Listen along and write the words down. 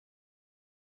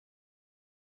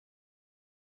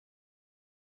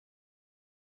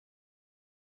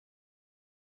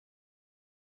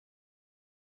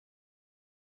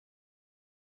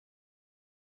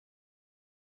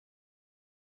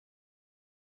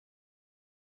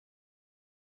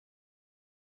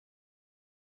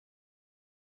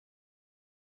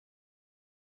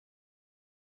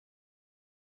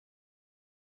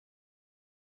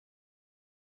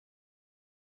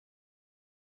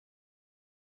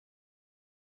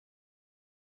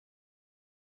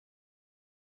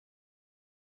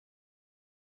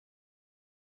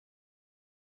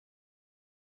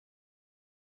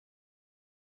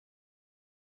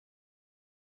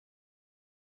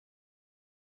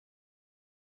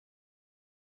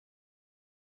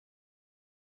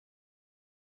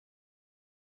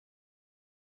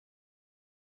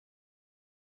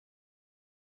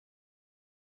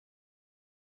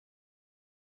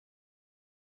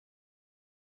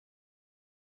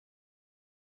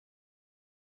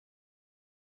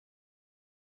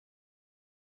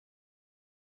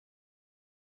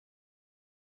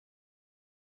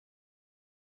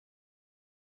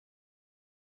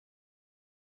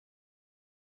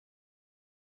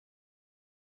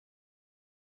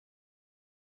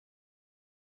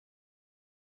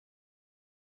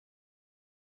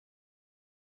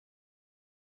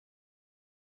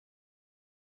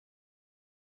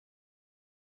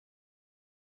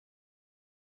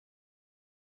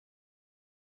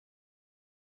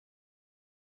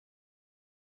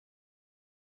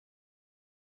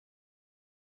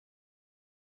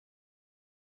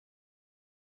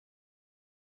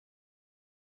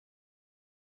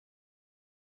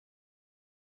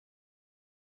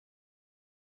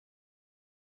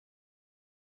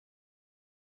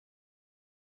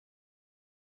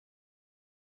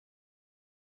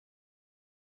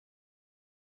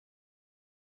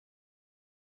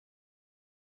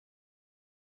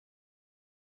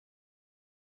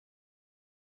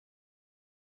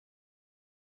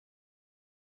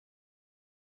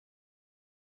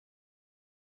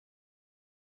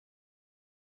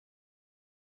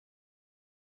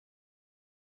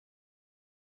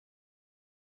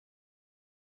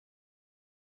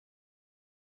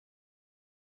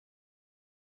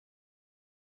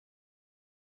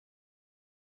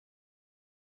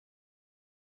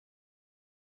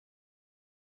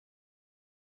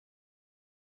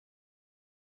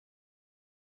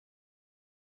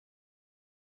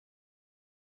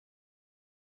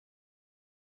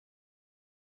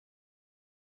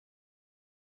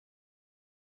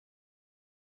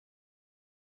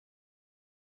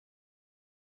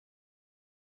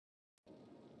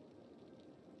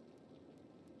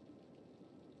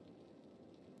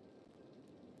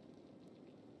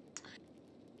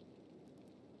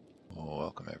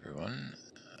Welcome everyone.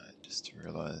 Just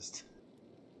realised.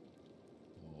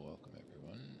 Welcome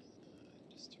everyone.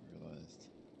 Just realised.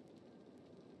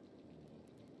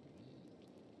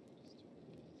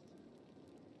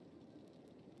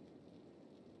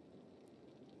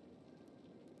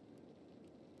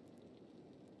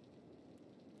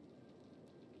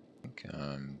 I think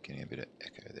I'm getting a bit of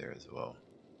echo there as well.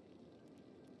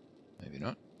 Maybe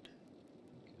not.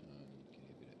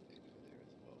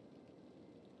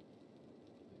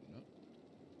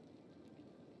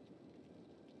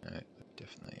 No, I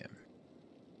definitely am.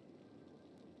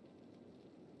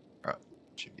 Right,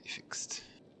 should be fixed.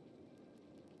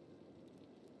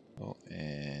 Oh,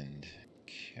 and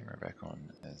camera back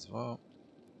on as well.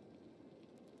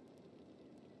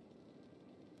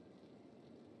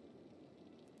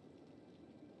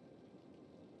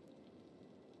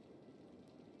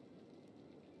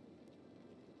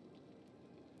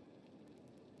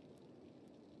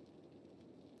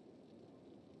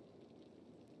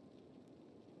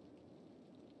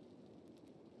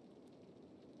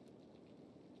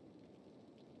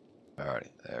 Alrighty,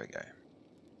 there we go.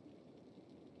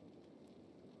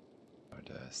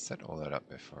 I'd set all that up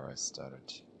before I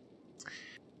started.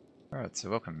 Alright,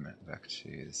 so welcome back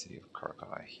to the city of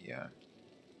Korokai here.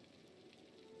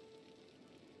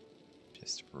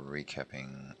 Just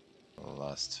recapping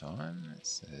last time.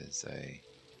 So there's a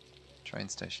train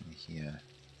station here.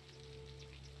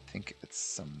 I think at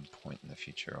some point in the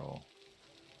future I'll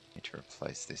need to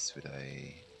replace this with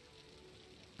a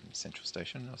central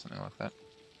station or something like that.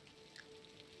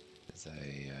 There's a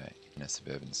inner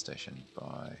suburban station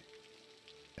by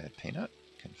Peanut.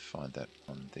 You can find that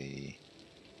on the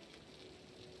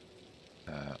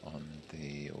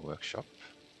workshop.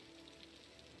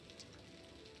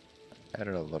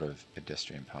 Added a lot of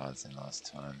pedestrian paths in last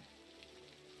time.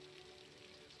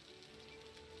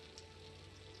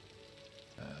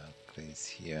 These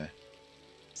here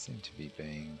seem to be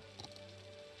being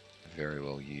very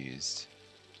well used,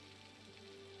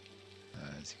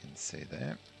 as you can see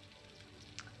there.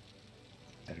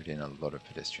 Added in a lot of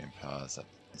pedestrian paths up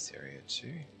this area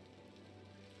too,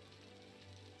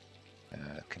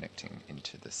 connecting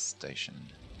into the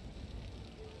station.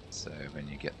 So when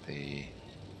you get the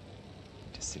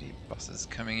intercity buses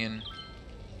coming in,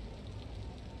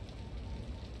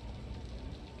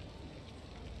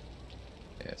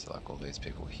 yeah, so like all these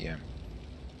people here,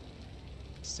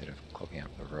 instead of clogging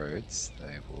up the roads,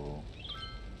 they will,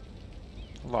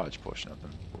 a large portion of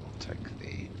them will take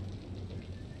the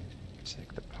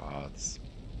paths.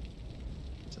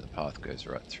 So the path goes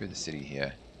right through the city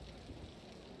here,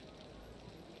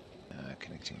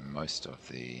 connecting most of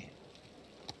the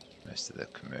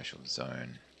commercial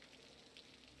zone.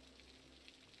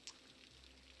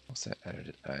 Also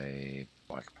added a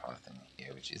bike path in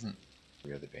here, which isn't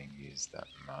really being used that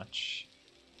much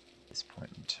at this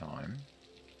point in time.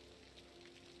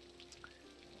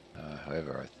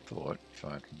 However, I thought if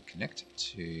I can connect it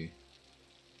to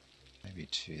maybe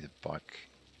to the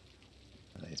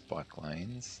these bike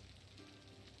lanes.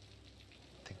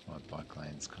 I think my bike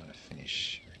lanes kind of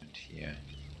finish around here.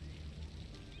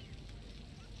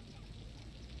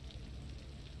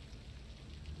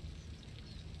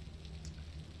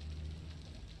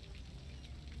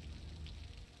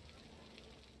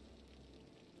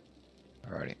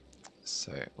 Alrighty,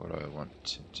 so what I want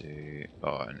to do,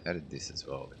 oh, and added this as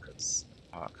well because the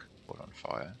park caught on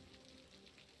fire.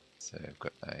 So I've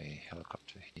got a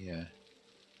helicopter here,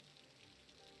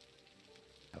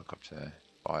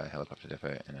 fire helicopter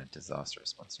depot, and a disaster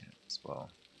response unit as well.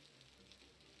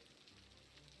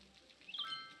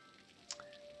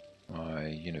 My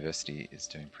university is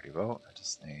doing pretty well. I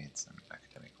just need some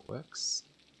academic works.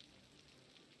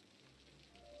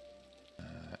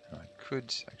 And I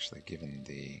could actually, given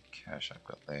the cash I've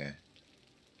got there,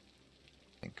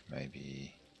 I think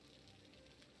maybe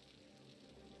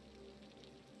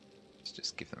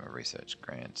just give them a research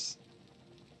grant.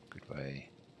 Good way.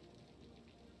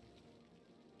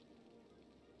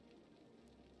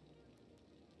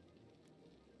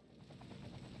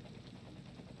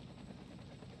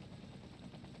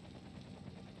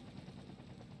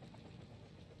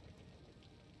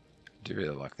 I do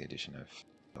really like the addition of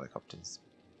helicopters.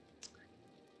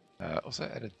 Also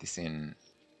added this in.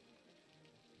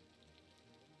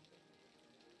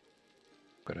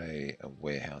 Got a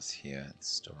warehouse here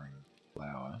storing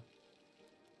flour,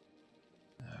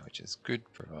 which is good,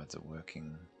 provides a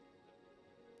working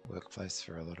workplace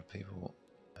for a lot of people.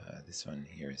 This one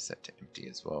here is set to empty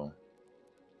as well,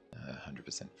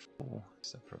 100% full,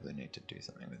 so probably need to do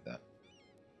something with that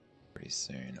pretty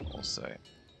soon also.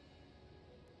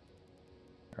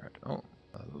 Alright, oh,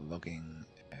 a logging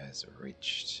has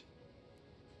reached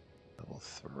level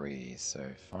 3, so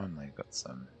finally got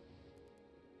some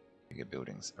bigger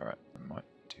buildings. Alright, I might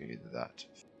do that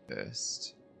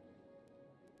first.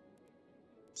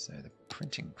 So the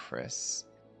printing press.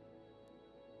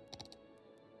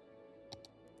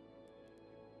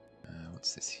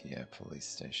 What's this here? Police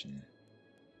station.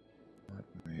 Might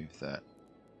move that.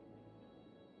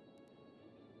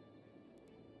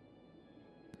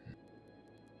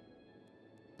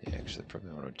 Yeah, actually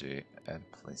probably what I'll do, add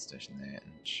a police station there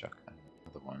and chuck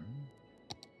another one.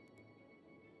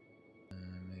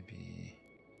 Maybe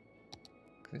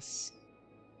this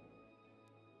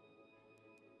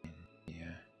in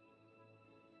here.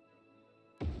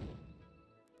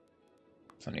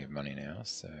 Plenty of money now,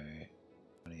 so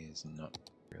money is not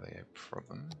really a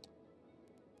problem.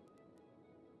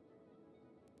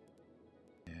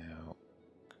 Now,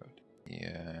 got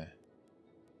here,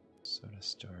 sort of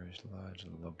storage, large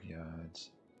log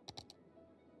yards.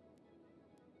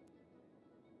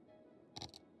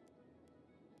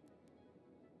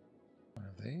 One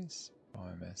of these,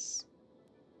 biomass,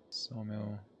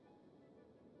 sawmill.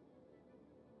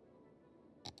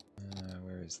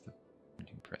 Where is the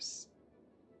printing press?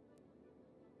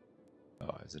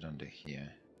 Oh, is it under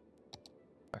here?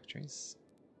 Factories,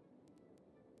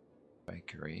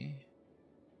 bakery,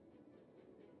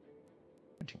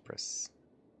 printing press.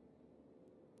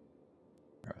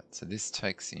 Alright, so this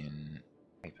takes in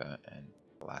paper and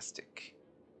plastic.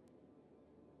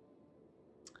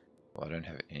 Well, I don't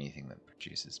have anything that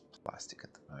produces plastic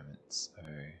at the moment, so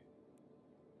I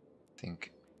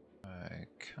think I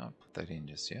can't put that in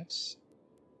just yet.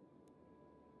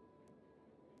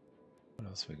 What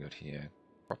else we got here?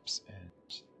 Crops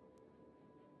and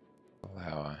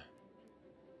flour.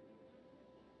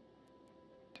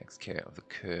 Takes care of the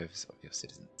curves of your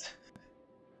citizens.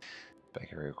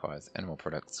 Bakery requires animal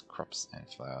products, crops and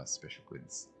flour, special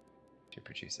goods to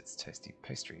produce its tasty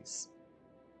pastries.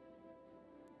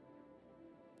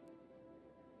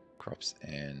 Crops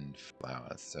and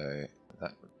flour, so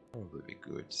that would probably be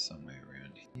good somewhere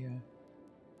around here.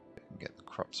 We can get the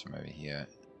crops from over here.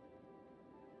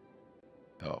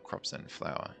 Oh, crops and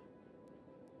flour.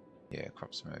 Yeah,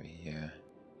 crops from over here.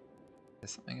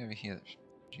 There's something over here that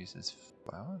produces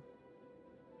flour?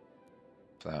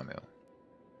 Flour mill.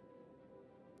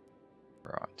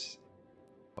 Right.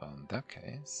 Well, in that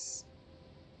case,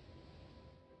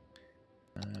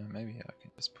 maybe I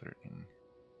can just put it in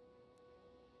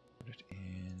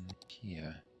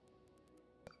here.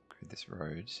 Upgrade this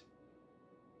road.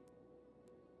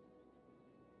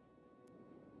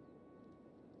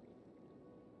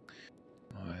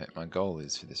 My goal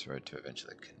is for this road to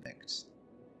eventually connect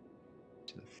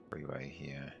to the freeway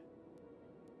here.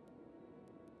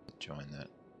 Join that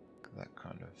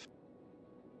kind of.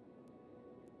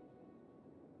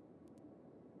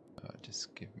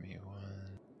 Just give me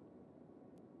one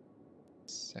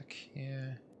sec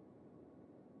here.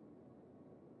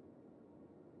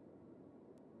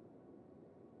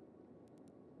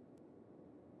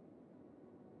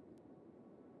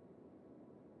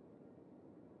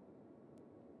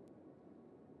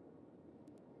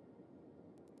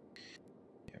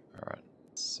 Yep, alright,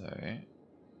 so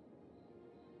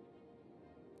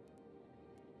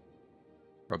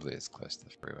probably as close to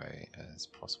the freeway as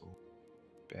possible.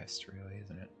 Best, really,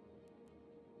 isn't it?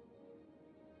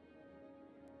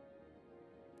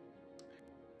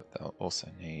 But they'll also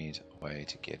need a way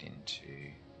to get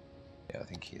into. Yeah, I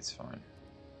think here's fine.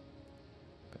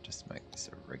 But just make this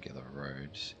a regular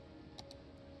road.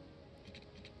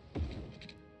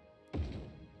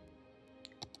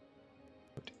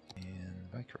 Put in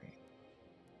the bakery.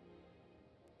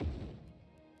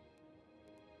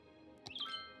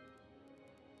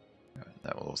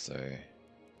 That will also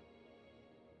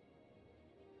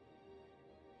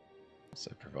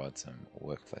provide some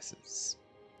workplaces.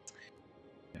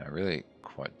 I really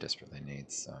quite desperately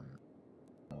need some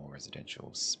more residential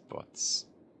spots.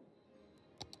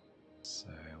 So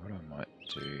what I might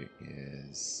do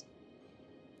is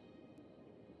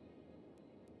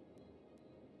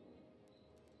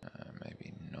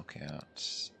maybe knock out.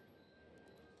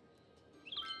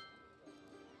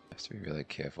 You have to be really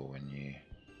careful when you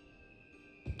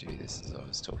do this, as I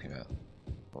was talking about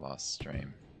the last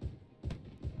stream.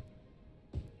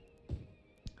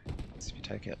 So if you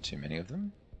take out too many of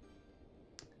them,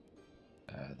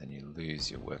 then you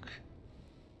lose your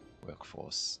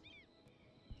workforce.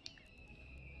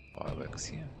 Fireworks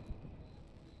here.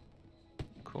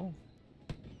 Cool.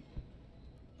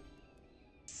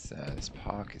 So this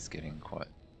park is getting quite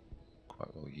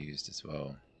well used as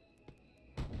well.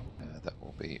 That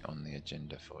will be on the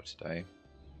agenda for today.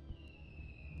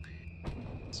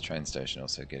 This train station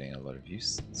also getting a lot of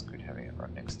use. It's good having it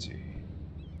right next to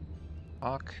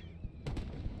park.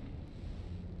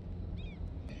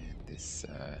 And this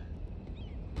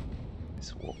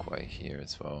this walkway here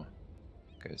as well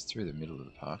goes through the middle of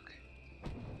the park.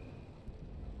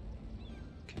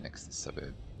 Connects the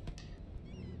suburb.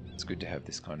 It's good to have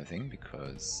this kind of thing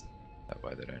because that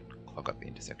way they don't clog up the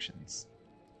intersections.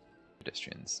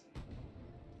 Pedestrians.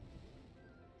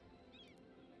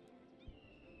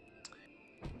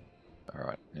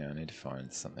 Alright, now I need to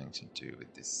find something to do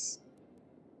with this.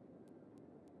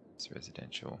 It's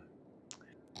residential.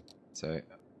 So,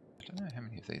 I don't know how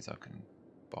many of these I can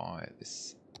buy at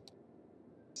this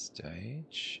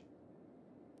stage.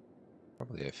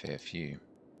 Probably a fair few.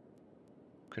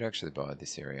 Could actually buy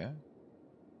this area.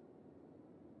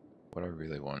 What I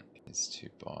really want is to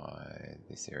buy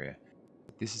this area.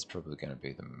 This is probably going to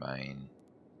be the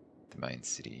main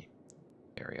city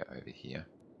area over here.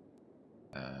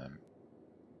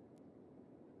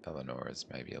 Eleanor's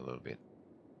maybe a little bit.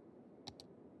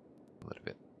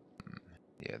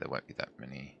 Yeah, there won't be that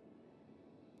many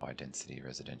high density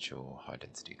residential, high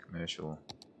density commercial.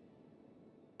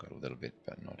 Got a little bit,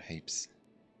 but not heaps.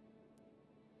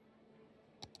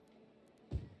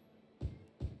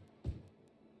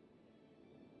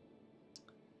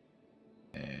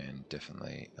 And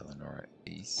definitely Eleanor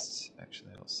East.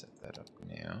 Actually, I'll set that up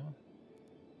now.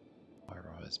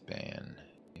 High-rise ban.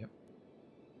 Yep.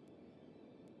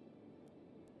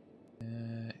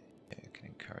 Yeah, you can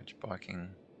encourage biking.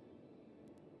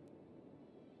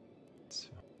 So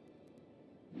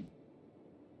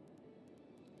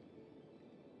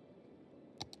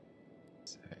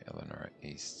Eleanor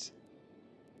East.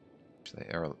 Actually,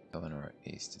 Eleanor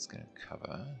East is going to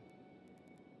cover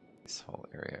this whole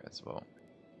area as well.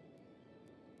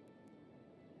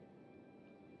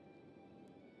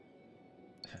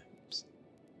 Oops.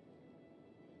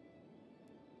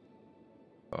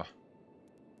 Oh.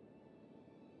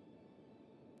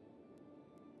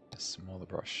 A smaller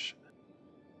brush.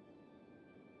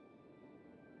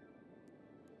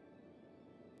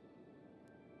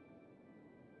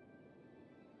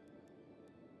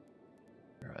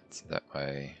 Right, so that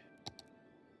way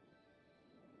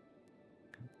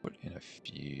I can put in a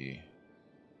few.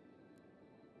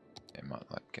 I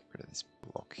might like get rid of this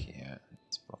block here and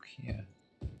this block here.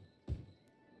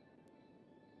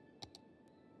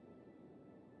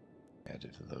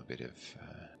 Added a little bit of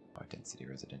high density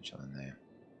residential in there.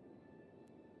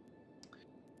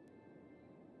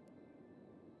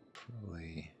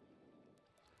 Probably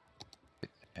put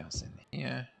the house in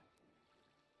here.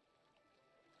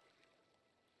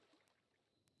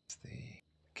 It's the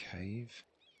cave.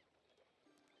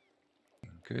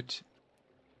 Good.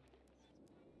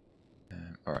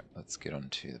 Alright, let's get on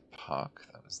to the park.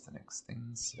 That was the next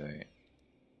thing. So, I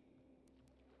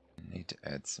need to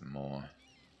add some more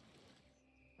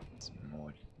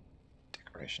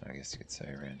decoration, I guess you could say,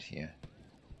 around here.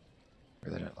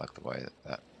 Really don't like the way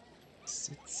that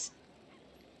sits.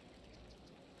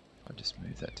 I'll just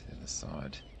move that to the other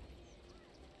side.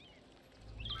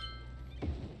 Does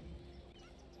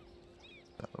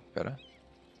that look better?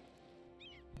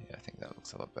 Yeah, I think that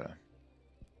looks a lot better.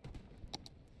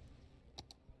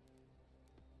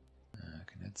 I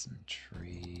can add some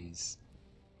trees.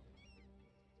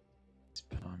 These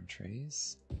palm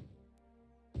trees.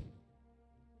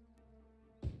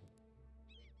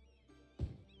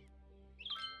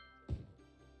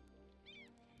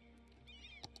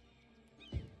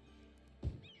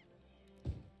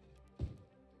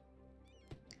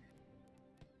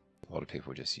 A lot of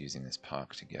people just using this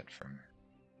park to get from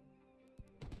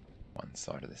one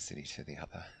side of the city to the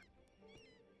other.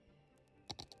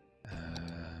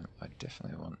 I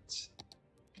definitely want...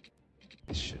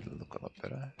 This should look a lot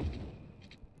better.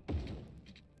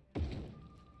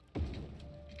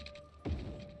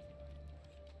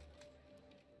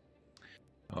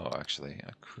 Oh, actually,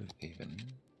 I could even...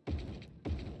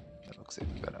 That looks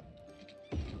even better.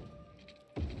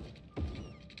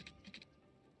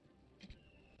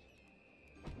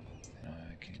 Then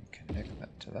I can connect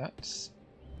that to that.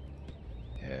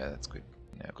 Yeah, that's good.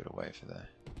 Now I've got a way for the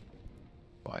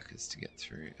bikers to get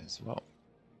through as well.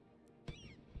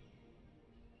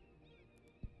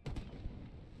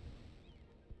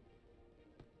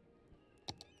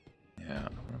 Now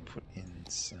I'm going to put in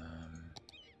some...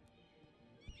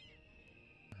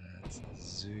 That's the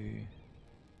zoo.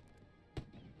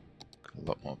 Got a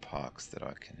lot more parks that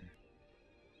I can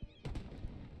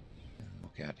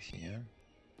look at here.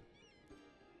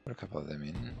 Put a couple of them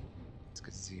in. It's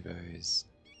gazebos.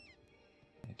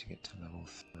 Need to get to level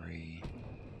 3.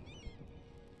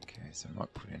 Okay, so I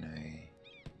might put in a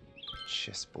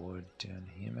chessboard down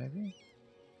here, maybe?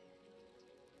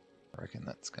 I reckon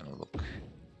that's going to look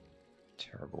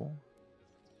terrible.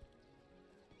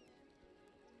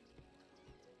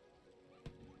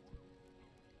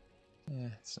 Yeah,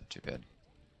 it's not too bad.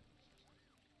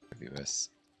 Could be worse.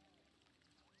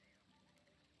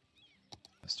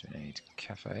 First we need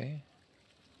cafe.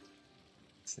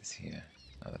 What's this here?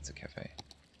 Oh, that's a cafe.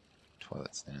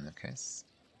 Toilets then in that case.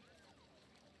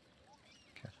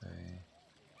 Cafe.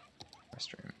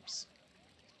 Restrooms.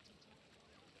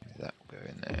 Maybe that will go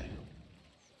in there.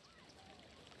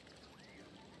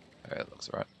 Okay, that looks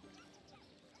alright.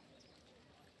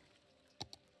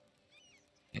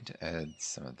 Need to add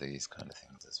some of these kind of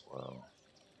things as well.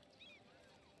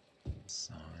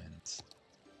 Signs.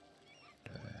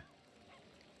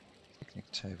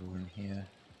 Picnic table in here.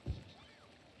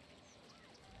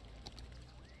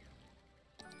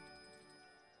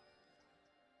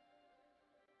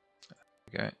 There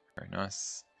we go, very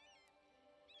nice.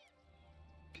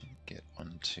 Can get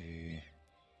onto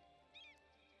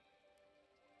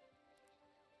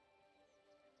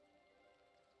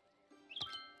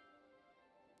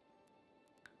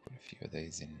put a few of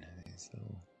these in these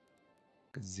little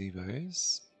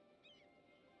gazebos.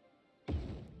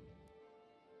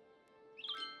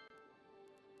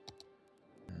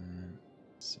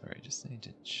 Sorry, just need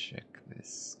to check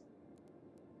this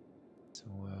as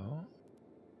well.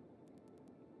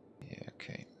 Yeah,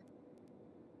 okay.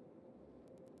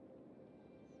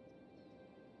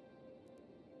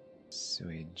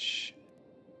 Sewage.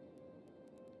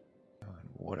 Oh, and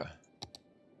water.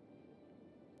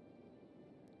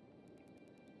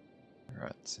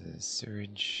 Alright, so there's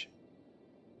sewage.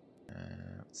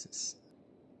 What's this?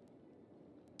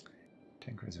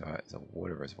 Tank reservoir is a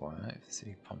water reservoir. If the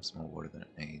city pumps more water than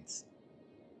it needs,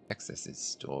 excess is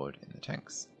stored in the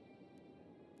tanks.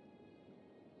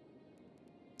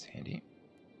 It's handy.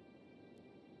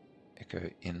 Eco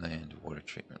inland water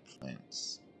treatment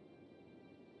plants.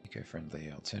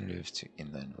 Eco-friendly alternative to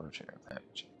inland water treatment plant,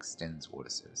 which extends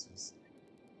water services.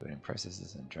 Building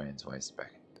processes and drains waste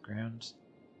back into the ground.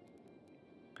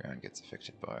 Ground gets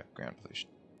affected by ground pollution.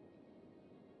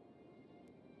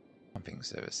 Pumping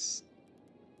service.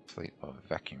 Fleet of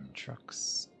vacuum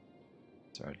trucks.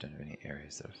 So I don't have any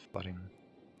areas that are flooding.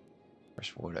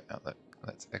 Fresh water outlet.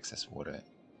 That's excess water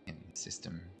in the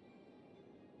system.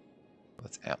 Well,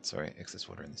 that's out, sorry. Excess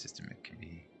water in the system. It can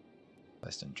be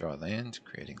placed on dry land,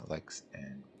 creating lakes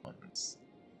and ponds.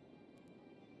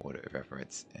 Water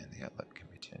evaporates and the outlet can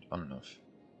be turned on and off.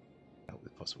 Help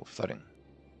with possible flooding.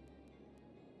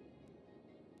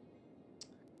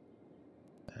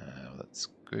 Well, that's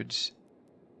good.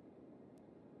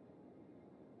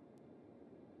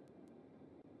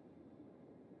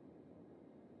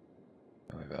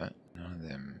 However, none of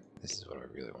them, this is what I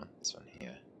really want, this one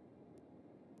here.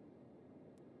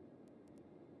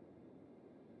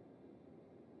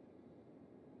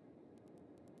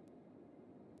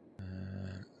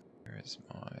 Where is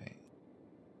my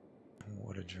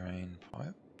water drain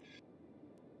pipe?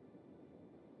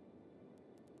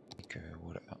 Eco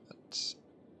water outlets.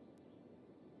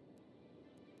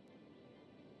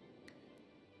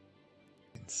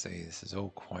 You can see this is all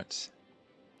quite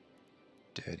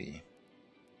dirty.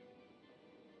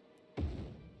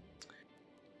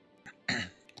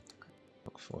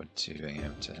 Look forward to being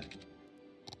able to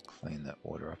clean that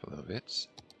water up a little bit.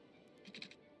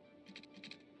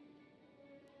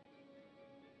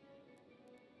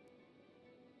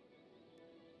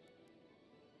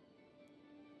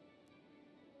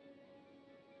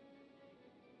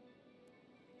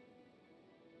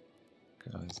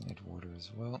 Guys need water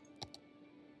as well.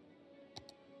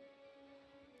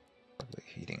 Probably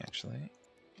heating actually.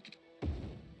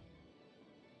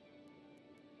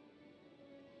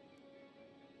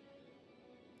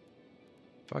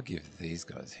 If I give these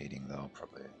guys heating, they'll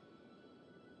probably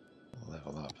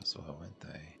level up as well, won't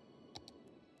they?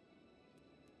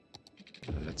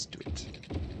 Let's do it.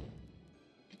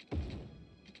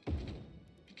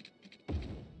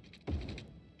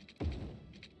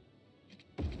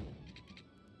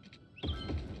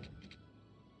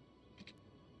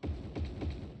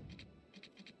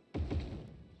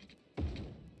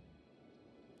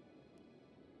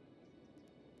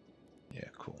 Yeah,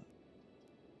 cool.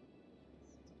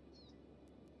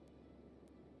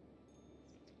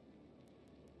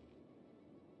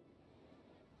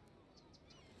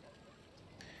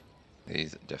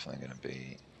 These are definitely going to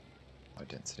be high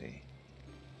density.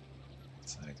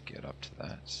 So get up to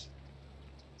that.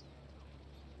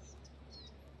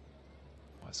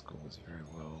 My school is very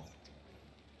well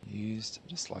used. I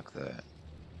just like the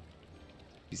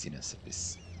busyness of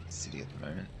this city at the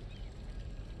moment.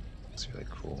 looks really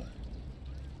cool.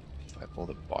 It's like all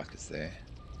the bikers there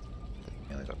that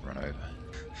nearly got run over.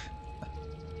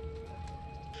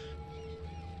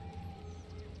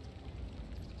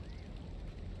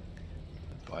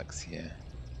 The bikes here.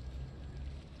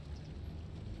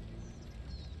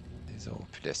 These are all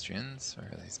pedestrians. Where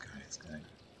are these guys going?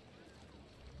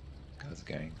 Guys are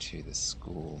going to the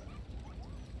school.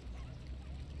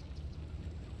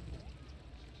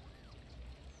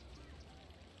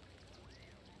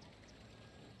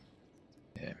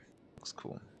 Yeah, looks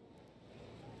cool.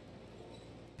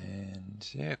 And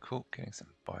yeah, cool, getting some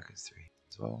bikers through here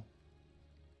as well.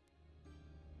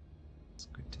 It's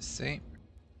good to see.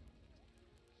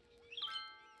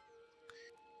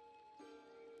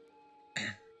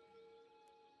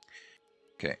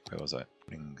 Okay, where was I?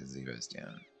 Putting gazebos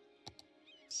down.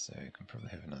 So I can probably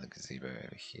have another gazebo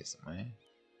over here somewhere.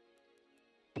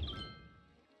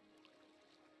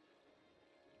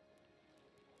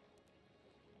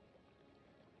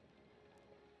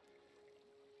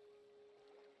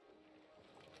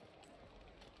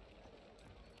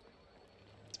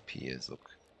 Piers look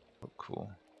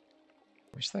cool.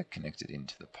 Wish they connected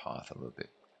into the path a little bit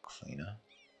cleaner,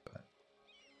 but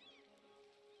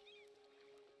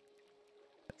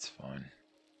that's fine.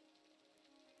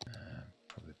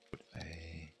 Probably put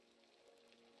a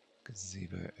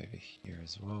gazebo over here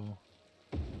as well.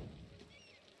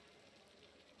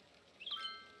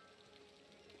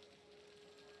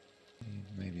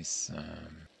 Maybe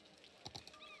some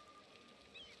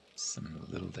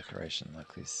little decoration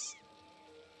like this.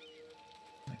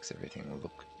 Makes everything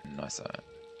look nicer.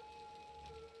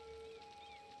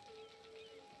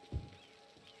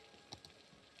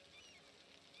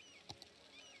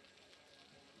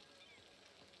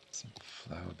 Some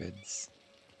flower beds.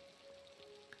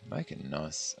 Could make it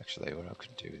nice. Actually, what I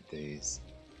could do with these.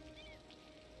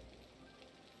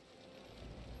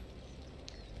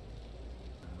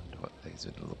 I wonder what these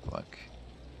would look like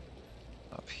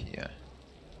up here.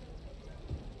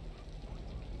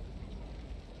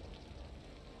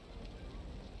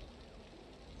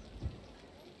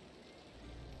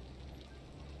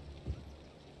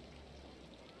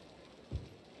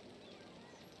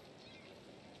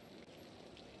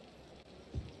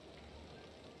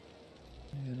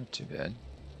 Yeah, not too bad.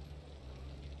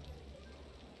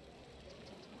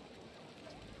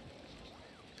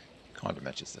 Kind of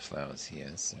matches the flowers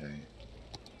here, so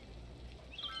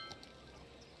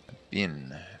a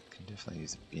bin. Can definitely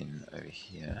use a bin over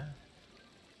here.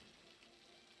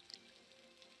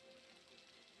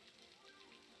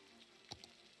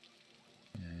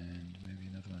 And maybe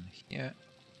another one here.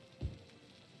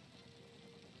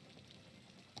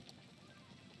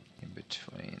 In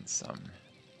between some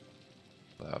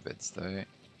flower beds though.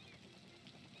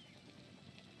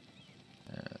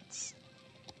 It's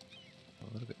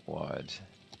a little bit wide.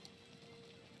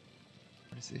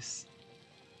 What is this?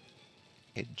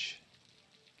 Hedge.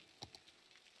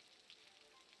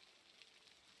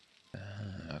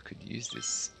 I could use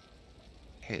this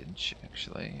hedge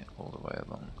actually all the way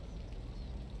along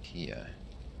here.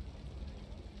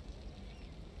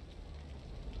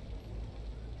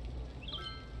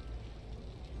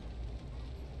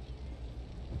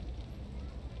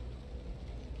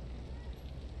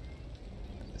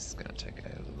 This is going to take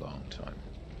a long time.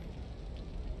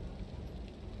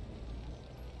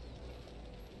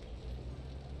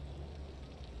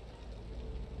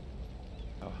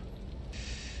 Oh,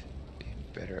 be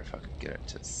better if I could get it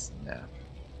to snap.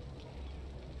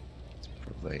 It's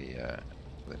probably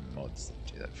the mods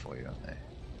that do that for you, aren't they?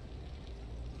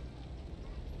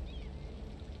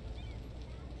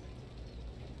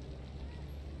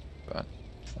 But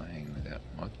playing without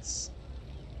mods.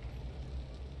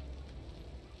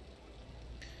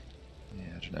 Yeah,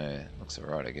 I don't know, it looks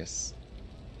alright I guess.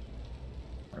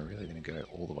 Am I really going to go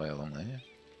all the way along there?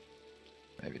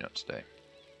 Maybe not today.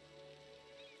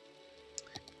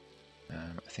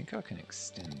 I think I can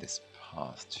extend this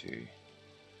path to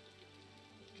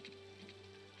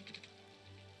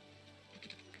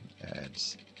add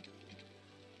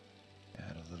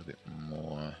a little bit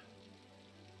more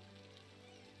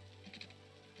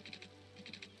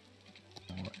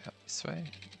out this way.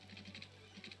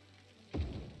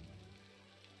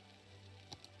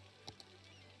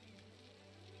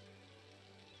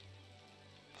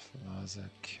 Plaza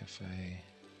Cafe,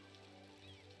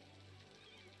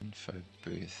 info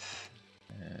booth,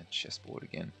 chessboard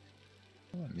again.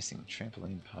 Oh, I'm missing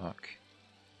trampoline park,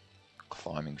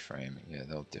 climbing frame. Yeah,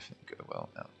 they'll definitely go well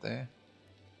out there.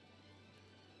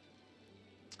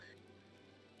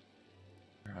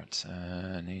 Right,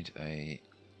 I need a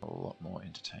lot more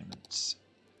entertainment.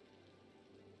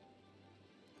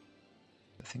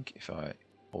 I think if I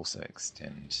also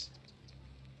extend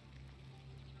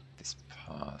this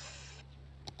path,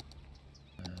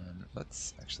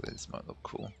 let's actually, this might look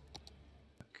cool.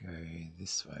 Go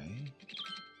this way.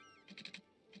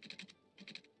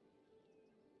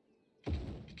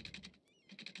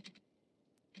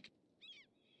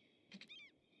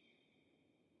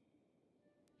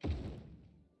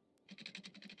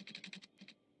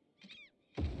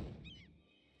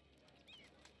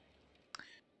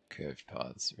 Curved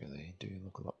paths really do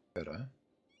look a lot better.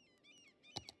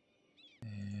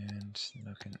 And then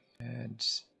I can add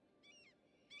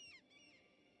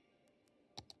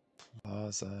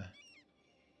plaza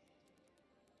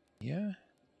here.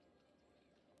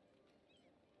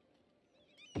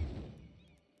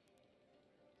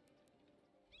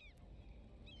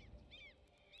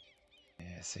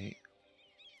 Yeah, see,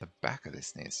 the back of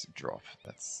this needs to drop.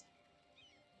 That's...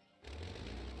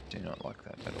 do not like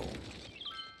that at all.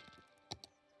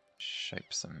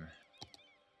 Shape some...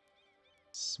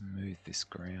 smooth this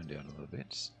ground out a little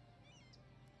bit.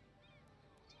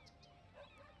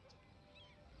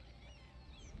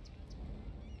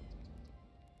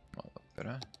 Might look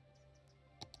better.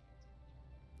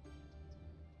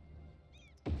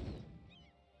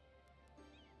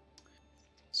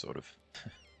 Sort of.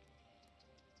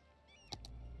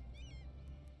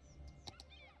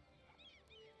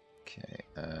 Okay,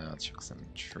 I'll chuck some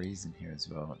trees in here as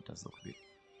well. It does look a bit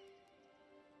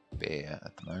bare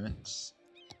at the moment.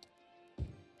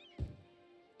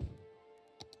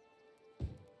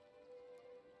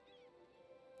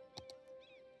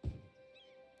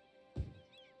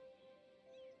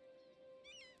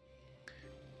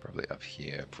 Probably up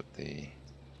here, put the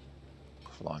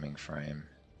climbing frame,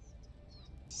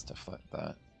 stuff like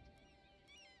that.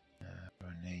 But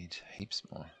I need heaps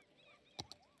more.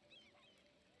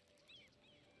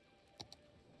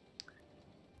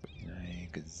 Put in a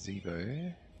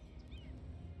gazebo.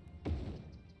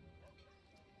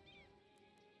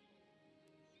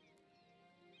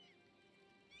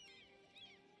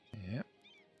 Yep.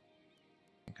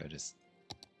 I think I just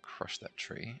crushed that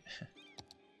tree.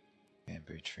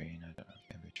 Bamboo tree, no, I don't have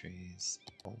bamboo trees.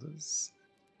 Boulders.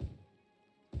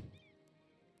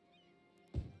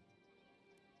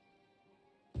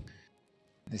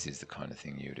 This is the kind of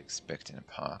thing you would expect in a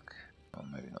park. Well,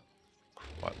 maybe not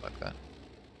quite like that.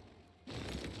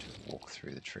 Just walk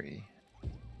through the tree.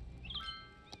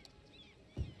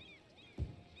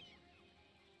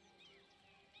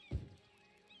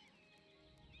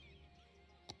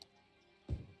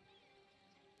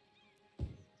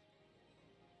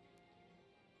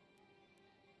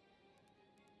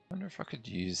 I wonder if I could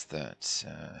use that,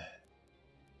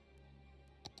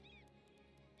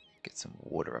 get some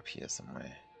water up here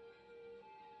somewhere.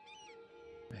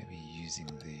 Maybe using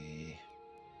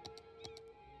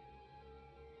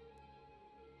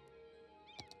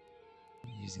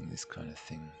this kind of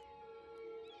thing.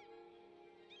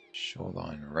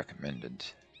 Shoreline recommended.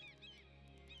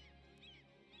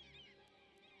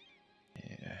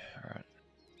 Yeah, alright.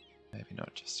 Maybe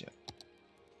not just yet.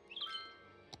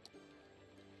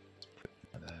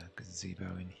 Another gazebo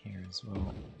in here as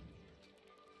well.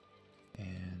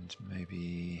 And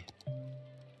maybe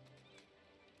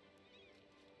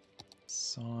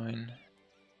sign.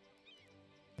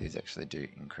 These actually do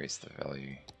increase the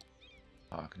value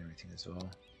park and everything as well.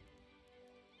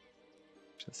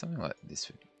 So something like this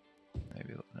would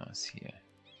maybe look nice here.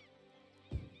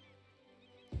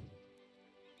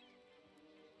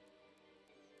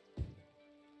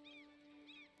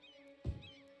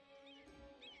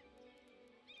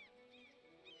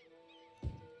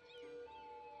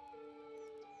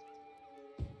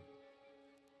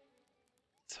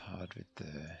 It's hard with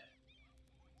the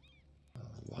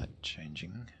light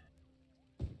changing.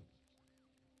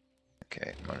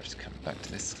 Okay, I might just come back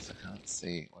to this because I can't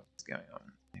see what's going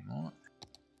on anymore.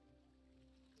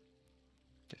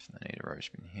 Definitely need a rose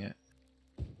bin here.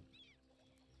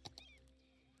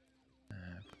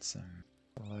 Put some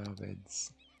flower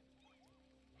beds.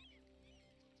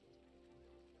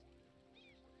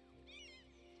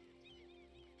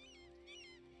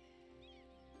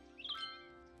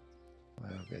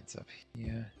 Flower beds up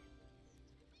here.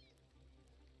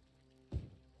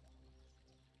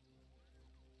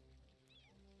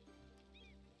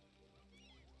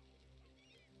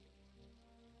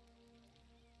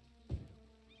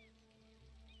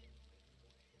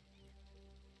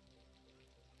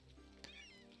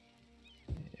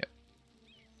 Yep,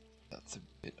 that's a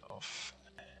bit off.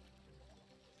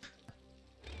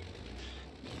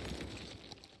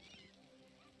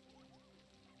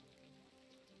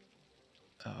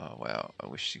 Oh wow, I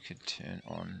wish you could turn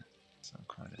on some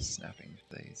kind of snapping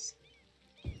for these.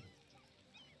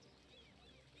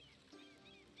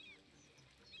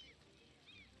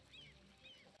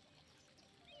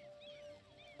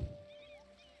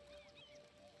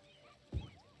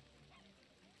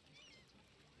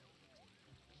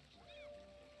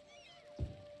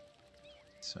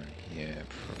 This one here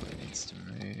probably needs to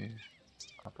move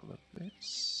just up a little bit.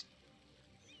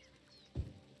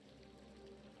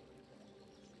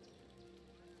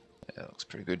 That looks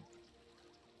pretty good.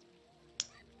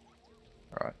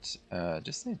 Alright,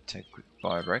 just need to take a quick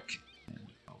buy break and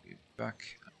I'll be back.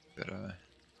 Better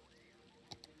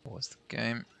pause the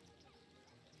game.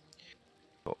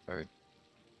 I'll be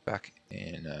back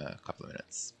in a couple of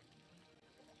minutes.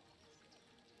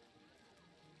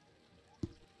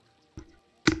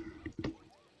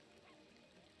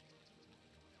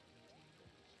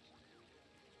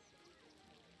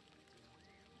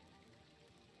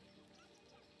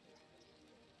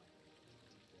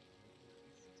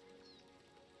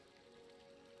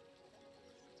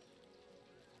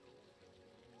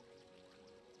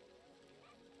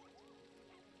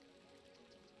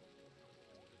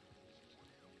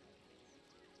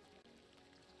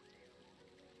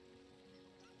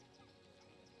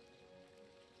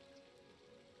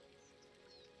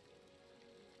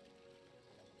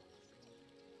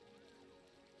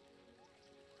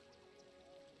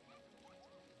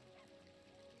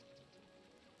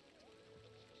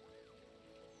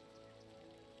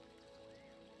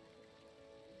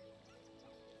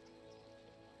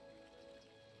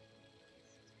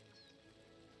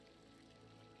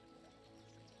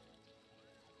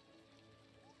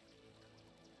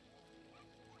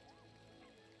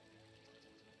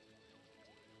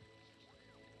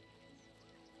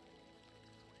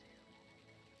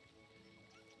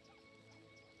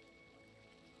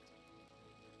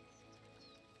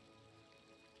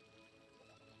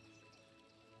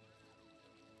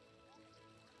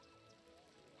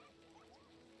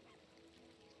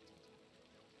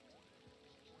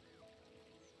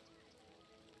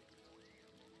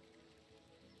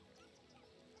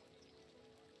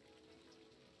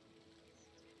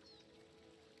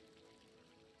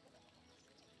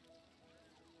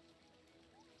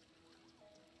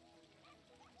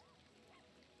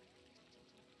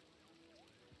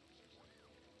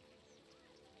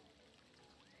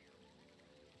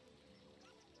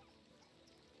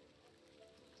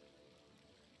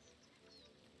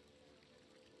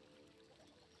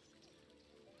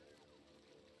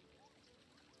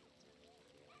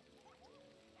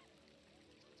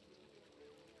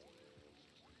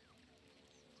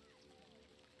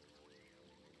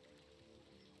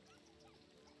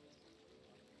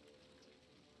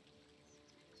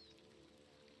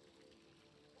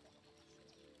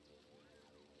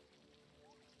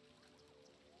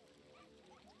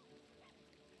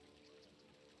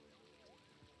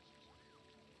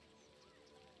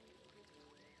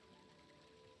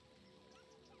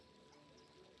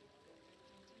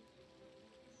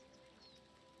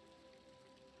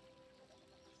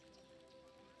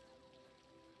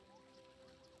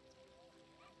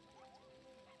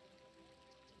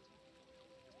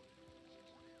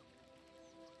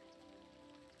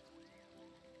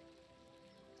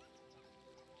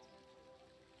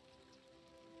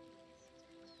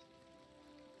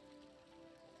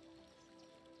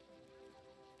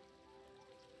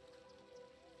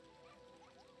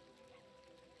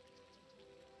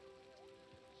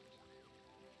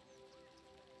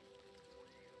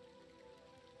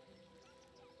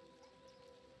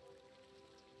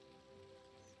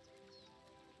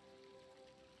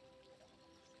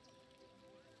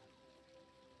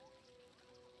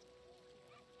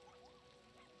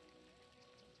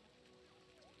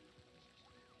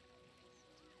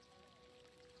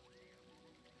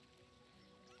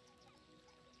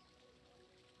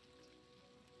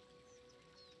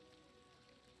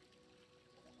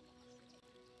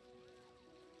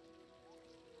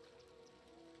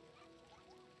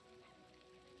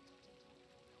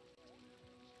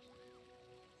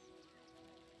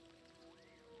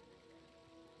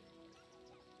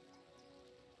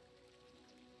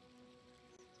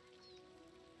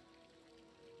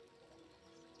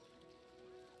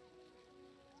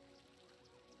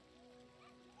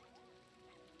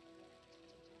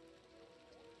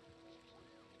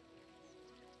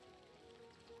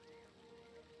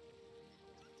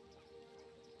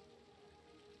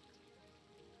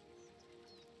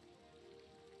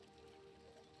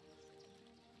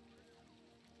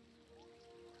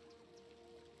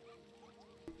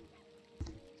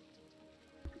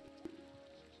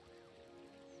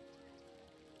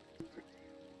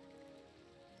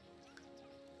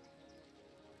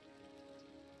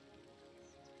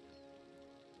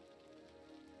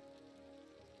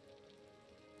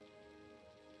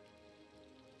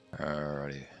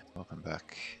 Alrighty, welcome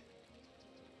back.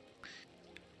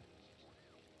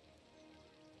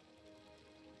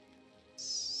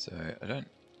 So I don't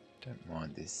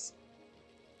mind this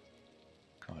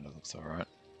kind of looks alright.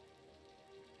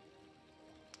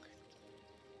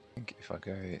 I think if I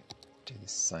go do the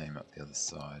same up the other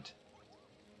side,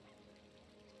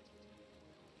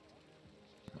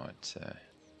 might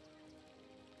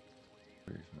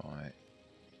improve my...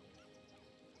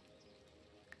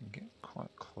 can get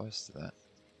quite close to that.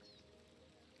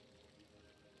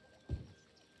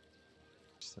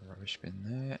 Just the rubbish bin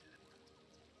there.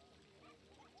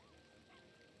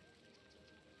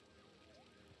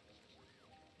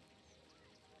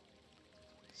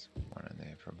 There's one in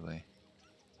there probably.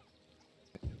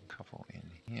 Get a couple in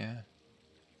here.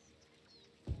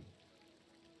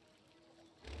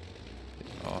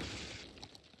 Bit off.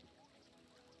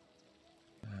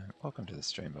 Welcome to the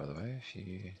stream, by the way, if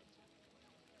you're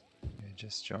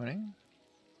just joining.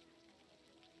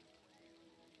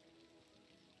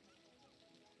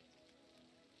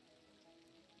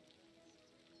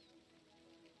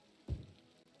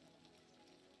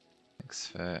 Thanks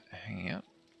for hanging out.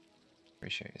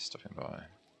 Appreciate you stopping by.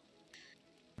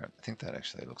 Right, I think that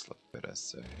actually looks a lot better,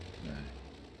 so no.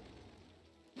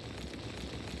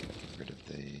 Get rid of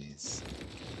these.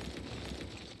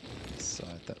 This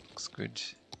side, that looks good.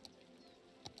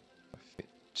 I fit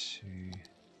two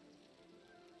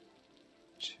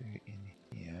in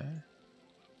here.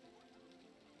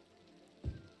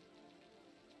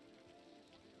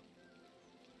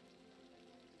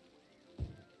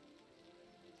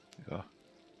 Oh.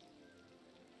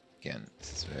 Again,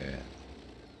 this is where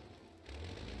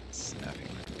snapping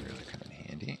would really come in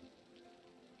handy.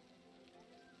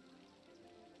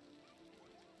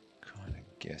 Kind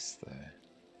of guess though.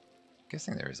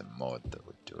 Guessing there is a mod that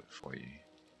would do it for you.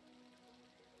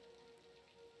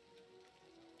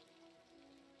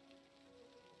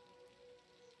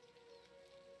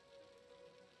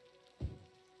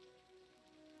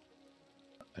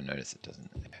 I notice it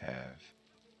doesn't have...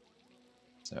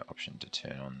 there's no option to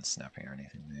turn on snapping or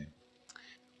anything there.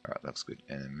 Alright, looks good.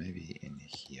 And then maybe in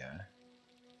here,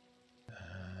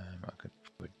 I could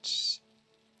put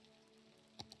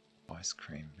ice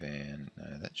cream van.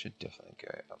 No, that should definitely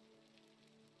go up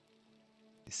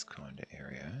this kind of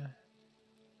area.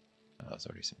 Oh, there's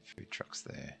already some food trucks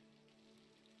there.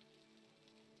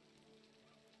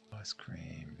 Ice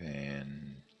cream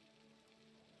van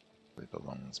probably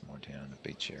belongs more down in the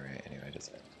beach area anyway,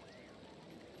 doesn't it?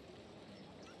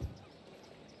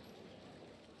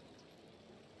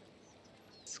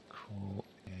 It's cool.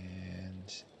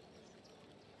 And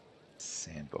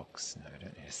sandbox. No, I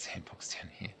don't need a sandbox down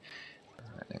here.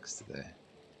 Right next to the...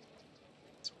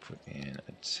 let's put in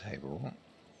a table.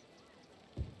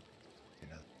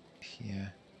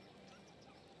 Here.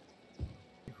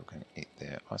 People can eat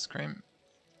their ice cream.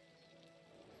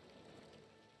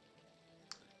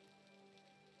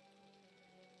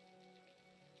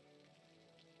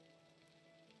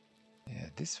 Yeah,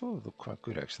 this will look quite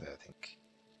good actually, I think.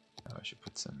 Oh, I should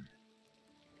put some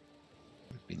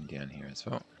bin down here as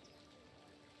well.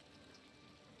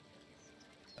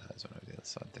 There's one over the other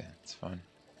side there, it's fine.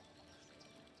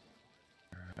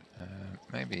 Alright,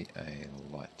 maybe a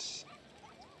light.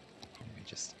 Maybe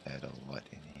just add a light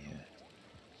in here.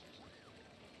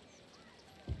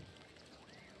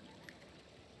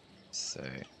 So,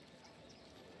 bit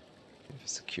of a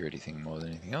security thing more than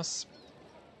anything else.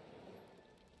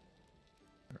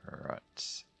 Right.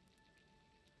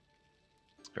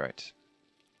 It's great.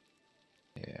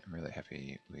 Yeah, I'm really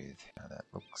happy with how that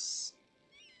looks.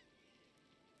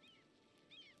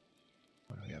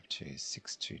 What are we up to?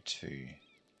 622.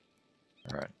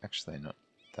 Alright, actually not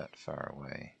that far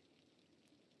away.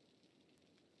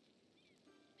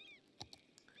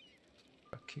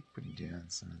 I'll keep putting down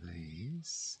some of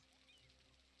these.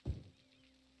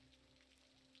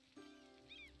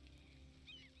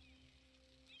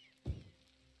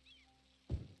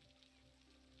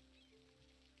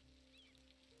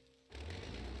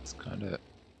 It's kind of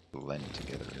blend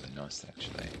together really nice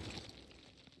actually.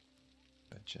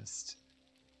 But just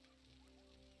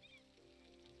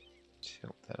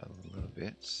tilt that a little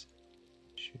bit.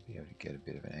 Should be able to get a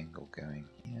bit of an angle going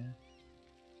here.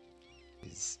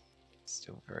 It's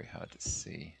still very hard to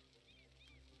see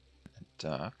in the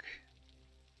dark.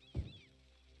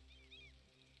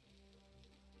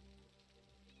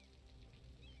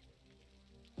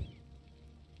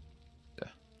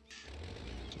 Yeah,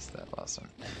 just that last one.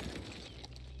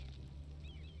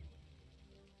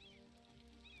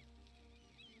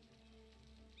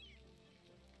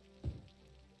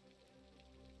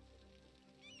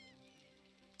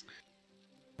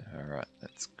 Alright,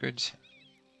 that's good.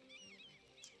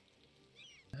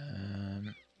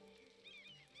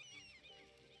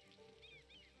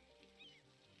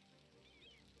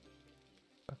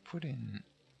 I put in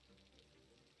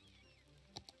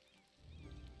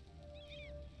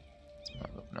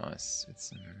nice with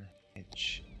some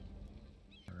edge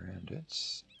around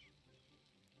it.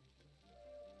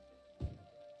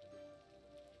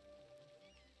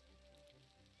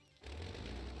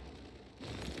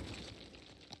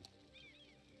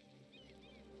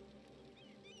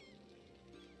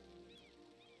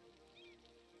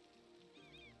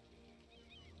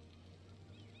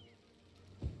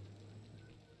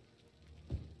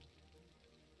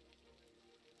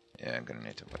 Yeah, I'm gonna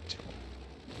need to wait till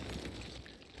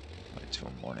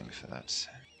morning for that.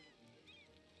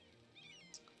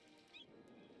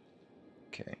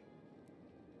 Okay.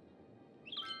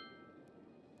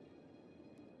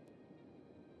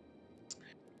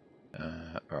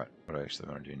 Alright, what I actually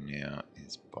want to do now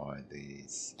is buy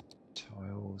these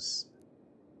tiles.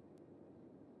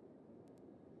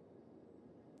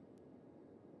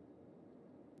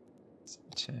 So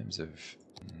in terms of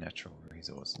natural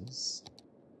resources,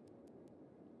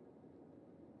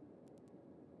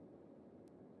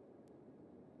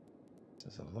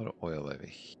 there's a lot of oil over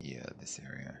here, this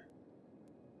area.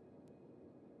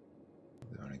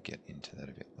 We want to get into that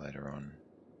a bit later on.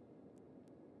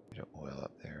 A bit of oil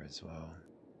up there as well.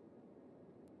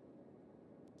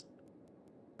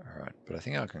 Alright, but I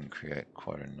think I can create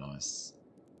quite a nice...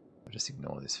 I'll just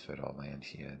ignore this fertile land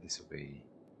here. This will be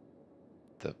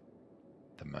the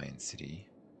main city.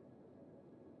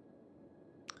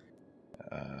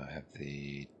 Have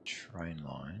the train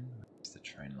line. Where's the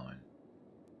train line?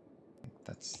 I think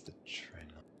that's the train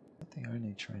line. Is that the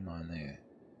only train line there?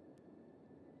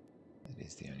 It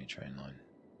is the only train line.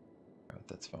 Alright,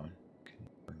 that's fine. Can you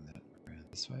bring that around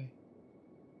this way?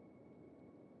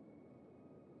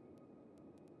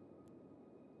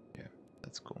 Yeah,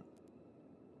 that's cool.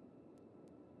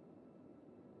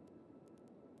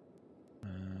 I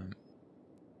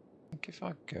think if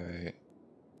I go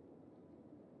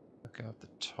up the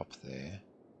top there.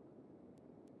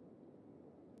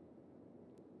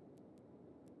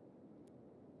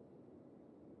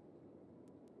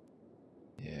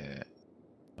 Yeah,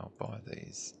 I'll buy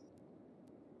these.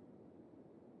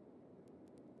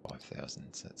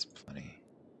 5,000, so that's plenty.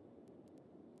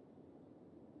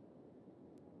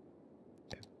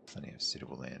 Yeah, plenty of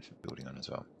suitable land for building on as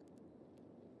well.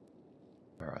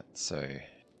 Alright, so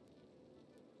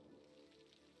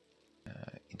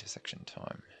intersection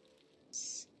time.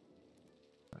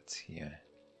 What's here?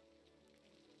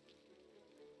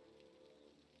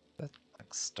 That's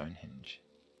like Stonehenge.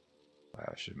 Wow,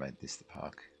 I should have made this the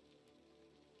park.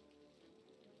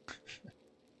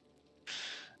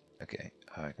 Okay,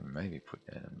 I can maybe put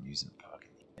an amusement park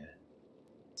in here.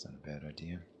 It's not a bad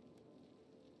idea.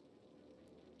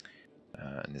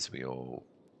 And this will be all,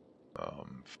 for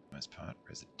the most part,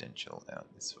 residential out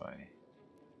this way.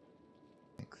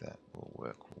 I think that will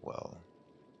work well.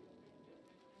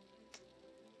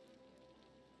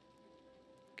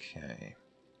 Okay.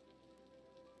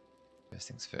 First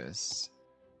things first.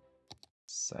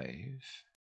 Save.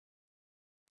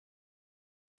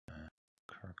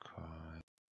 Crocodile.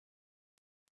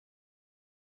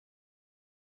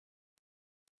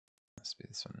 Must be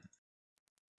this one.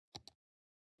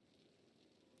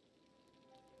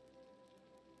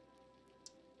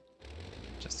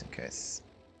 Just in case.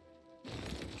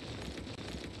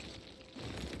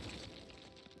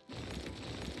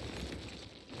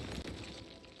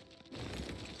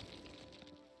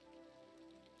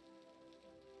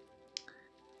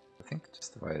 I think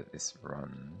just the way that this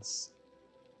runs,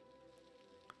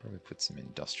 probably put some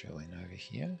industrial in over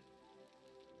here.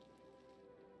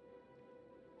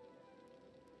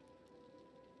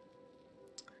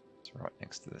 It's right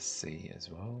next to the sea as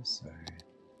well, so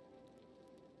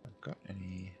I've got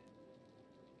any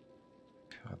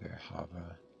cargo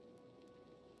harbour?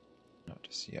 Not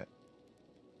just yet.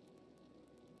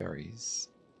 Ferries.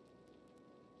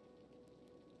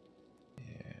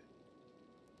 Yeah.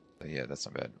 So yeah, that's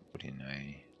not bad. Put in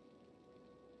a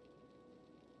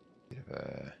bit of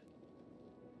a...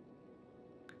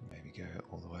 maybe go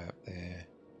all the way up there.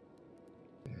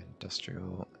 Bit of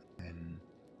industrial and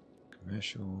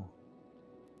commercial.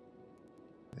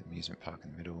 The amusement park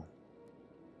in the middle.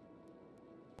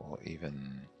 Or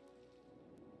even...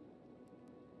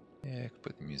 yeah, I could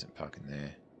put the amusement park in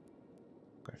there.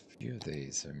 Got a few of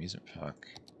these. So amusement park,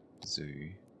 zoo,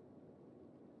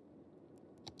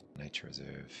 nature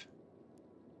reserve.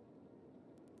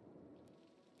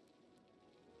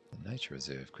 The nature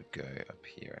reserve could go up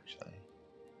here actually.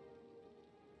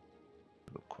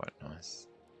 Look quite nice.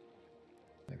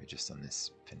 Maybe just on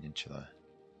this peninsula.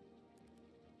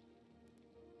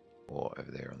 Or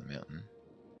over there on the mountain.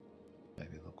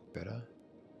 Maybe look better.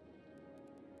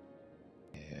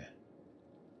 Yeah.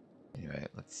 Anyway,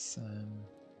 let's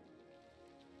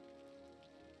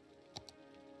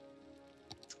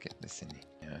get this in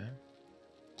here.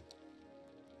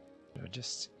 Should I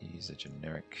just use a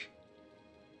generic?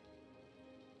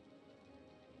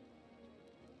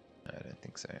 No, I don't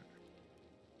think so.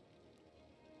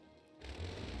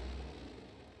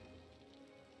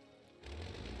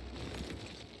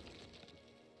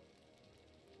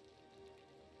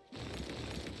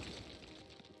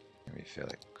 Maybe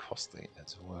fairly costly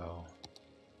as well.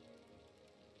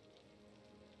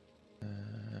 I'm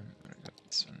gonna go with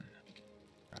this one.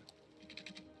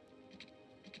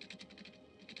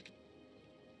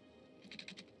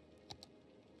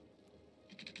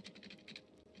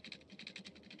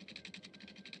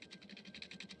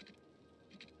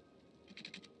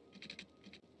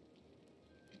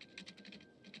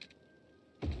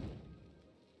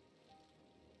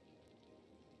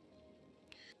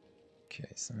 Okay,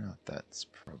 something like that's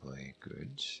probably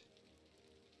good.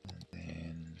 And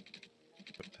then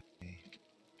put a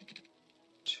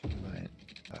two-lane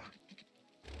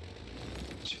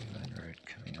road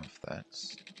coming off that.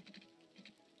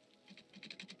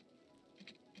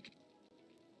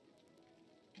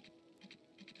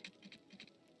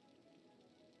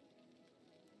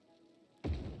 The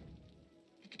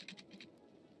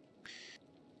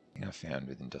thing I found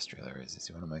with industrial areas is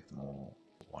you want to make them all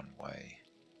one way.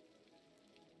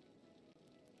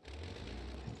 I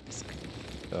think this can,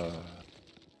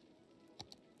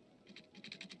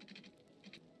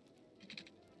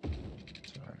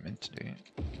 that's what I meant to do.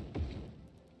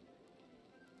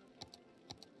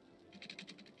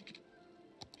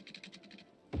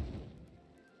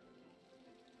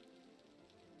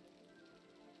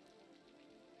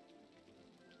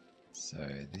 So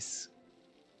this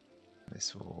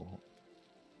will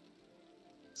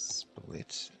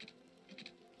split.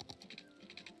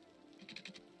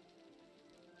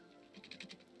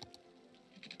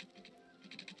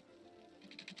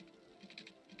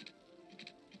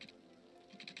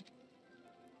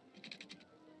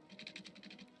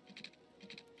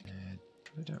 And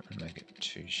probably don't want to make it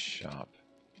too sharp.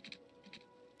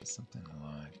 Something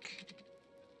like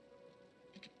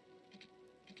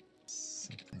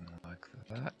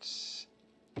that.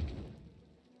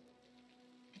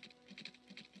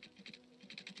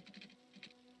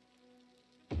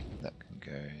 That can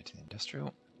go to the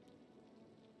industrial.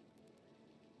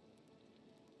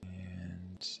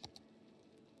 And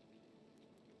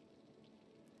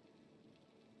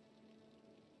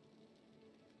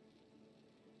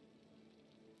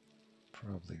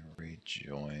probably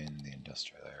rejoin the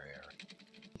industrial area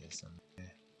here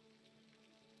somewhere.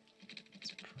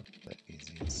 It's probably the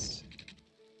easiest.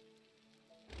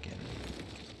 Again.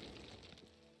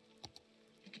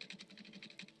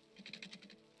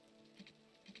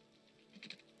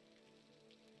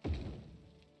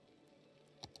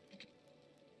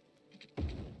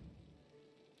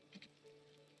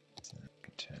 So I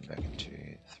can turn back into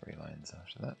 3 lanes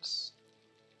after that.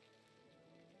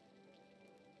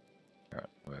 Alright,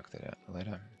 work that out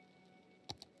later.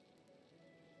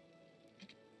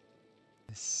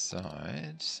 This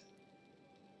side.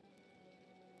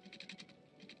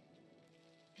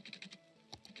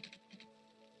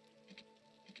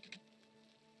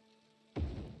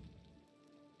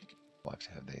 Like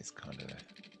to have these kind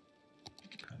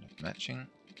of matching.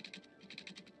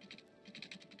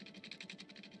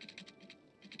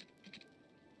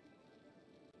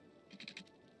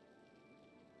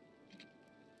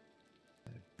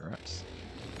 Right.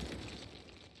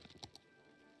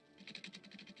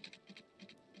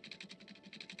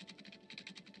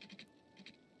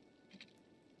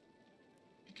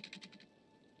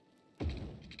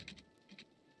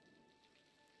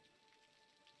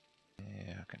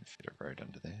 Yeah, I can fit a road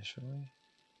under there, surely.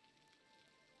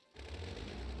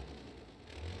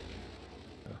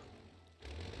 Oh.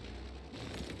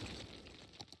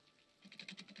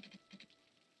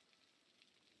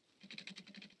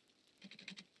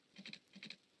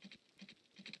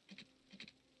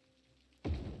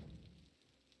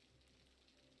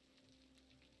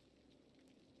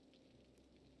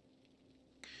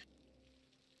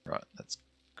 Right, that's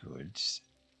good.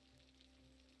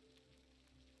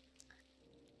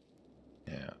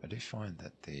 Now, I do find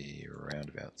that the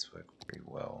roundabouts work pretty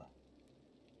well.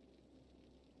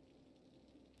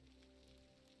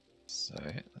 So,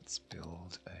 let's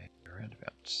build a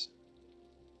roundabout.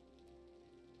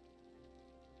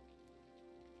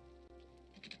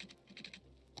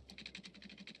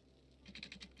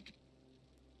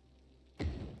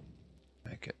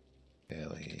 Make it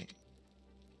fairly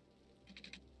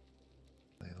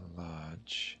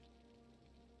large.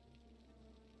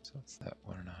 So what's that,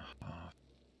 1.5?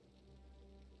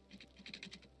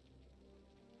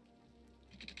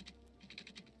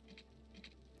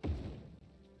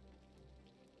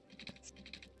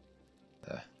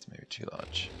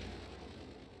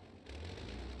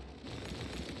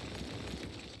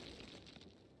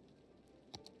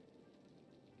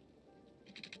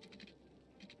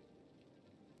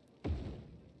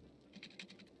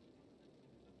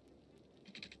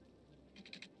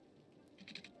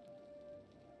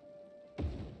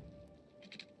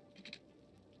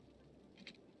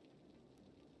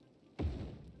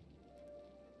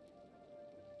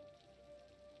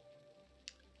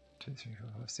 2, 3, 4,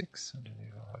 5, 6. 1, 2,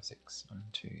 3, 4, 5, 6. 1,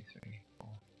 2, 3, 4,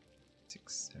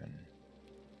 6, 7.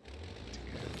 To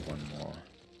go one more.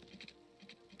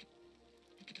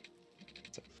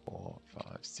 So 4,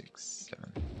 5, 6,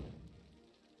 7.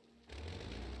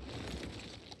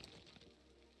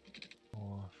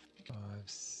 4, 5,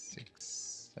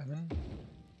 6, 7.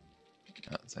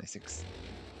 Oh, it's only 6.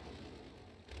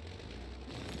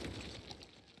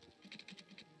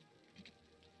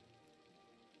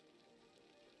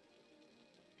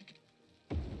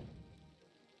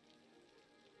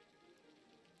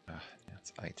 Ah, now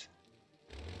it's 8.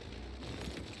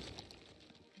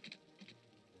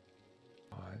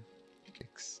 5,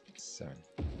 6, 7.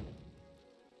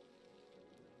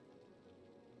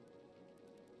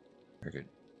 Very good.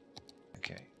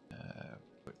 Okay,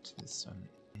 put this one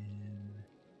in.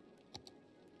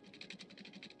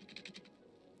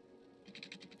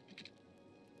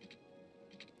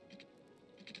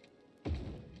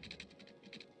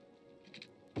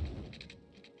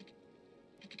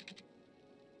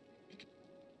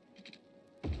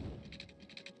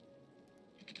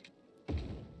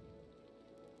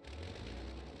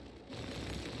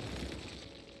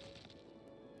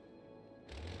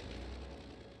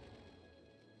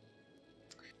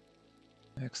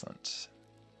 Excellent.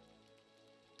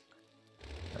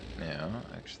 Right now,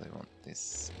 I actually want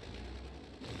this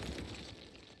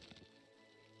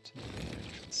to be in a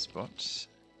different spot.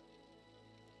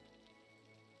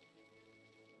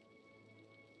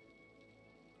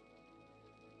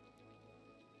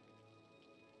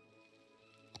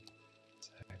 So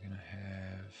we're going to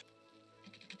have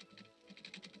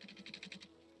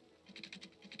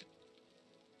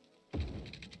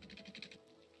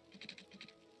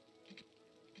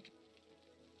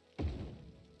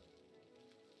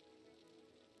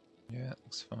yeah, that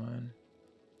looks fine.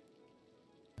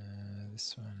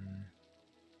 This one.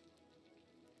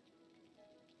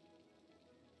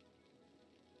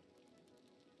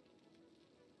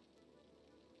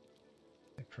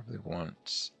 I probably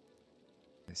want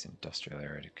this industrial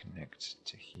area to connect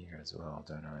to here as well,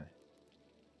 don't I?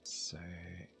 So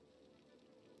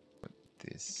put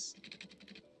this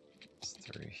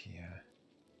through here.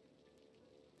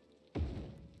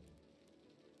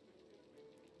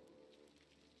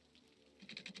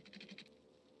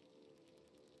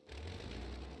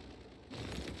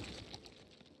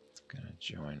 It's gonna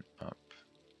join up.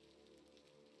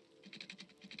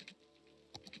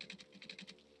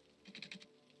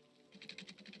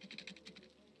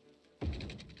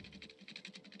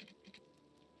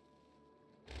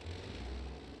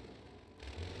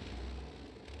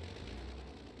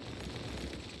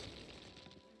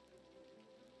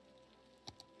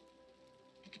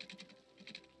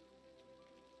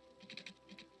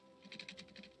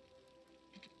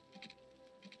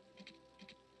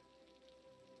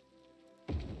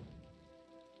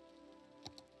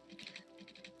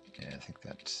 Yeah, I think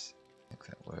that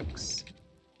works.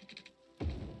 I'd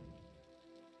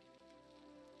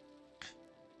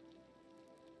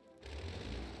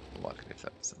like it if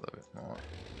that was a little bit more.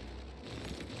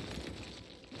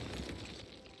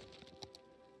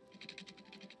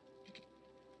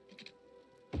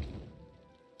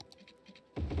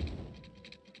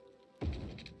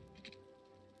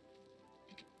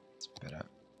 It's better.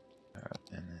 Alright,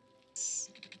 and then let's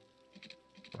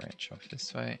branch off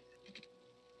this way.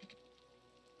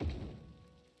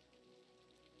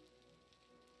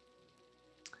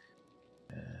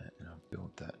 And I'll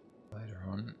build that later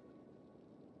on.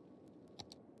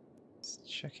 Just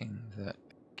checking that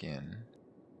again.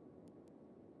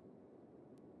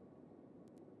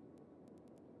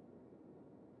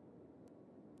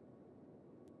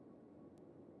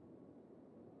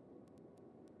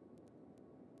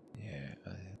 Yeah, I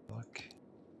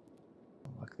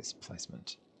like this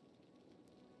placement.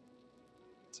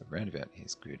 So roundabout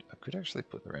is good. I could actually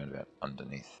put the roundabout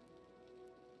underneath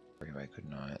freeway,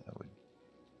 couldn't I? That would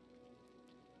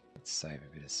save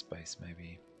a bit of space,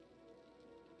 maybe.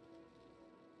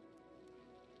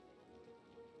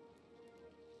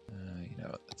 You know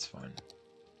what? That's fine.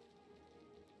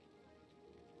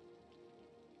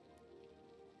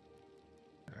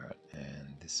 All right,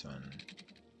 and this one.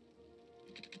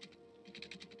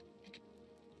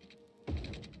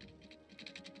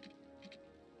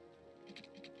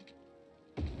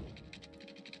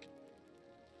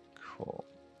 Cool.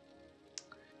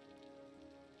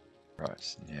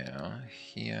 Right, now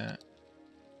here.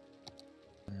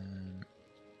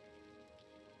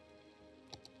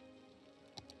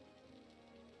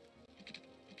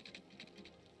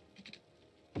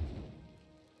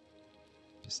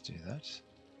 Just do that.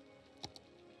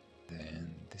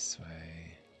 Then this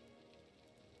way.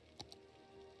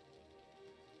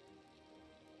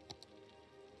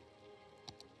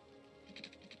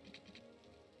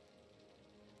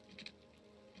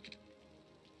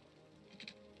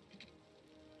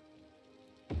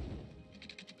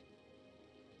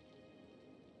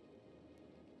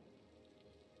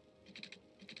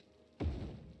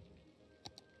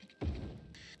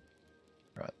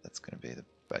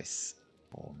 place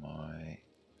for my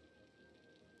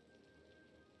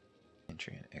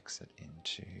entry and exit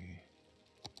into.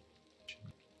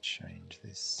 Change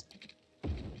this.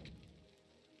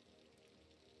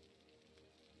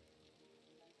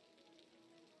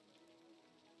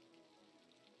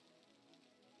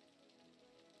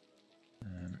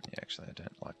 Yeah, actually, I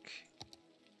don't like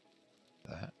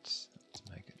that. Let's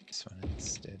make it this one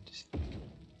instead. It's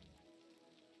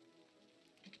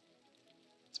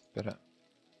better.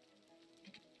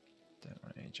 Don't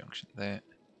want any junction there.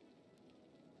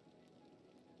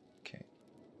 Okay.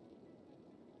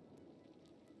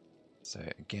 So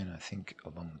again, I think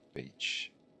along the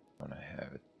beach, I want to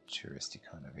have a touristy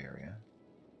kind of area.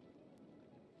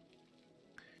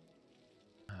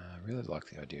 I really like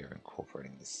the idea of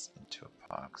incorporating this into a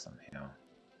park somehow.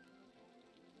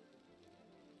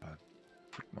 I'll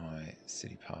put my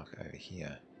city park over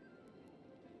here.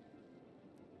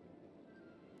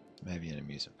 Maybe an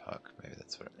amusement park, maybe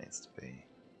that's what it needs to be.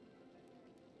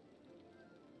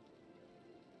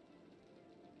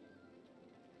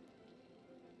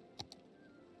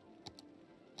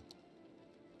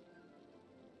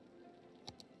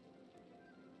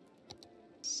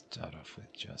 Start off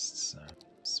with just some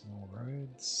small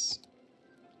roads.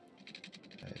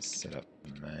 Set up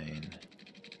the main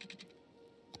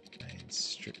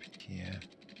strip here.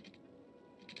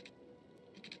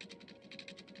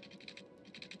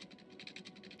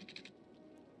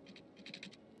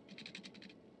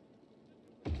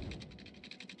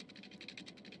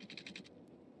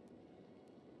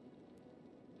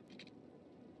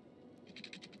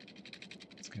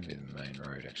 It's going to be the main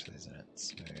road actually, isn't it?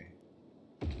 So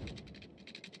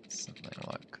something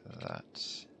like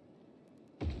that.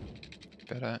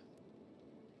 Better.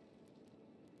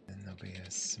 Then there'll be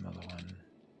a smaller one.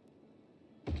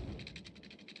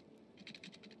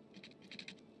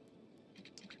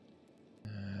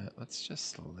 Let's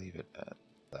just leave it at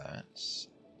that.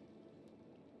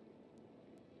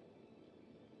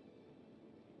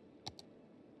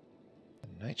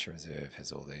 The nature reserve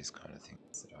has all these kind of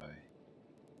things that I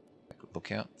like,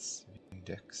 lookouts, viewing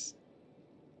decks.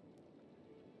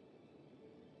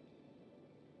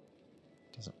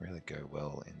 Doesn't really go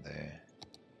well in there.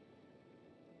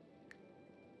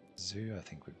 Zoo, I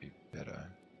think, would be better.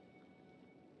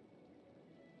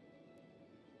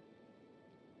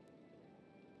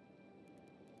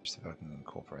 Just if I can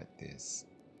incorporate this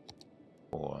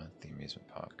or the amusement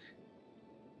park.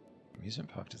 The amusement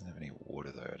park doesn't have any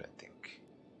water though, I don't think.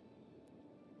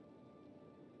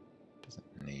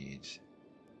 Doesn't need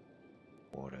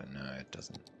water, no it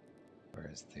doesn't.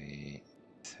 Whereas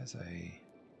this has a,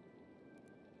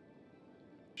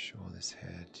 sure this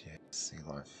had, yeah, sea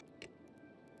life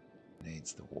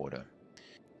needs the water.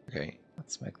 Okay,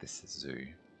 let's make this the zoo.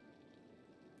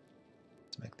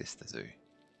 Let's make this the zoo.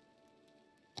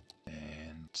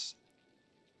 And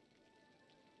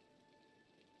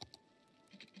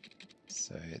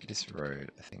so this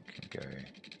road I think can go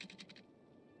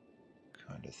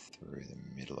kind of through the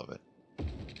middle of it.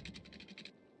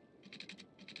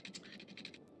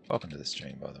 Welcome to the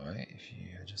stream, by the way, if you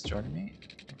are just joining me.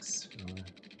 Thanks for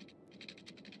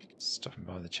stopping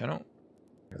by the channel.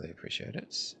 Really appreciate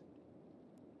it.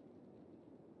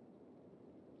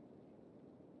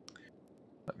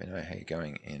 Let me know how you're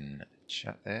going in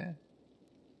chat there.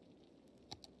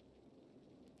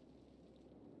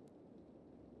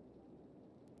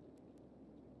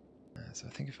 So I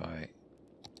think if I...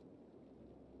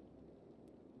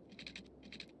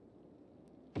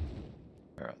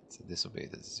 Alright, so this will be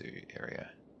the zoo area.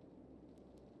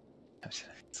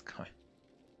 It's kind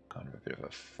of a bit of a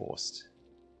forced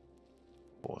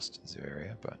zoo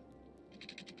area, but...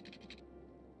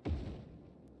 I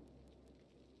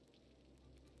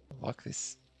like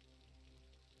this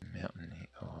mountain here,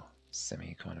 or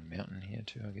semi kind of mountain here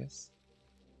too, I guess.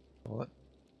 Call it.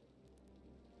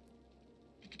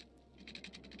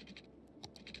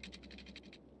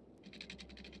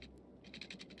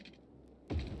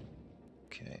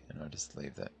 Okay, and I'll just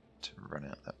leave that to run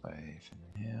out that way for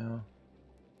now.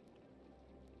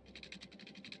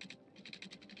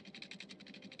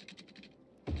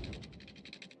 I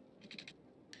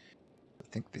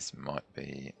think this might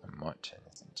be, I might turn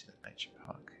this into the nature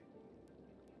park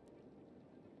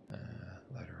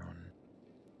later on.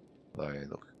 Although,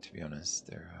 look, to be honest,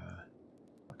 there are,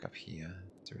 like up here,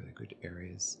 it's really good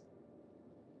areas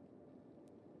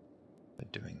for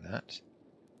doing that.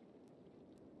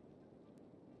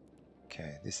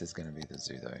 Okay, this is going to be the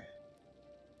zoo though,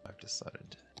 I've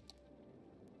decided.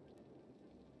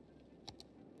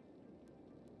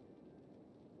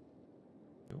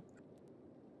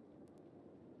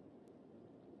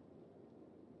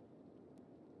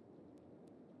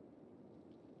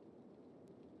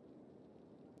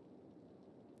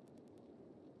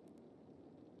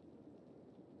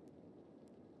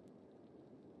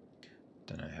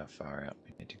 far out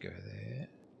we need to go there.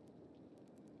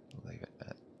 We'll leave it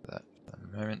at that for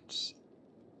the moment.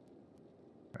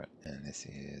 Right, and this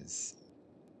is...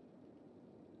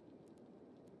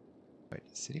 Wait,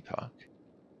 City Park?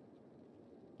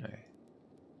 No.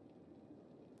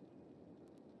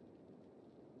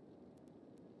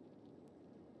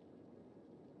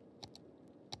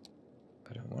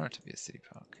 I don't want it to be a city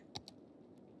park.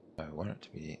 I want it to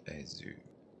be a zoo.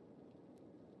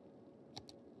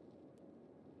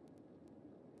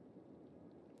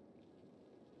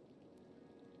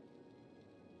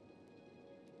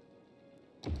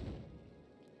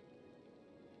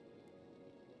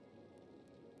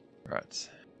 Right.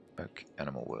 Oak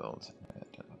Animal World. I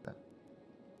don't like that.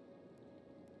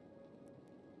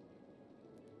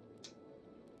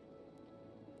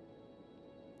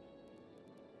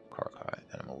 Korakai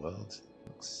Animal World.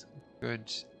 Looks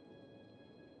good.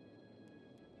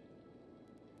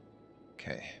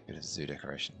 Okay, bit of zoo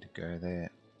decoration to go there.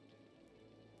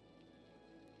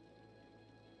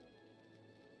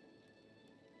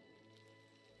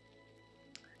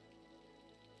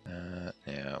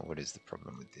 Now, what is the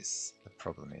problem with this? The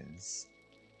problem is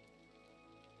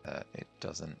that it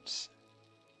doesn't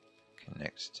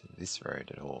connect to this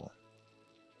road at all.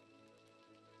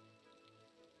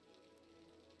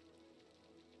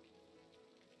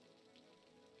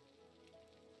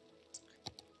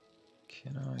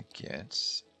 Can I get...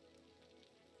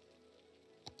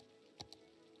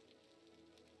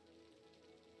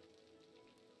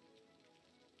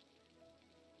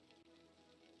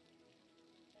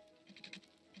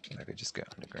 I could just go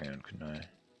underground, couldn't I?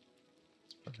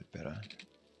 It's probably better.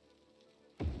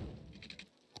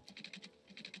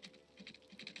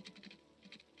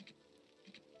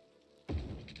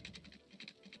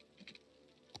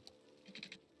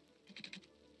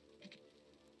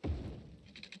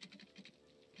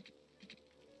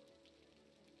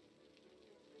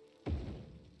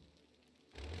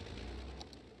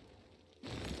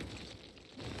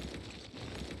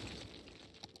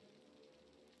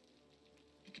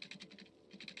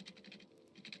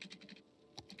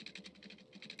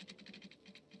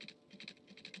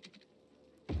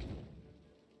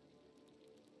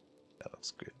 That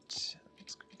looks good.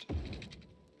 Looks good.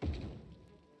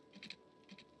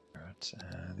 Alright,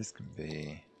 this can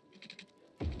be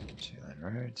 2-lane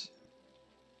road.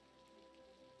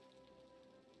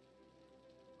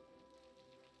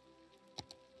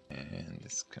 And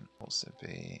this can also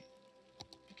be...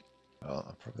 Well,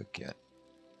 I'll probably get...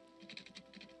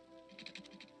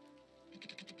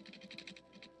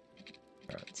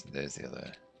 Alright, so there's the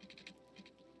other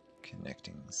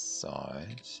connecting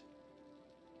side.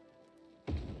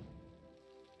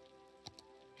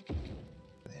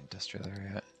 The industrial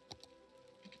area.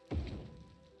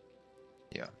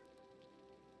 Yeah.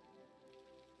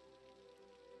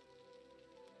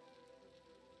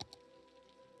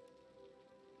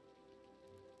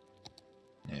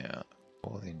 Yeah,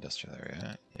 all the industrial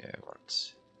area. Yeah,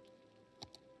 what?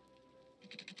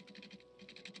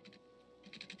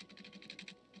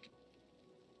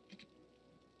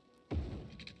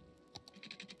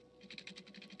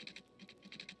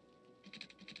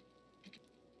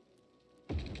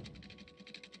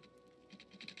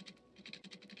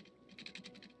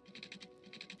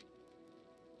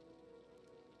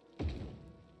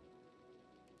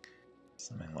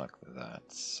 Something like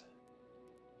that.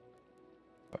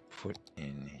 I put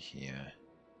in here.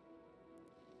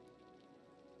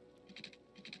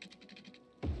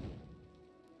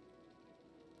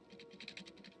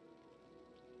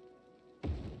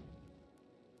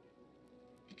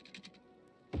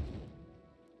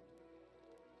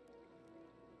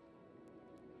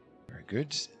 Very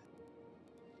good.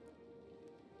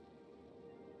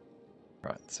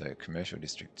 Right, so commercial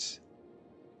district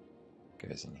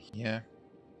goes in here.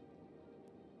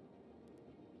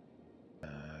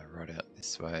 Right out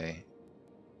this way.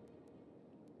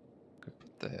 Could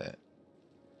put the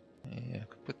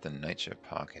could put the nature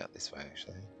park out this way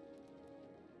actually.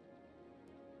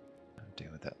 I'll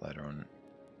deal with that later on.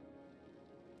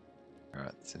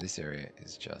 Alright, so this area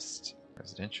is just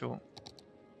residential.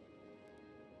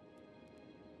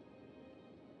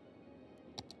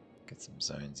 Get some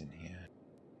zones in here.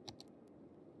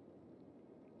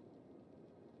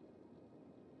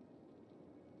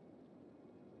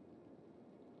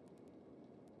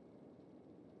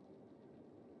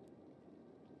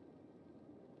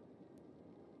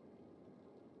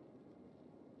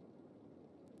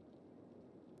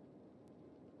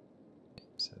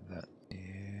 So that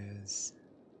is...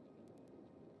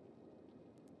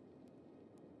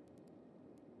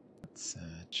 Let's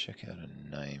check out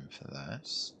a name for that.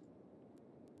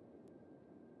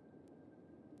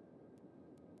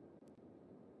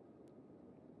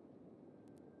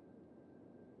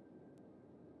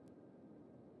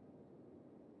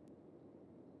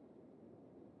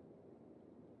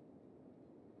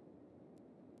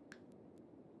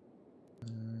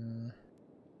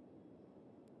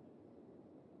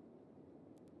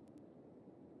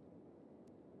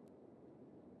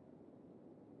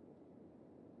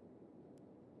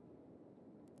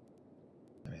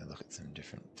 some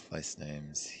different place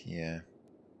names here.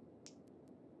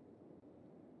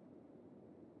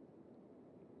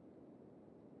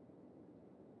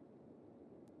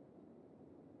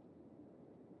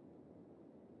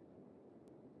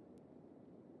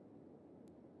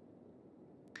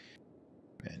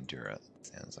 Mandura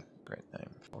sounds like a great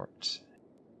name for it.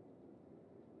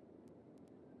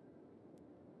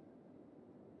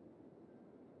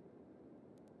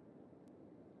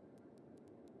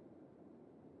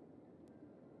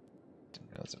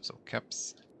 Didn't realize it was all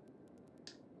caps.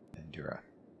 Mandura,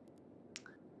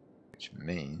 which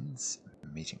means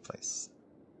meeting place.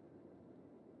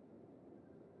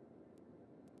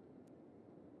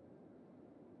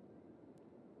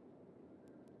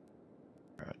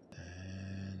 Right,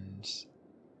 and let's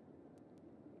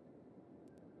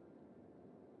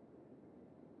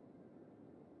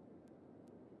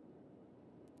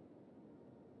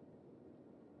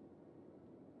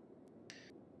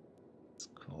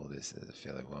call this as a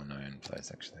fairly well-known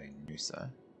place, actually, Noosa,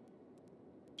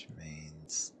 which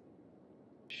means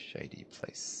shady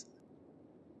place.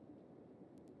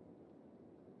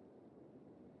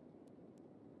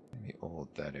 Maybe all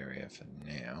that area for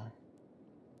now,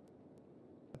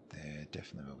 but there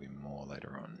definitely will be more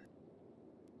later on.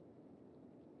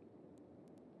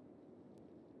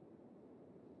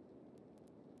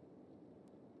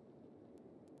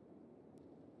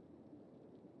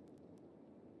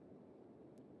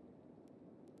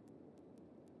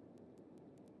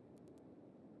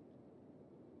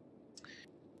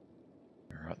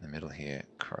 Right in the middle here,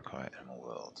 Crocodile Animal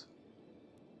World.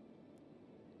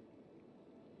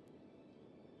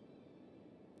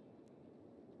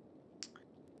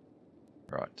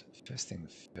 Right, first thing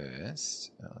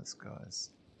first. Oh, these guys.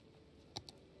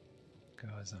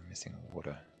 Guys, I'm missing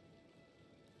water.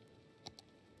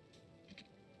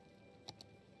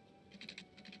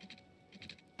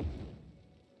 I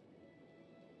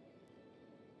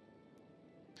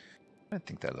don't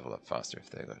think they level up faster if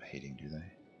they've got heating, do they?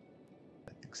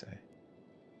 I don't think so.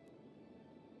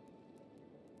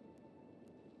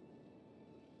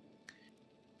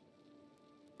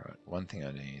 Right, one thing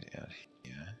I need out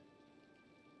here.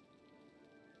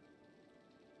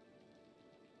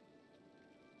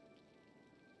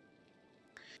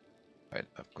 Right,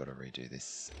 I've got to redo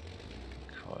this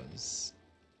because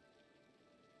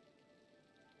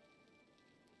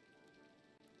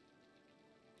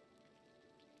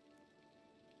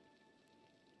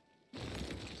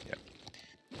yep.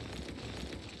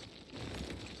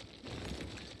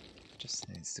 Just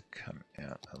needs to come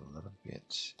out a little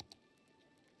bit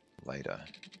later.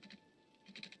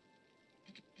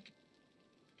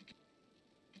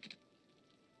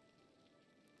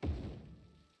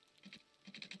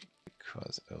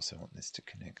 Because I also want this to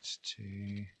connect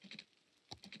to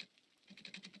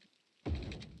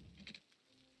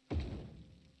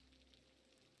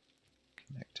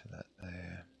that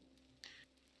there,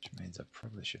 which means I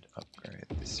probably should upgrade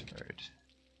this road.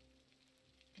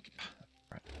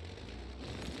 Right.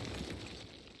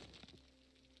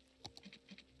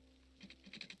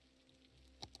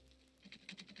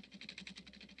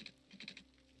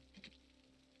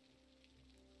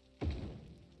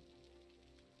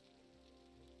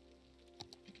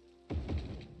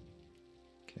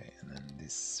 Okay, and then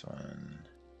this one.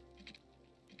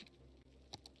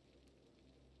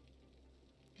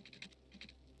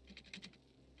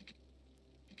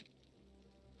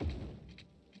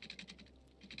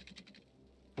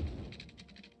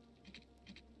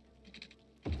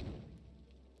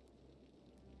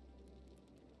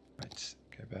 Right,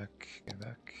 go back, go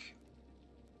back.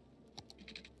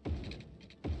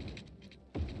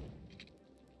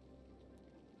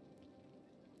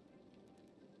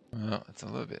 Well, it's a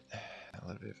little bit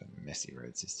of a messy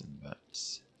road system, but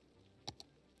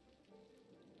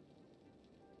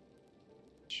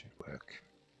should work.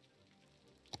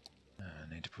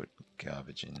 I need to put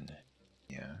garbage in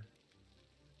here.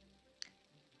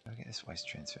 How do I get this waste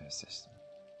transfer system?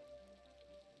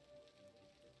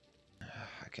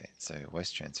 Okay, so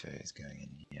waste transfer is going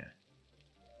in here.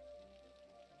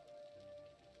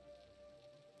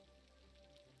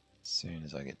 As soon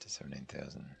as I get to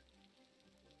 17,000.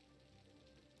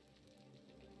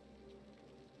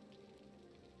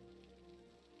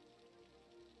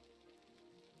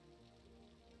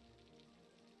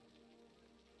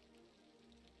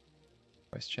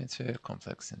 Waste transfer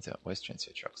complex sends out waste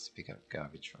transfer trucks to pick up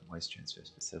garbage from waste transfer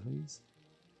facilities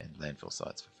and landfill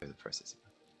sites for further processing.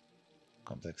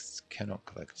 Complex cannot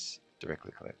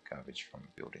directly collect garbage from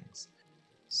buildings.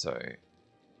 So,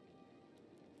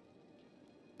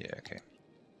 yeah, okay.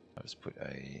 I'll just put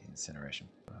a incineration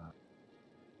plant.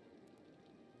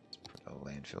 Let's put a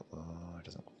landfill. Oh, it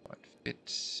doesn't quite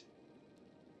fit.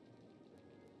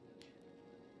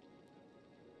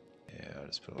 Yeah, I'll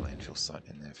just put a landfill site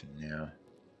in there for now.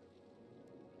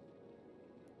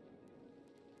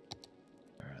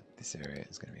 Alright, this area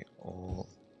is going to be all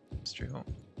industrial.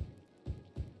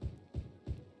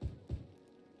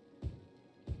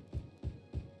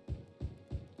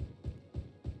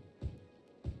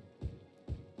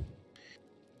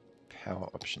 Power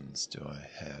options do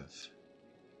I have?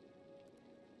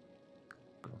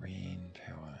 Green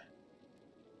power.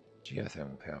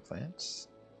 Geothermal power plants.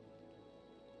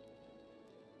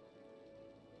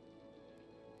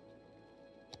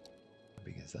 How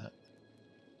big is that?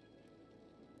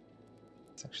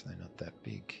 It's actually not that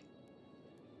big.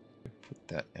 Put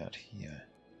that out here.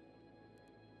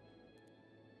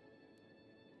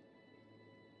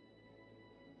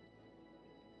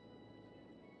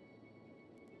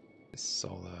 This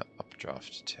solar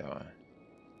updraft tower.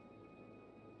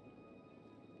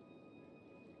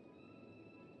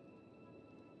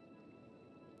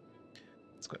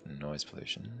 It's got noise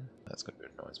pollution. That's got a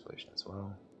bit of noise pollution as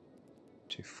well.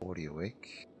 240 a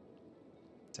week.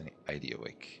 It's only 80 a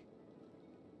week.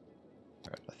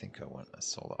 Alright, I think I want a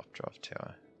solar updraft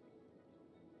tower.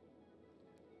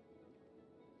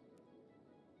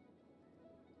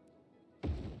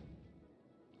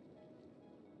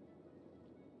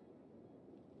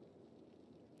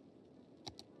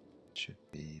 Should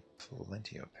be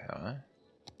plenty of power.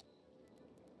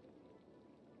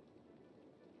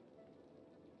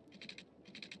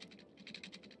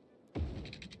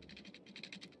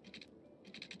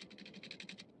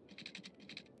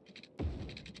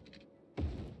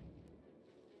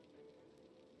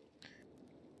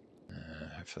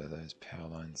 Hopefully those power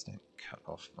lines don't cut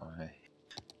off my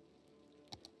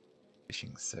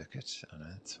fishing circuit. Oh no,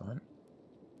 that's fine.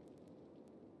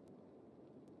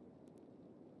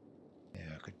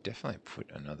 Yeah, I could definitely put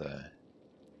another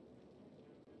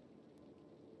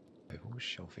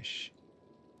shellfish.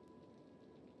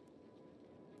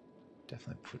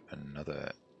 Definitely put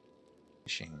another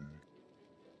fishing.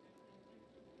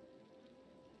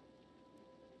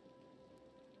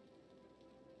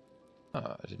 Oh,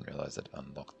 I didn't realize I'd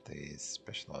unlocked these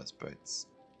specialized boats.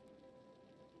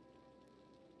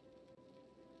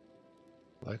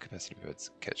 Low capacity boats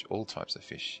catch all types of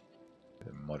fish with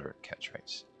a moderate catch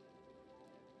rate.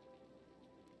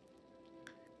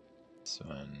 This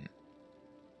one,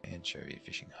 anchovy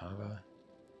fishing harbour.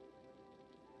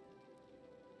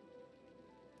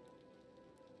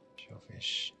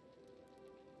 Shellfish.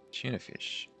 Tuna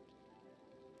fish.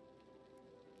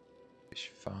 Fish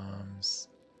farms.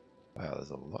 Wow, there's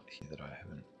a lot here that I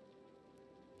haven't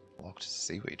locked.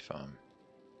 Seaweed farm.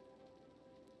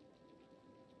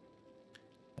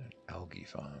 An algae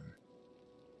farm.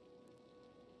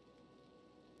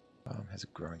 Farm has a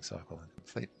growing cycle and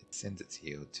complete. It sends its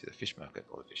yield to the fish market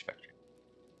or the fish factory.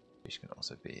 Fish can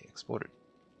also be exported.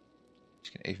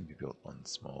 Fish can even be built on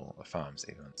small farms,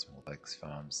 even on small lakes.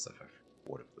 Farms suffer from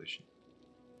water pollution.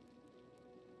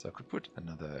 So I could put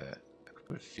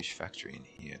a fish factory in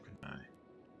here, couldn't I?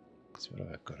 Because what have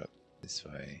I got up this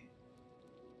way?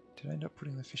 Did I end up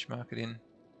putting the fish market in?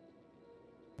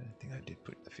 I don't think I did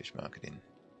put the fish market in.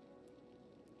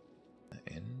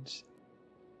 The end.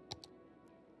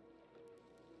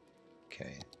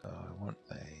 Okay, I want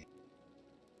a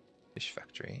fish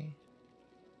factory.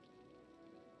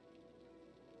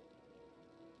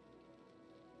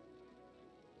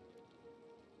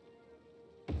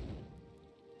 And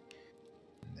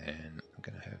then I'm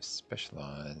going to have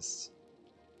specialized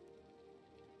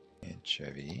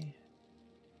anchovy.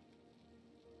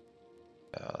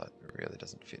 It really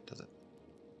doesn't fit, does it?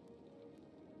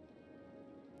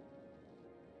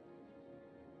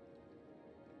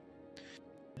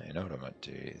 Now, you know what I might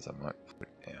do is I might put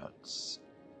out.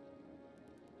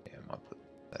 Yeah, I might put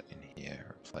that in here,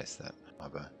 replace that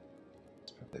harbour.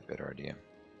 It's probably a better idea.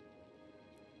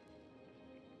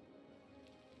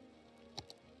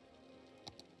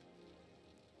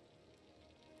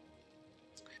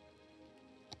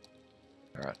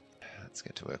 Alright, let's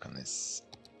get to work on this.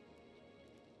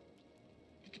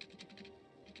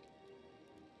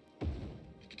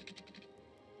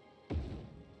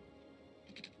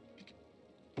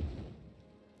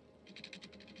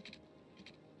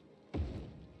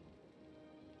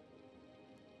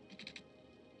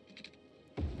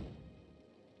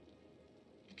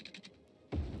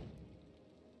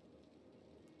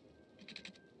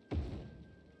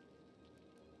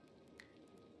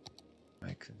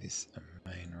 Make this a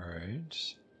main road.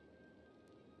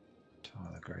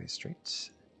 Tyler Gray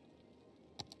Street.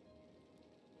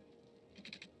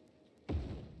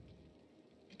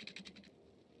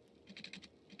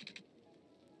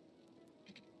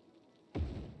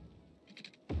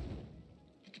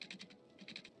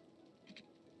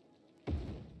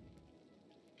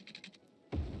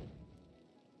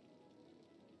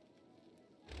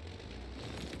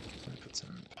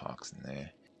 trucks in there.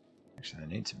 Actually, I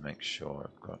need to make sure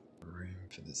I've got room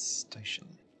for the station.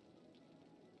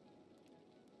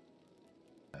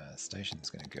 Station's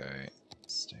going to go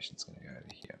over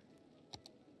here.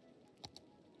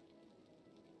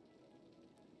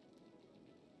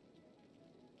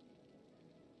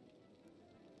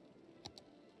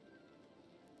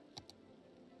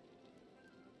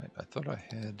 Wait, I thought I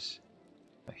had...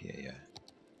 Oh, here, yeah.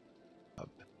 Hub.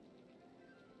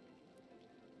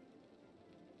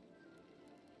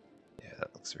 Yeah,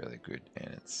 that looks really good,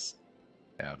 and it's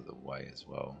out of the way as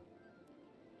well.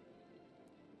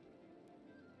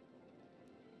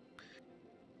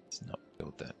 Let's not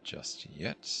build that just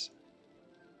yet.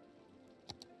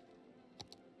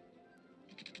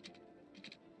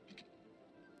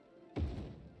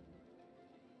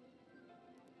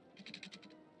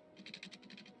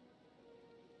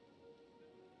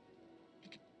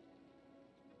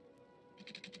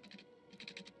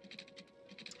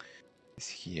 This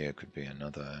here could be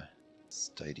another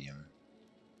stadium.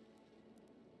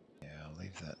 Yeah, I'll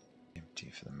leave that empty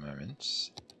for the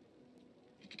moment.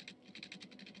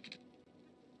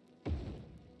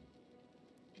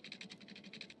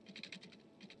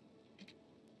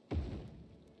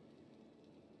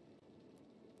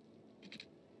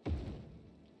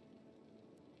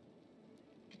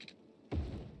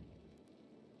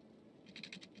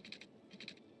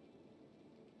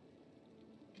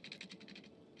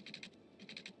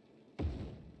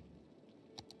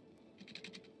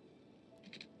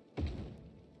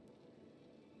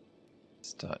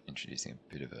 Start introducing a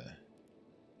bit of a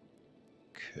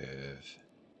curve.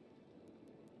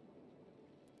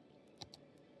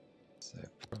 So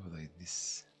probably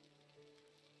this.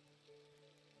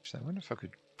 Actually, I wonder if I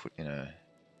could put in a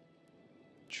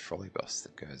trolley bus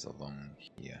that goes along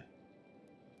here.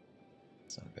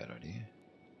 It's not a bad idea.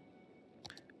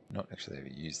 Not actually ever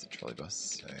used the trolley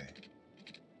bus, so.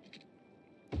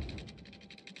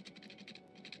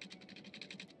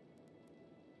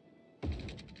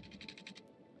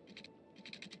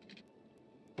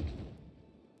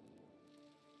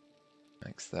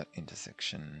 Makes that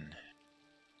intersection.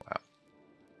 Wow.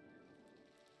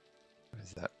 What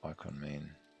does that icon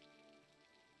mean?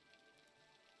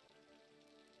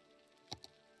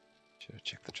 Should have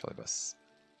checked the trolley bus.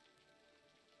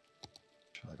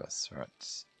 Trolley bus,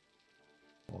 right.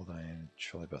 All the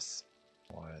trolley bus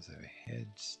wires overhead.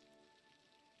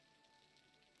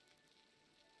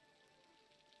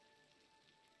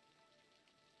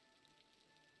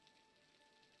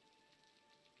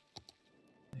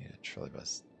 Need a trolley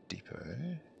bus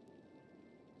depot.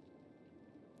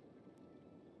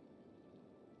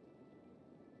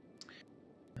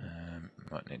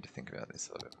 Might need to think about this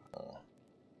a little bit more.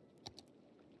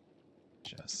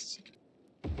 Just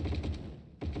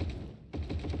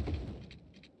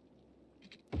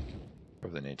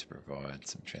probably need to provide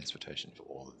some transportation for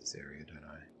all of this area, don't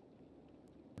I?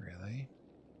 Really?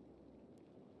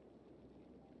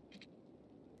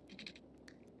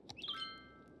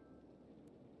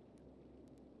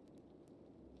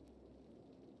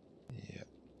 Yep.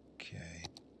 Okay.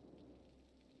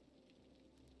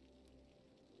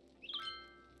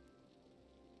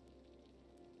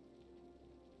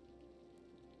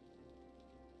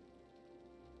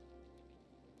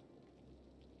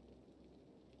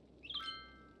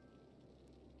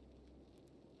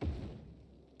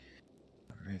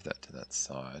 Move that to that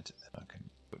side, and I can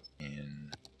put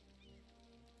in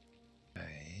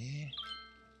a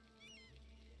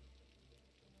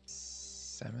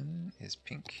salmon is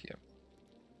pink. Yep.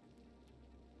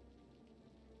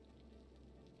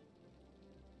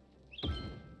 I'm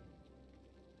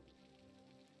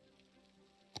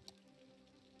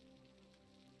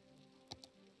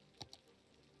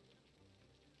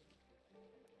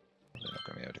not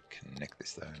going to be able to connect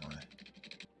this though, am I?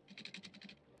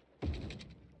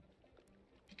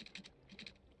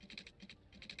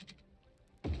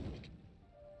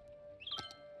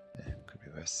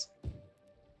 Worse.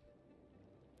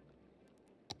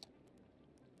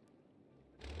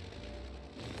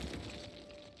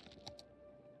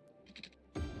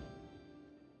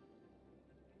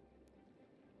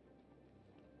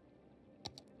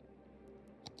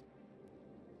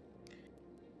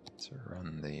 Let's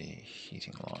run the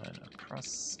heating line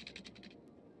across.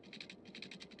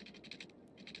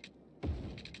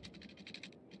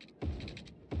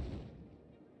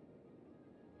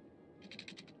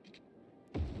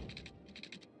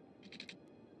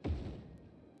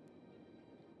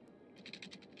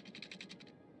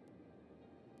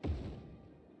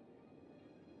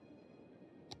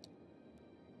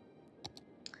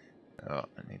 Oh,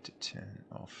 I need to turn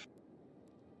off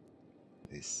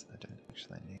this. I don't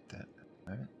actually need that at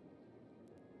the moment.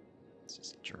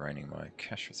 draining my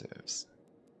cash reserves.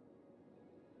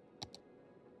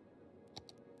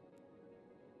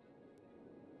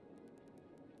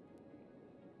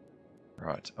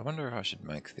 Right, I wonder if I should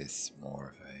make this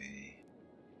more of a...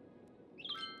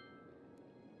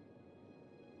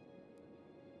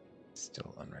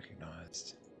 Still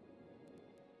unrecognized.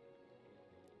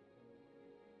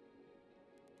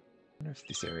 I wonder if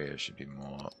this area should be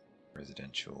more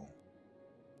residential.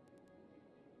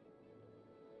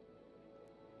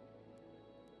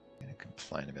 I'm gonna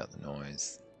complain about the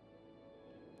noise.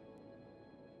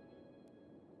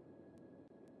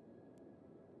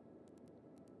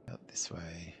 Out this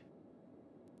way.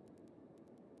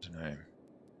 I don't know.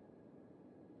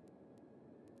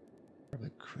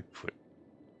 Probably could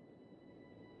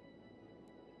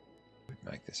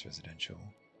make this residential.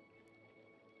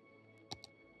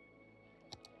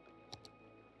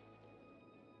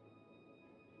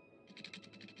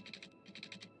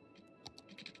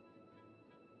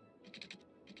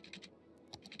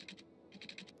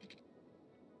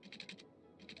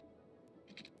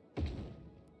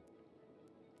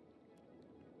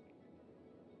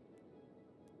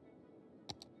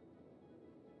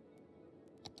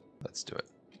 Let's do it.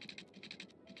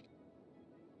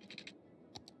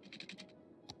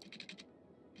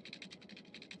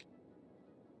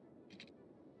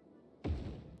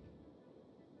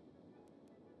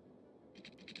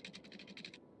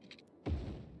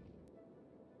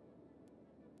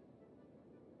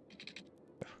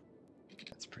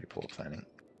 That's pretty poor planning.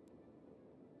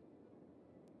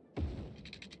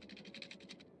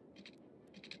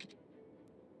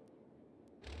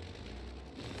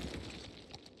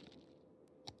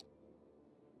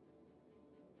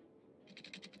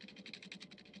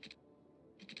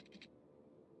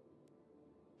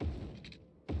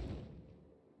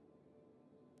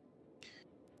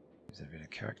 Use a bit of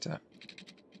character.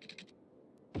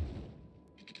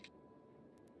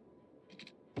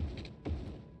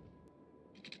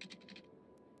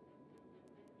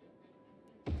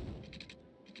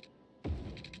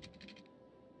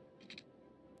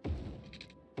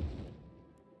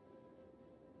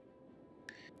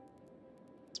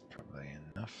 That's probably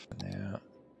enough for now.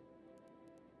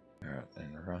 Alright,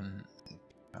 and run the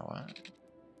power.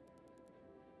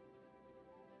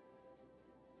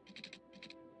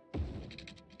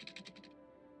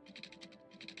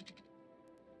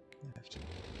 I have to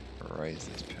raise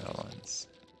these power lines.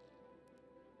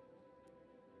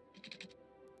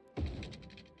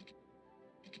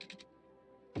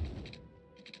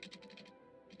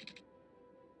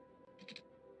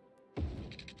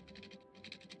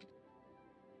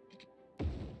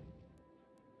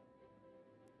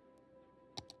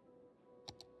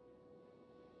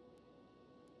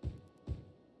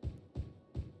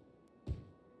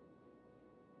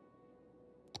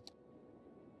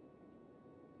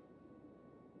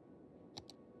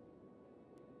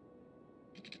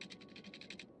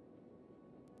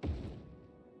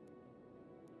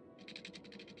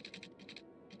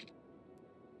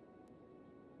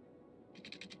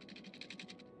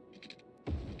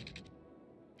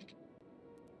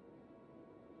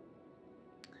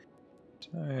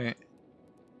 So, yeah,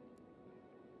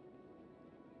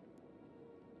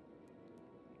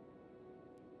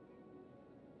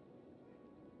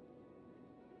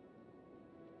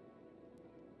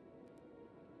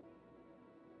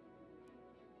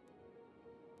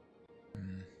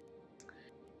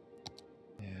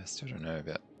 I still don't know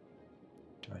about...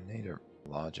 Do I need a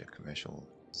larger commercial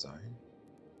zone?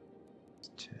 Let's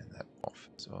turn that off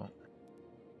as well.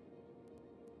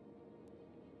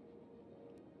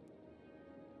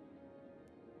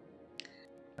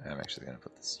 I'm actually going to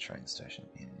put this train station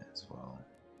in as well.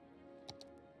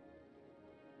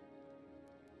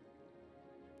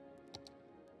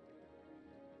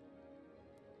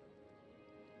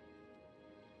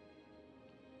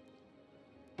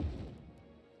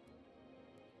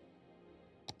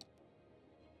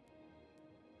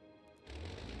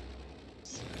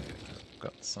 So I've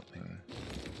got something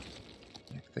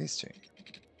like these two.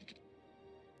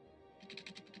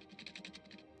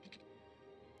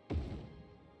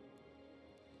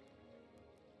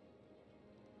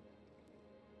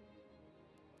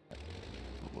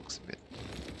 Looks a bit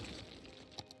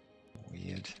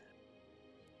weird.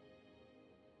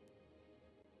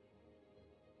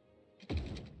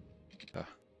 Ah.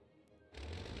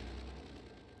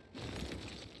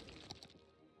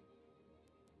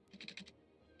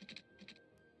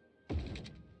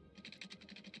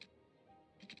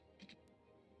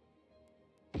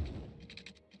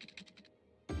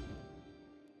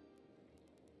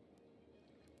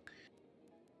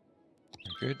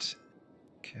 Good.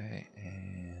 Okay,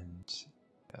 and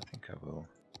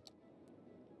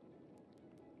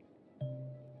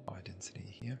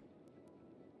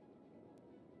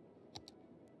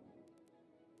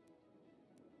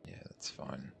It's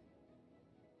fine.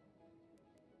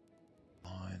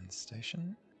 Line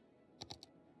station.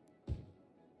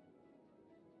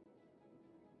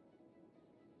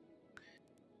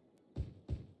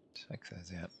 Take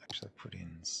those out. Actually, put in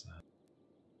some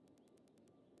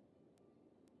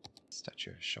statue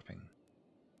of shopping.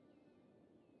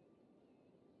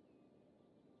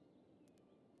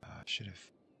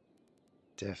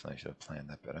 Definitely should have planned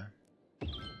that better.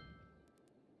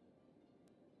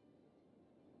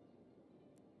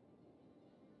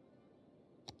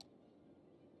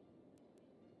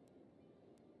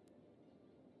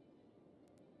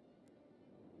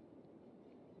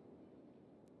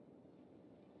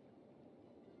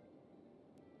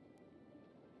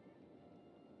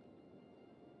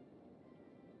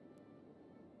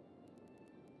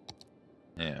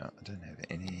 Now, I don't have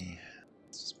any.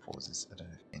 Let's just pause this. I don't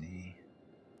have any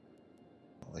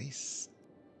police.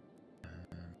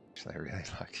 Actually, I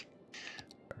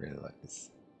really like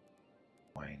this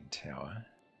Wayne Tower.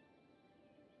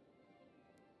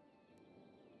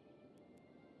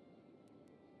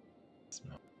 It's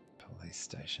not police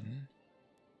station.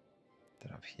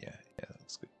 That up here. Yeah, that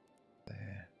looks good.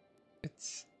 There.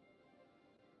 It's.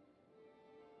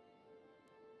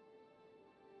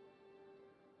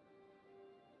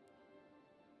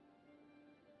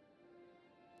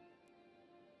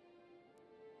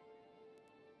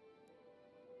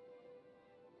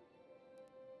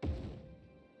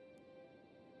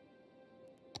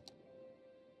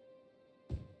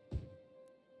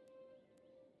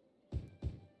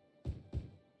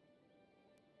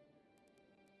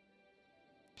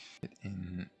 Fit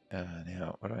in.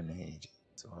 Now, what I need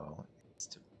as well is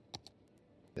to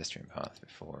pedestrian path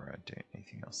before I do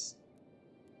anything else.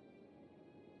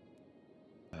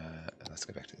 Let's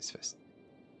go back to this first.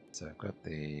 So I've got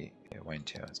the Wayne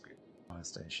Towers group fire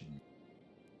station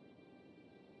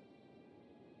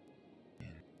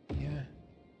in here.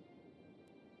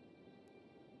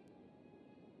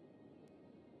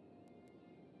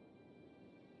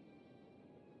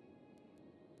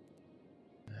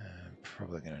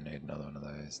 Probably going to need another one of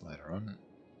those later on.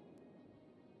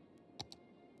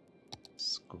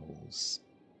 Schools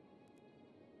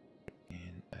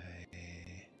in a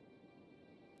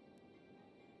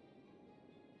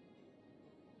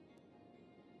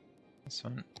this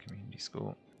one, community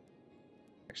school.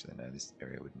 Actually, no, this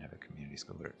area wouldn't have a community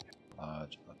school, but it would have a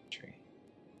large laboratory.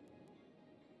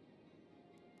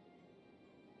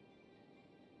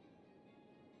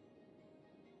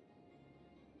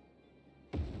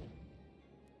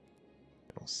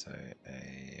 Also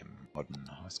a modern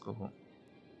high school.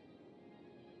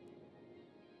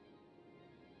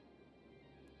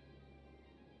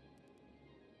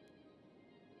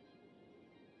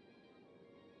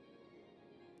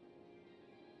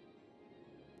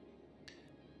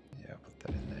 Yeah, I'll put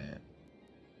that in there.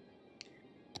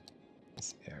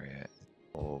 This area is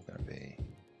all going to be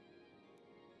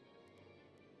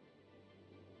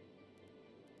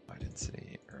high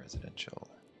density residential.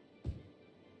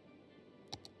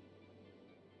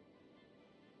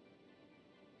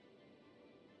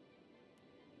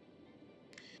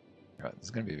 Right, this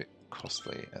is going to be a bit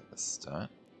costly at the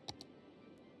start.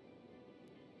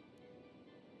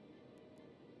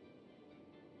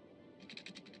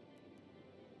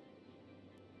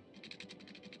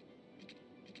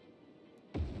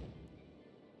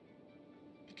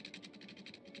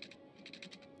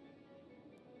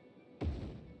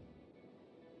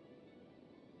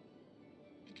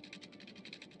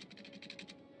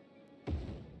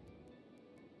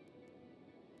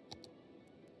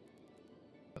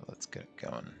 Let's get it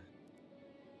going.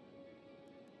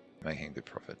 Making a good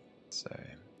profit, so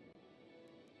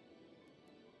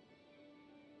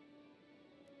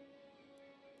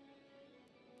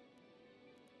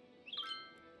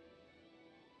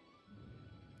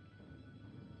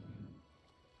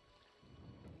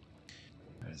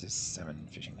where is this salmon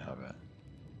fishing harbour?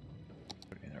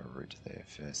 Put in a route there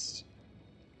first.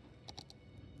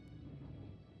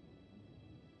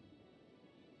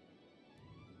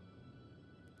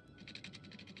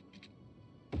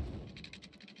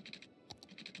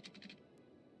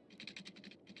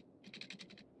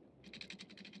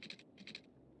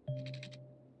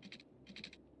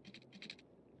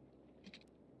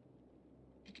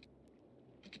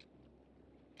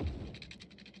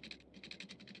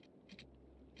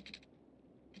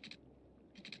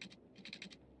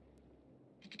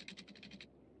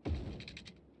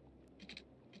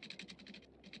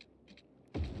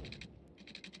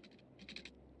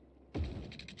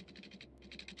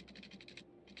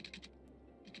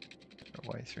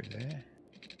 Way through there.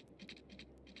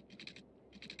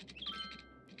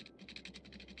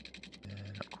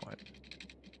 Not quite.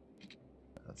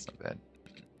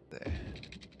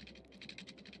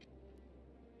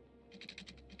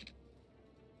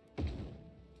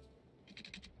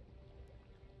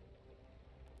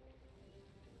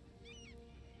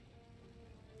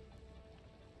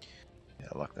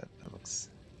 looks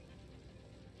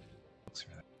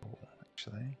really cool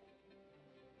actually.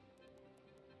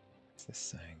 What's this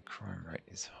saying? Crime rate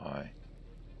is high.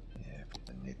 Yeah,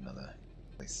 probably need another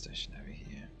police station over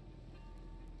here.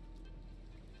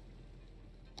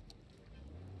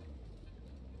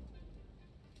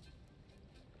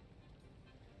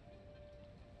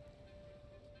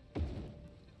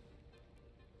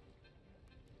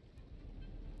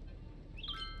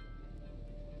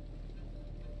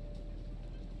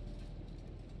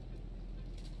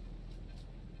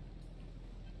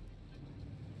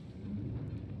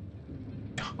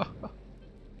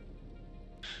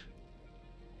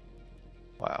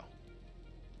 Wow.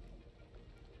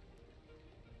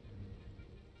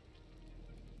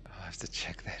 I'll have to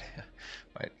check that out.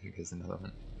 Wait, here goes another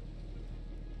one.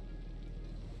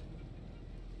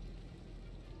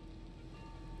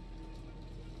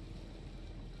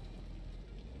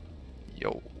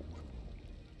 Yo.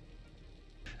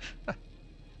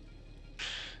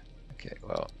 Okay,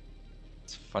 well,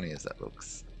 as funny as that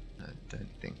looks, I don't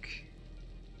think...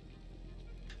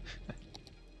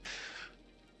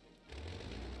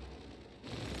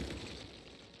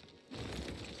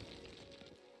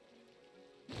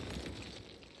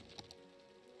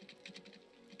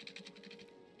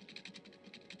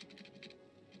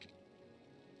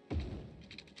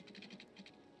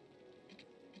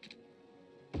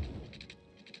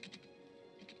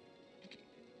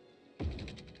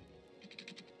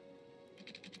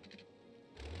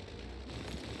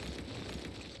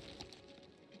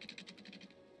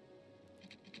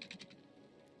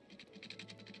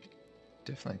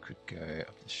 Definitely could go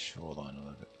up the shoreline a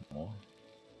little bit more.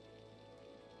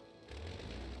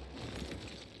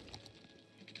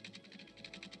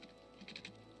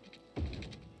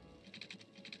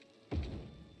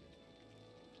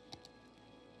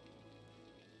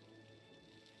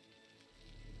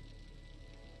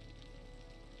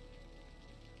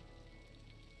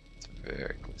 It's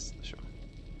very close to the shore.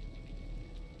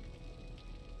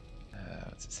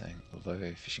 What's it saying?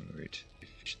 Low fishing route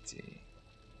efficiency.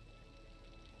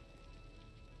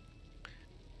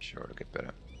 Sure, it'll get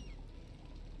better.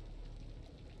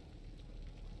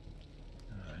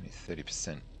 Only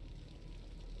 30%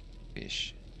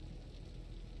 fish.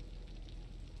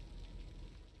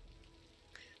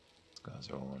 These guys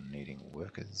are all needing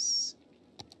workers.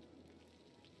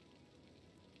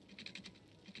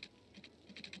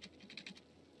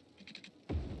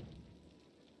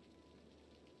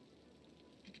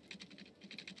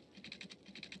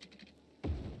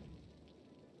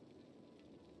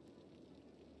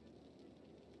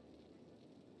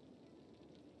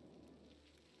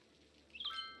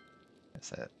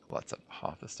 So that lights up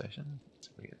half the station. It's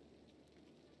weird.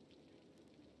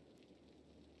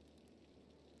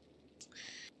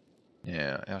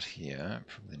 Yeah, out here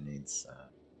probably needs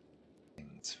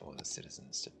things for the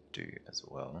citizens to do as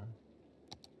well.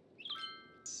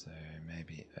 So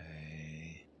maybe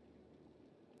a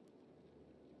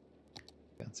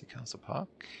bouncy castle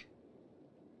park.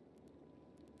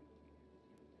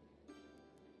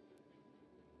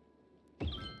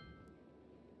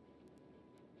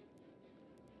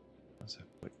 Also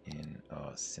put in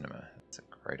cinema. That's a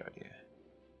great idea.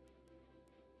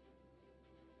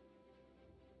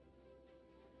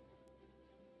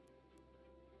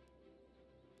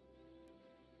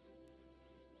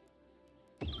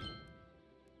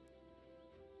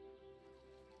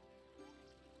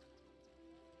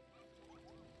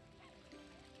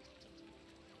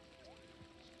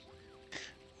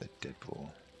 The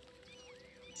Deadpool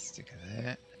sticker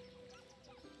there.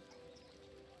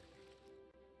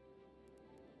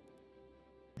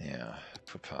 Yeah,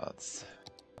 footpaths.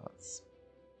 Paths.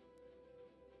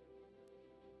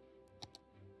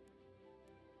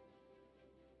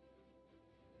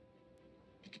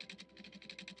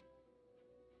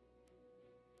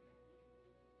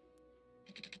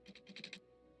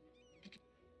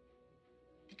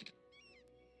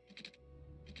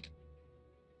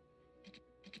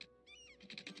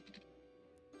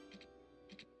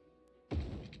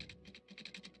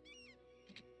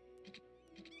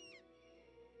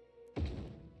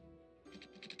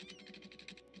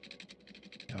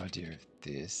 The idea of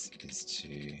this is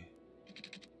to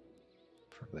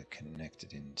probably connect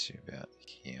it into about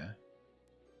here.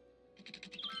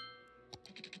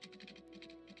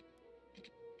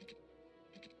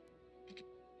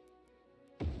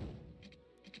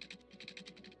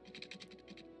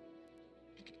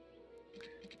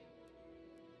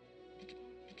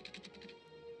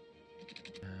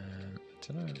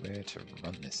 I don't know where to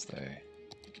run this though.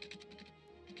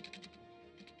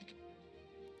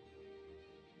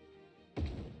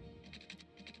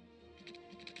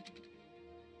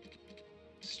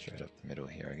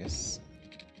 guess.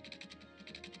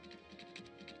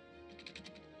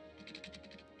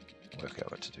 Work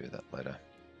out what to do with that later.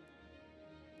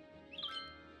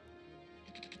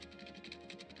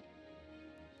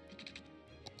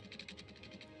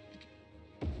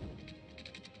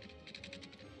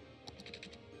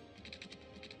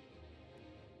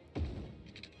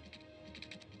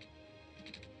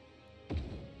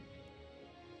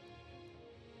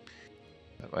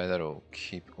 That way that'll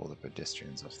keep all the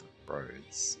pedestrians off the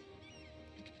roads.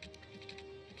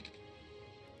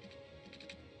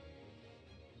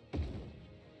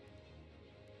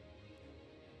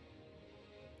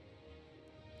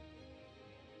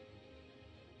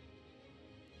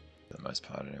 For the most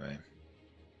part anyway.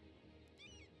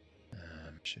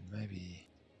 Should maybe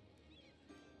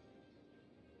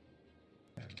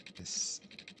have this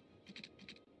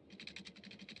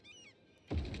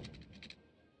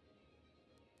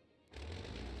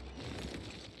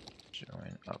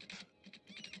join up.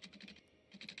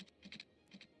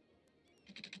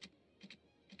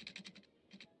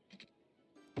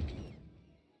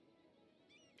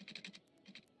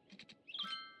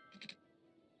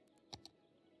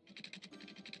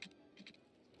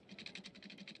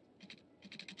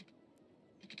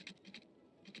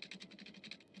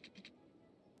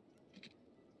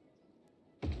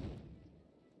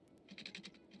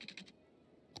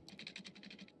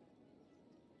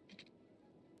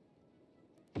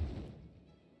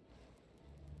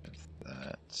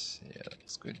 That, yeah, that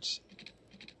looks good.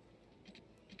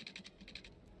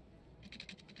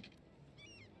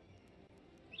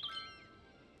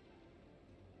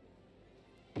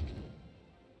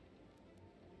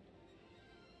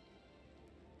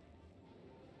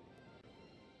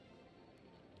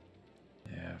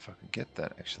 Yeah, if I could get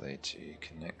that actually to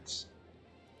connect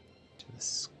to the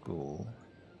school,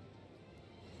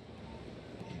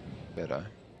 even better.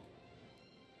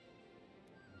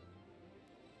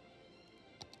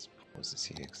 Let's pause this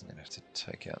here because I'm going to have to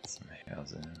take out some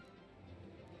housing.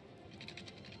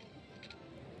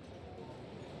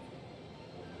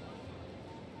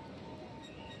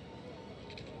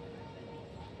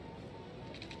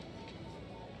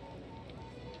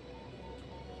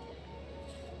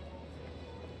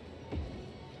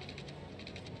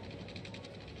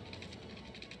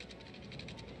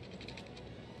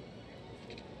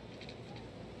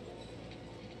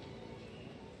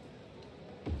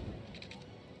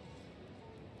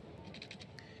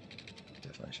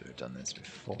 Definitely should have done this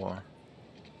before.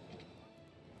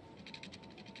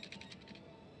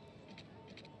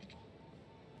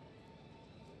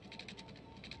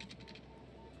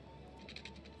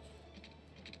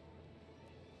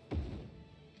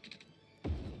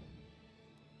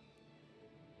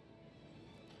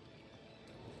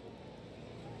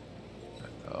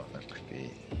 Oh, that could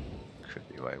be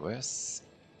way worse.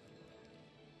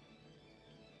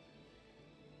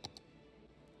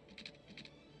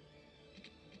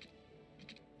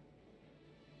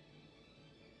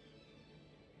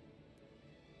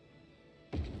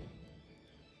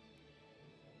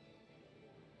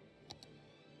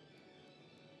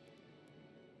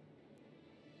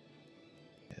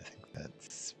 Yeah, I think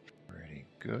that's pretty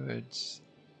good.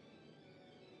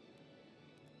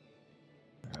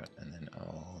 Alright, and then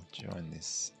I'll join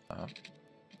this up.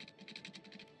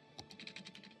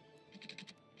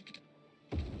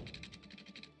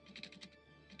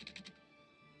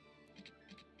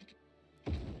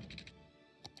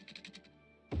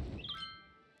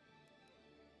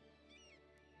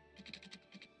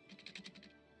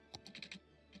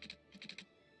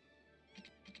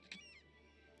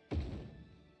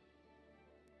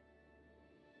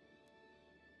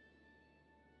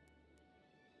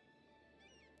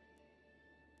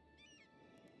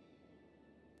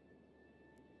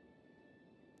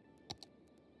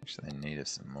 Actually, in need of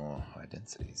some more high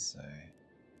densities, so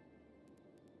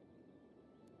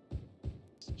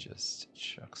let's just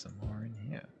chuck some more in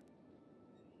here.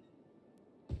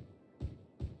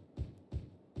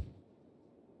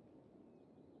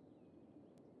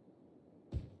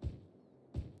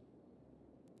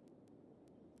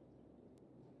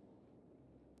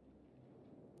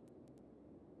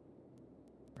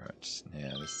 Right,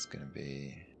 now this is going to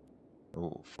be,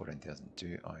 oh, 14,000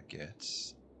 do I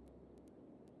get?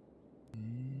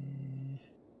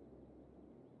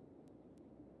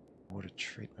 Water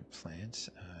treatment plant,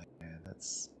 yeah,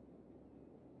 that's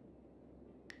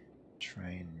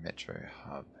train metro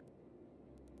hub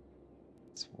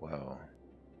as well.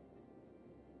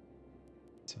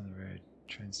 It's on the road,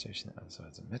 train station, the other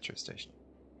side's a metro station.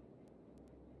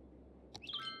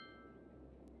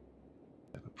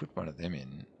 I could put one of them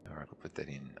in, or I could put that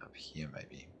in up here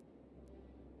maybe.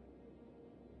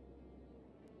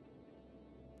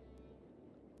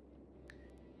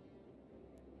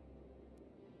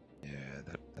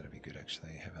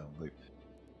 actually have a loop.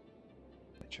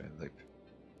 Metro loop.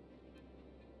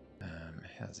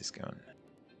 How's this going?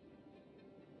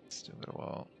 Still got a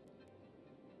while.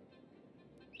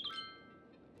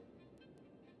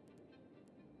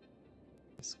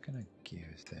 Just gonna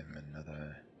give them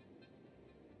another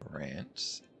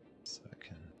branch so I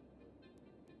can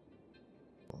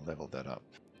level that up.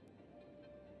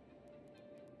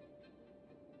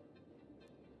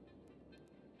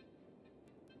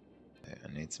 Yeah,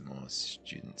 I need some more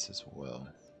students as well.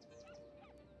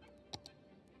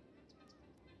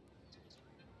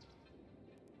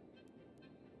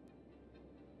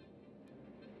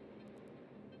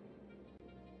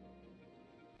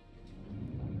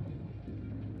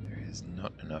 There is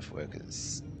not enough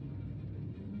workers.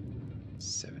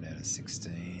 7 out of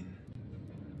 16.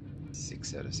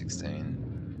 6 out of 16.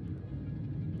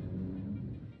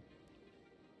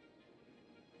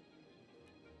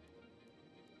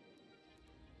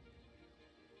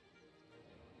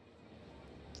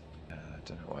 I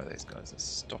don't know why these guys are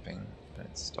stopping.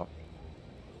 Don't stop.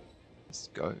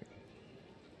 Just go.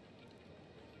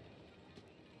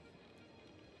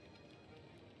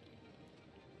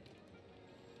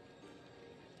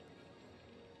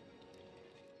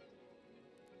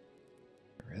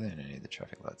 I really don't need the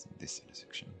traffic lights in this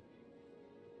intersection.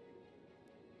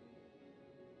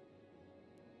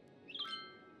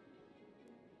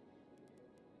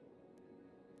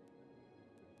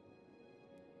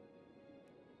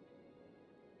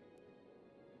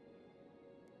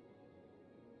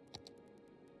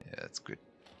 Yeah, that's good.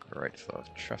 Great flow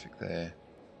of traffic there.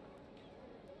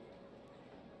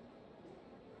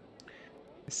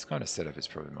 This kind of setup is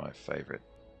probably my favorite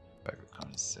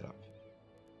kind of setup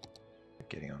for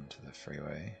getting onto the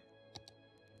freeway.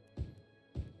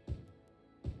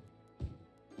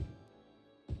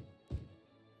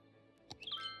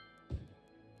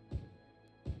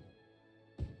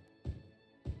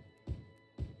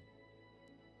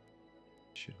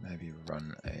 Should maybe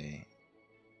run a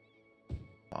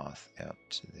path out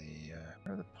to the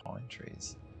where are the pine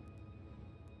trees?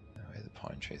 Where the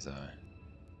pine trees are.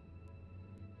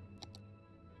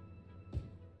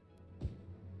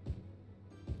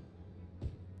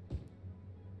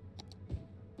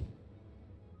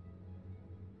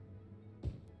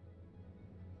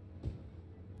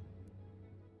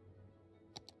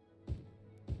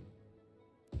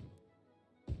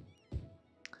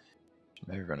 Should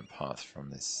maybe run a path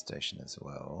from this station as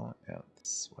well out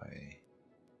this way.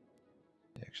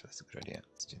 Yeah, actually that's a good idea.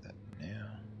 Let's do that now.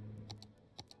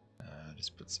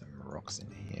 Just put some rocks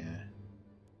in here.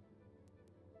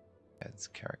 Adds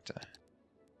character.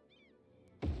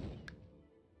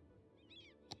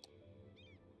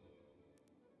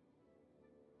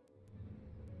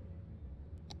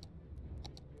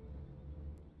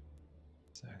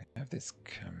 So I can have this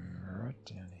come right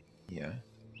down here.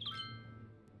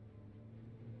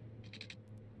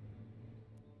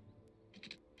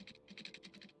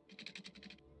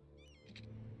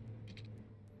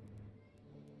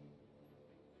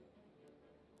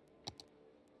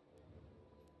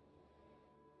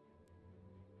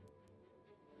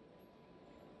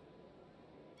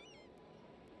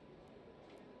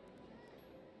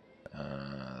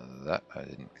 That I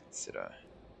didn't consider.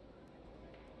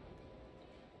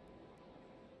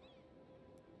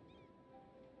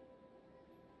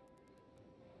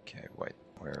 Okay, wait,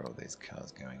 where are all these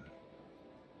cars going?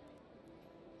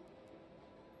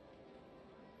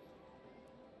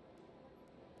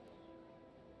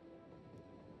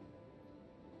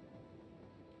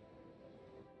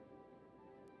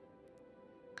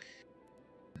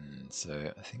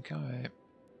 So I think I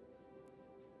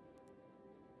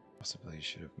possibly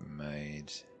should have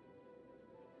made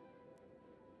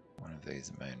one of these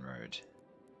a main road.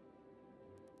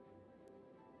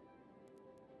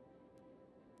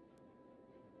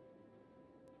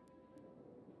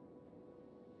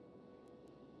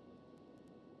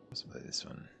 Possibly this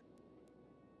one.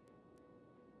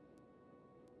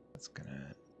 That's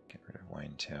gonna get rid of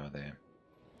Wayne Tower there.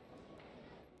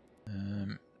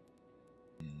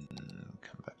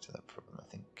 Come back to that problem, I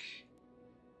think.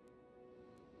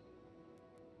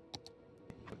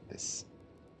 Put this.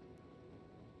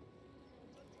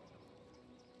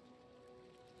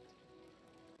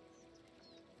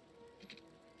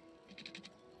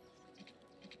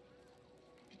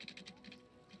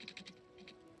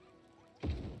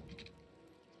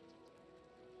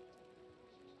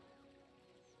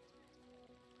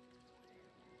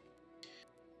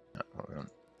 No, well, we want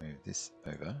to move this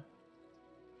over.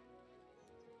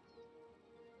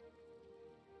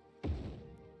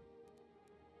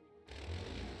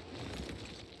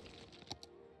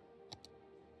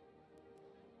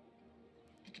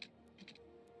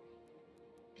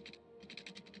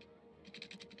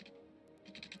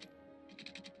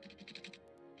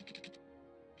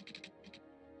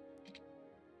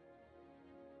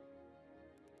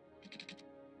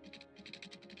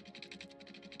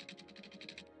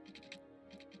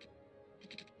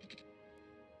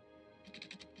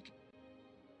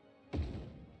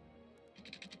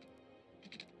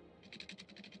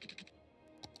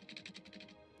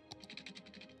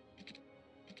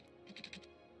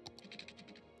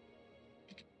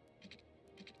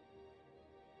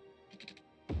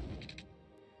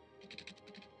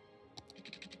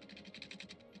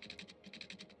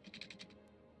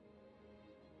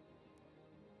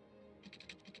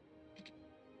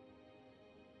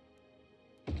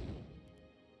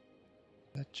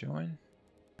 Join?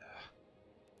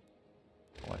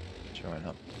 What? Join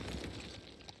up.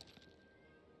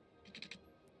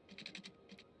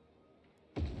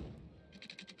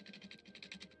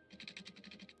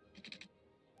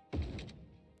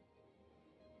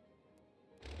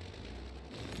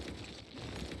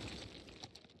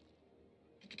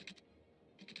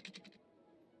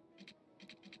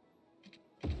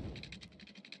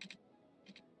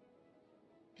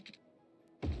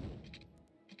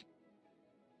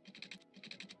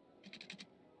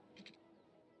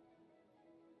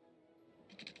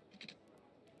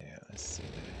 Yeah, I see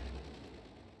there.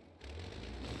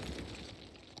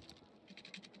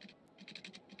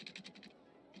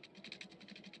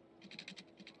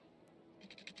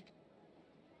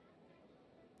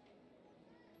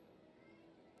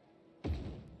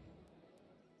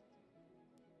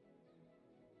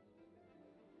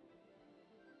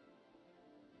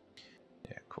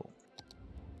 Yeah, cool.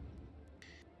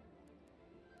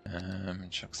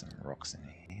 Chuck some rocks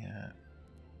in here.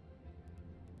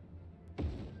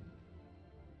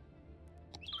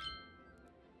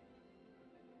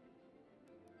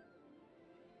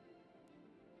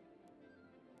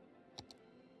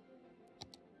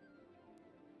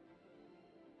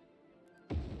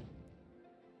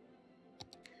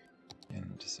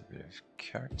 And just a bit of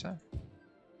character.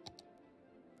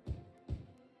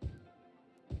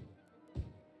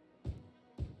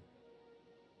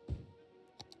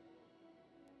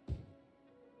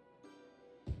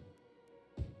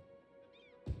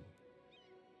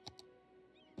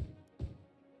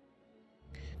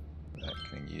 That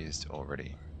getting used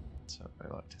already. That's what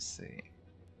I like to see.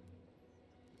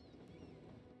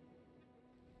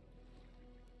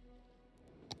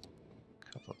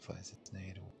 A couple of places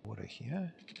need water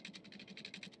here.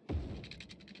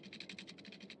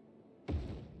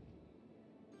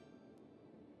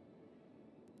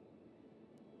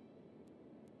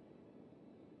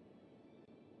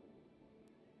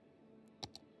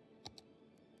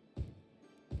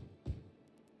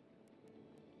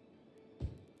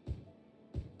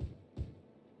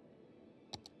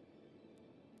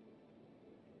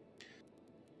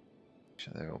 So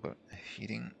they've all got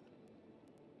heating.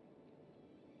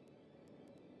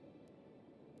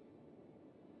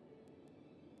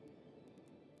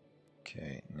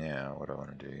 Okay, now what I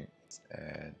want to do is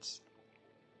add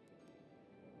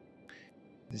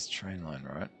this train line,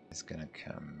 right? It's gonna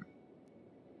come.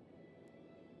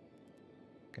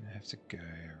 Gonna have to go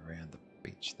around the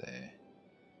beach there.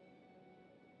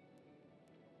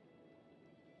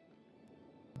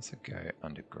 Let's go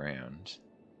underground.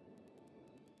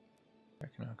 I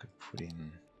reckon I could put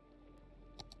in.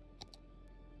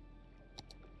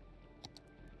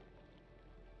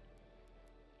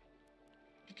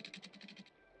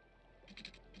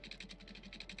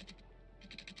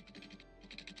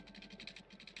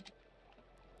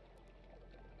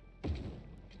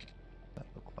 That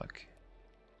look like.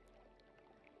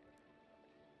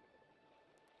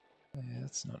 Yeah,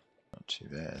 that's not too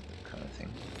bad, that kind of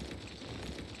thing.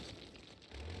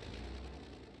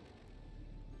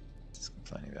 Just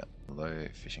complaining about low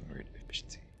fishing route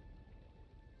efficiency.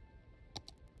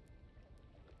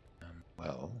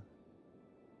 Well,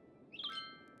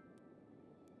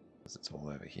 because it's all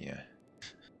over here.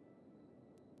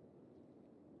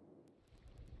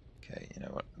 Okay, you know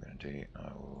what I'm going to do?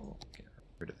 I will get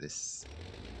rid of this.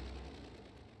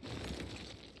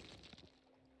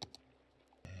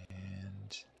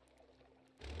 And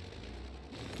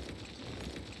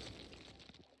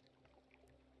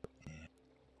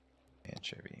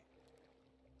anchovy.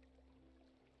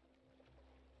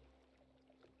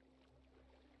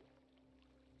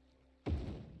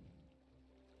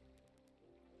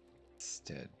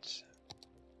 Instead.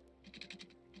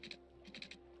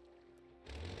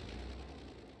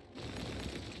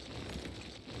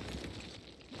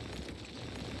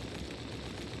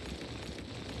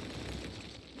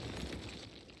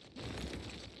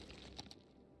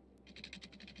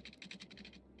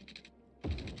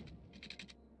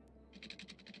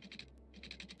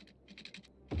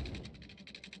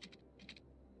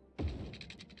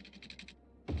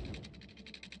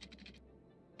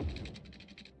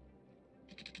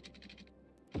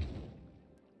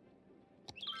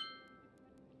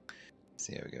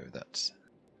 See how we go with that.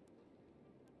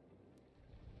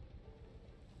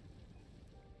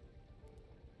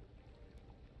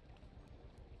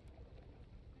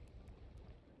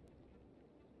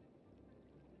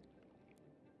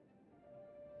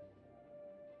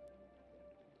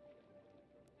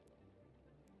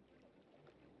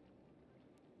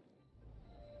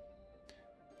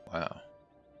 Wow.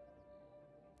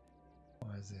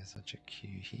 Why is there such a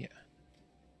queue here?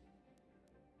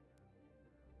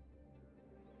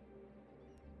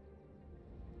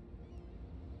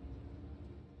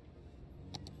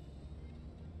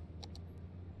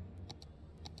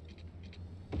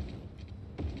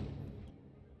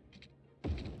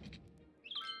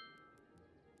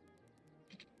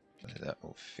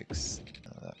 will fix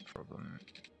that problem.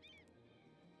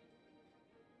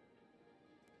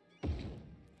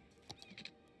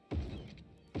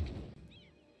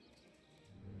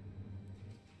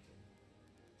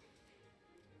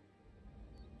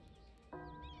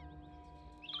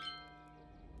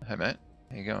 Hey mate,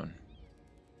 how you going?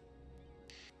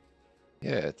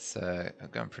 Yeah, it's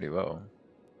going pretty well.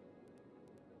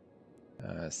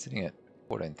 Sitting at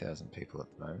 14,000 people at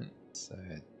the moment, so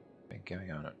been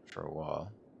going on it for a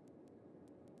while.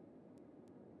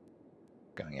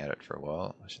 Going at it for a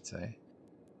while, I should say.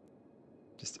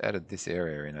 Just added this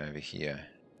area in over here.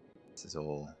 This is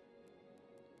all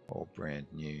brand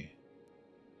new.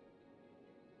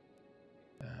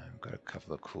 Got a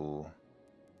couple of cool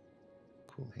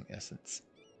cooling assets.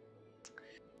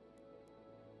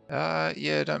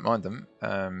 Yeah, don't mind them.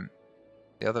 The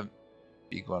other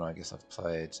big one I guess I've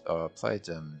played. Oh, I played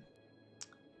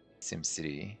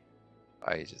SimCity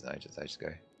ages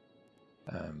ago.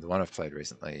 The one I've played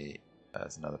recently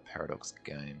is another Paradox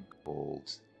game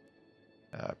called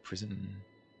Prison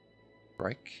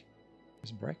Break.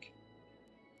 Prison Break.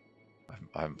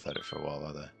 I haven't played it for a while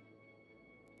either.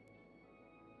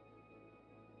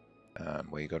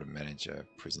 Where you got to manage a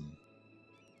prison.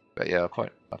 But yeah, I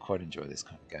quite enjoy this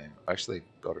kind of game. I actually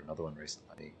got another one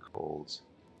recently called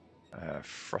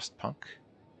Frostpunk,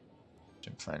 which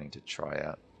I'm planning to try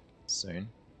out soon.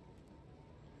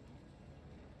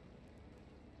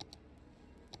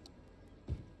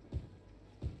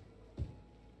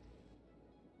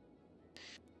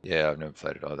 Yeah, I've never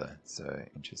played it either, so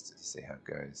interested to see how it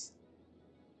goes.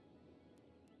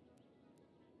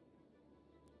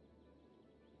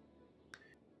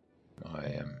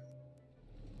 My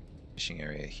fishing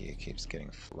area here keeps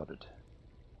getting flooded.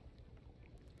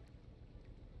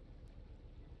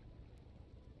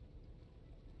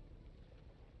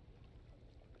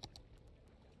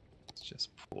 Let's just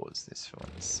pause this for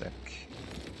 1 sec.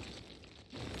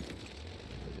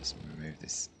 We'll just move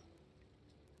this.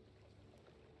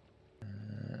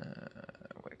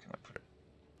 Where can I put it?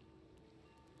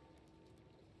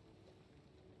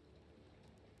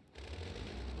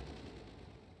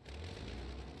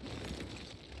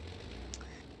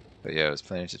 But yeah, I was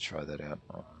planning to try that out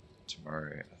on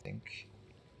tomorrow, I think.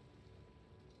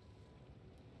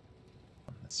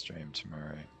 On the stream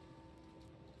tomorrow.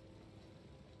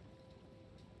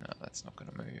 No, that's not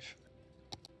going to move.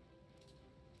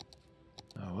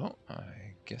 Oh well,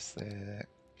 I guess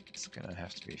it's going to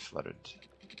have to be flooded.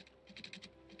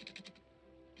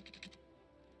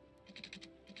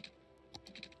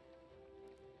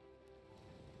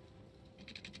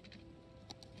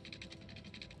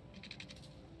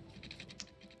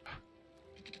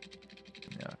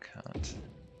 No, I can't.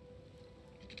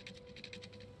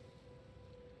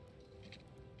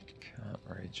 Can't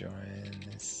rejoin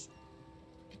this.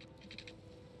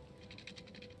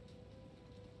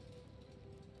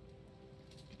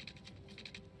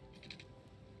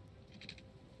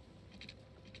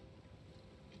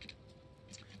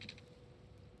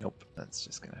 Nope, that's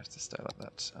just going to have to stay like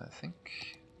that, I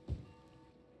think.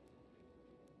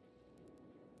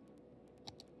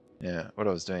 Yeah, what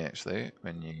I was doing actually,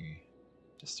 when you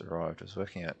just arrived, was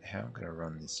working out how I'm going to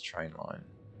run this train line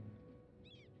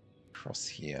across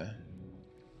here.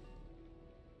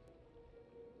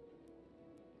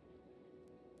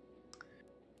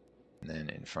 And then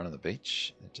in front of the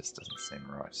beach, it just doesn't seem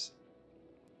right.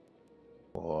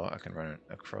 Or I can run it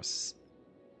across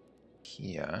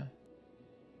here,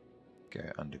 go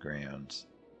underground,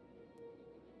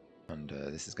 and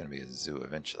this is going to be a zoo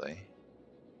eventually.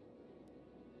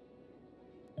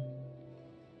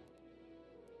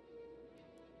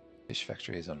 Fish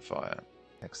factory is on fire.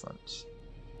 Excellent.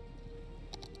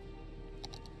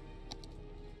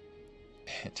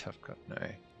 And I've got no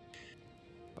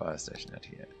fire station out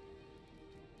here.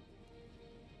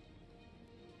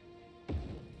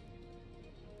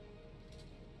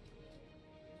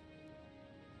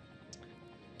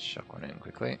 Chuck one in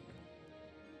quickly.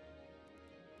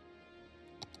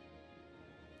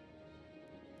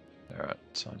 Alright,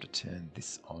 time to turn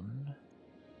this on.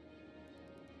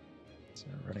 So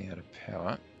we're running out of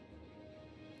power.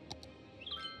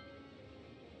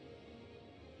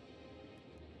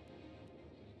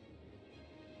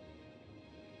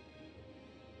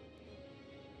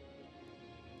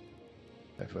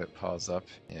 Hopefully it piles up,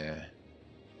 yeah.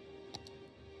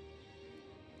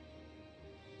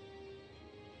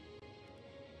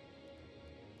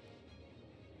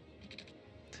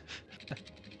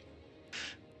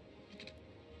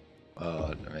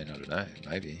 Oh, I mean, I don't know,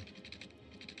 maybe.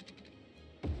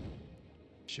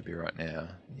 Should be right now,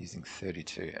 using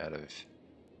 32 out of...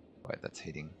 Wait, that's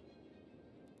heating.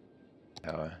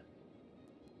 power.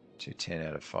 210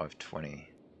 out of 520.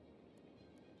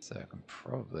 So I can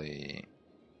probably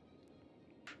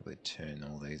turn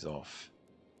all these off.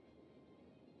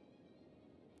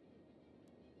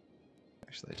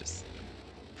 Actually, just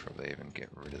probably even get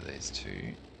rid of these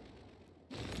two.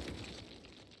 I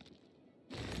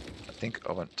think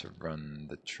I want to run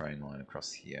the train line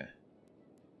across here.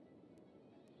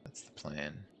 That's the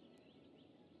plan.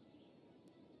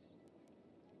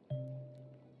 And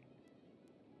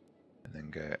then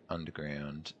go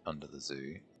underground, under the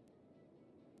zoo.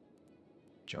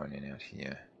 Join in out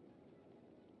here.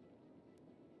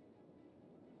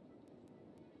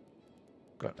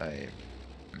 Got a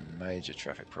major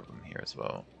traffic problem here as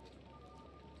well,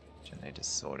 which I need to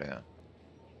sort out.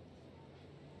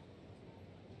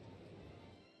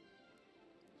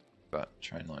 But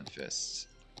train line first.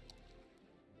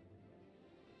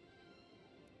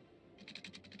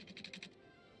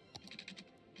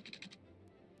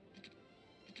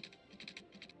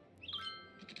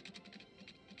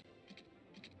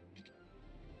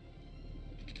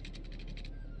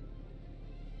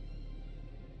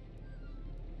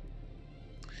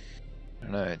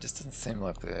 I don't know, it just doesn't seem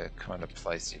like the kind of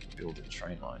place you'd build a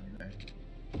train line, you know,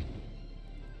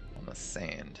 on the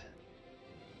sand.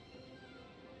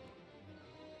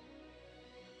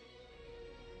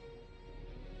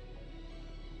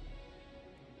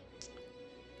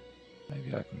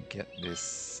 Maybe I can get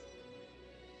this.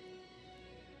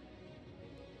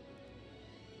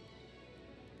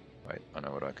 Wait, I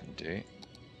know what I can do.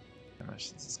 How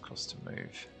much does this cost to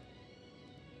move?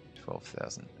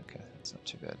 12,000. Okay, that's not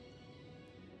too bad.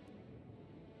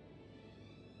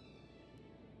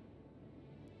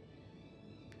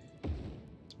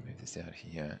 Let's move this out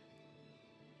here.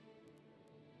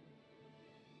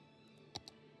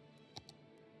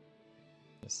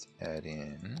 Just add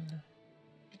in.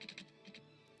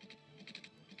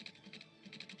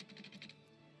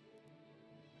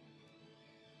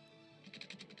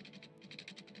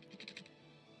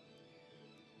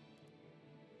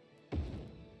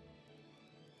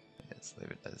 Let's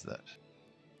leave it as that.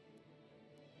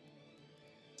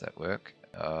 Does that work?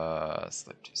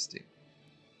 Slip to stick.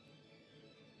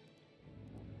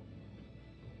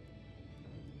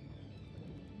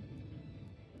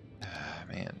 Ah,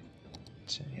 man.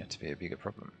 It's turning out to be a bigger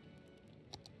problem.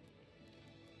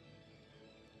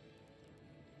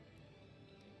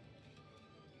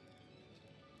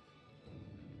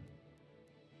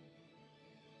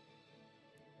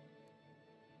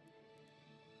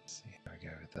 See how I go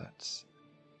with that.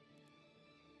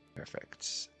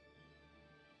 Perfect.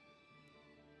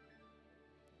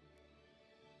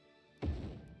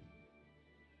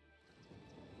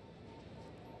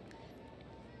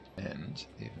 And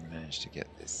even managed to get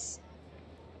this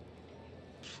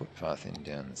footpath in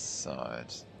down the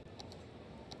side.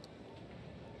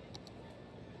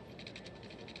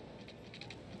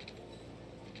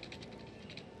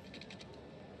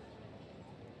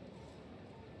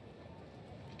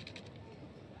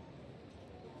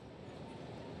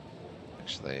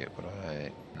 Actually,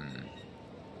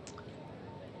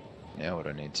 now what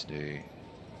I need to do.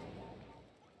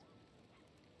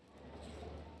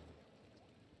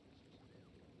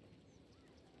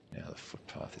 Now the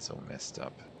footpath is all messed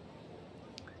up.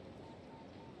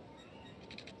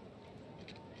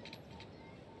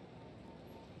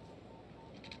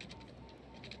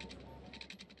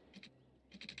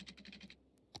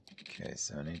 Okay,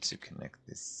 so I need to connect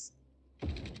this.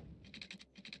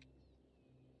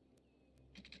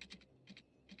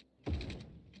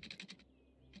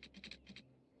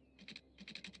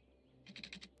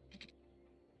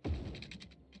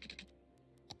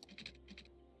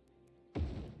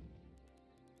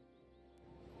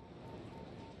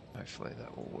 Hopefully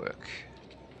that will work.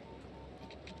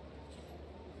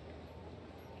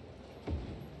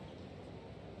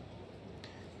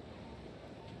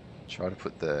 Try to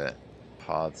put the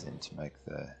paths in to make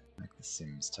the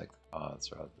sims take the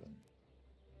paths rather than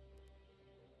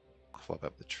clog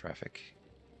up the traffic.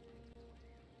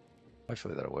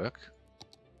 Hopefully that'll work.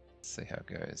 Let's see how it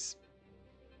goes.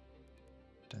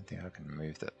 Don't think I can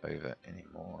move that over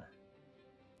anymore.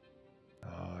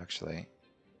 Oh, actually.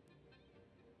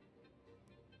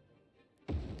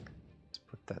 Let's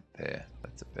put that there.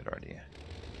 That's a better idea.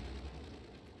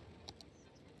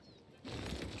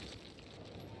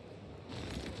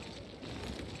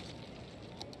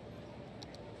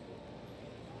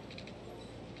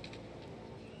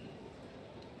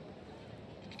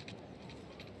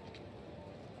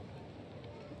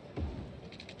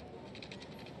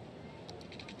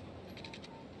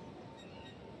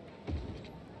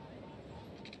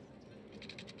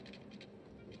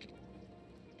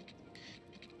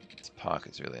 park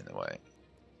is really in the way.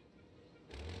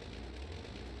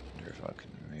 Wonder if I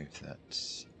can move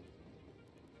that.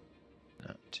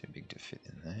 Not too big to fit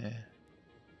in there.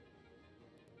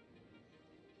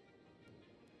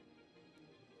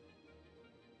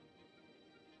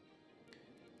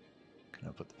 Can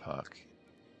I put the park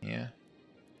here?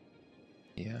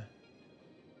 Here?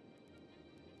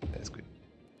 That's good.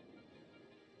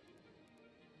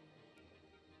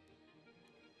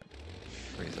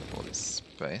 Frees up all this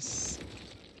space.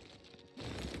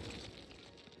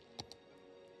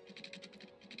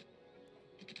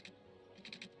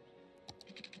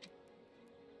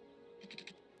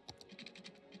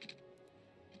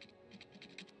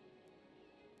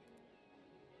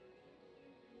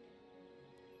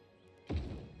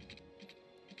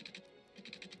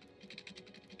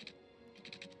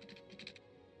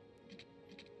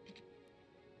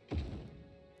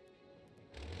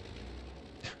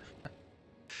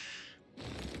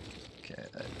 Okay,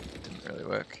 that didn't really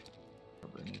work.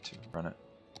 Probably need to run it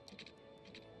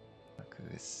like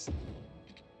this.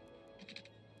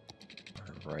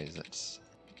 Or raise it.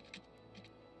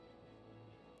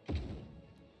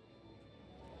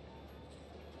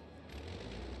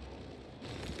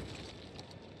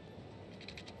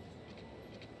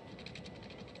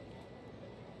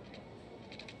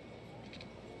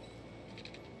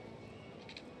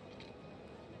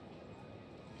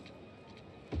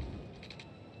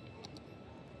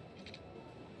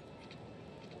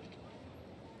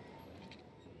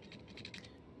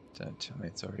 Don't tell me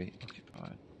it's already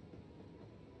occupied.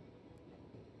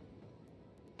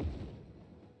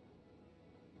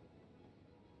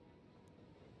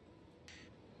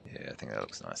 Yeah, I think that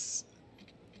looks nice.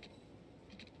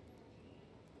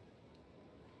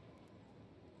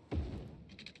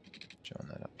 Join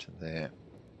that up to there.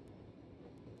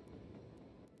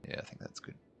 Yeah, I think that's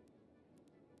good.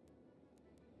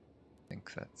 I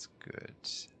think that's good.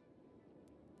 For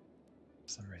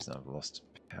some reason I've lost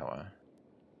power.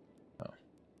 Oh.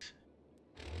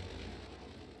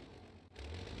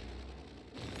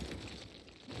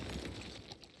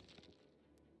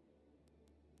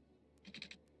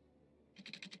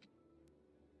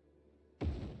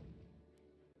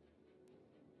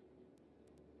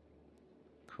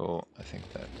 Cool, I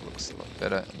think that looks a lot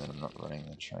better, and then I'm not running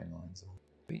the train lines on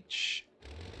the beach.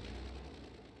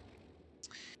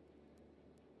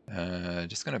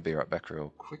 Just gonna be right back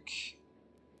real quick.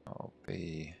 I'll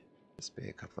just be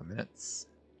a couple of minutes.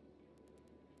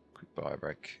 Quick bio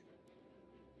break.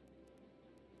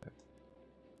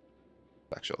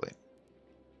 Back shortly.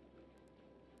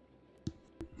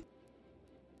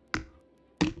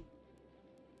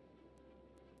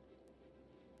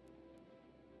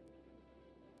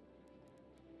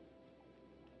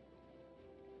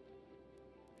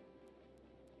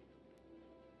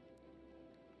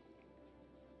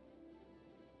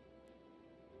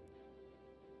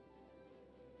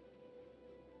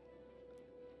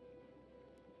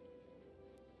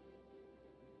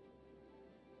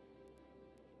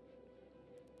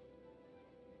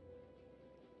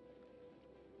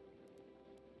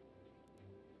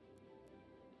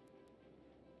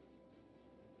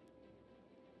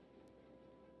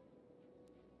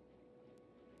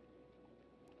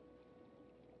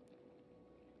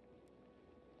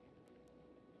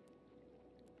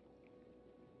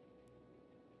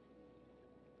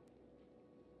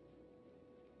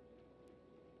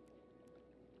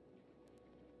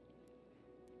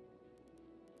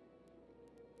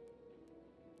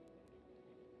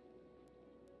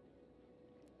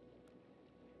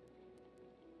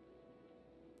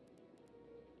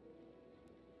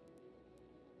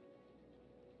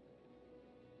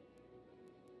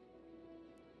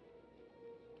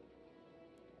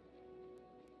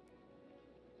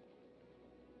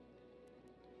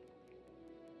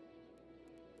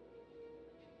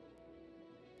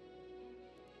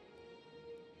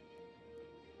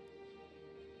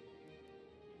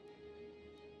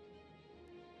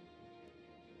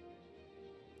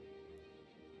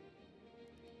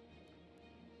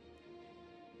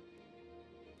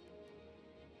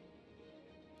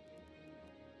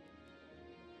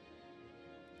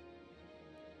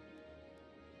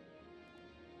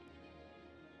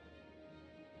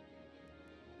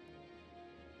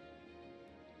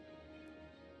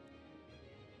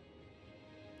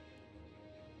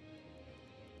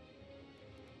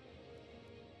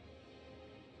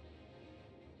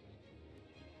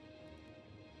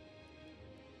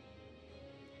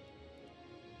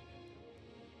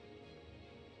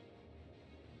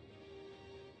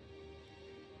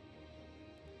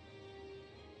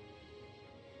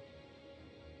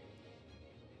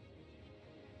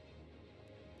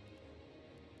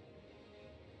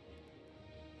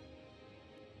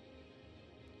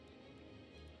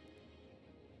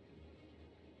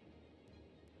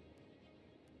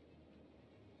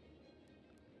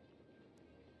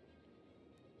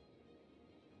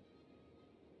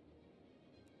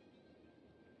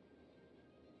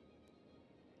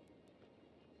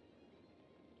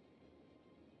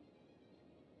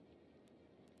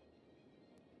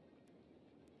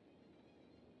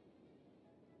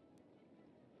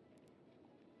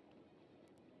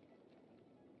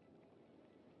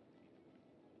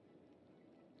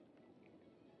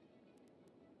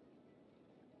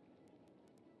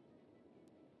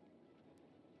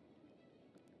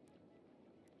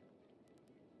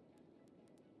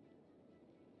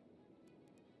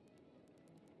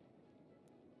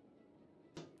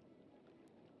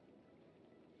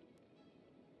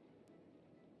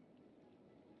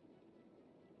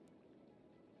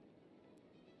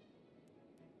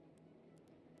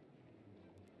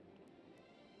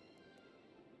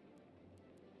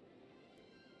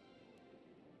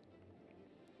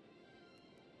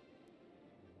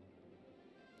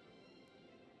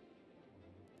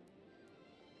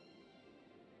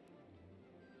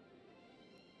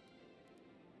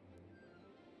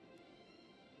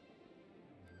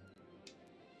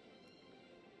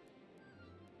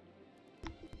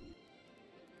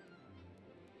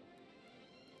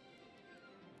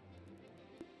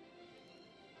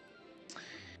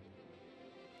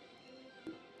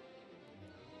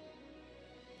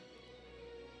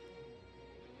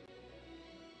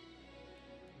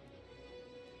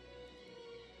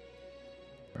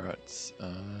 Right,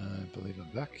 I believe I'm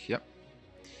back. Yep.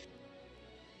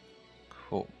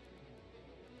 Cool.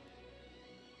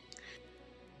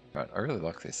 Right, I really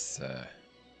like this, where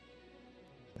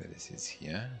this is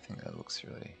here. I think that looks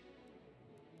really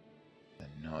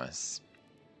nice.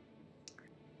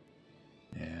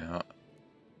 Now,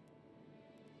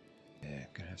 yeah,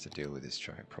 gonna have to deal with this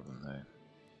traffic problem though.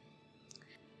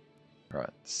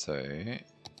 Right, so,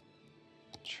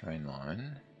 train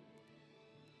line.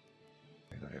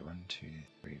 We got it 1, 2,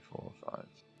 3, 4, 5,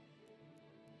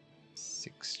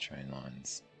 6 train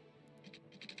lines.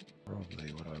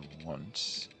 Probably what I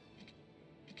want.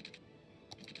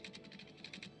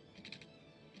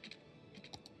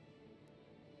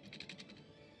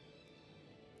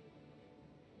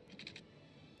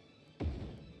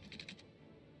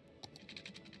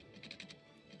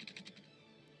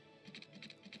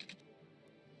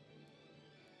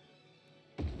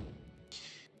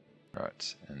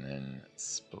 Right, and then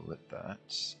split that.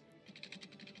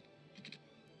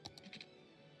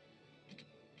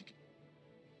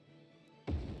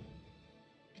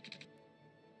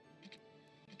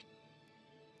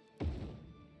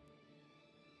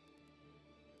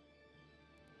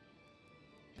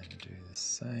 And do the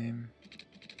same.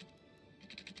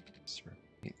 Just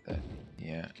repeat that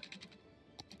here.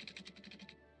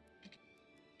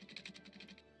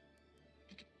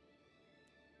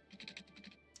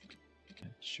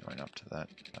 And join up to that.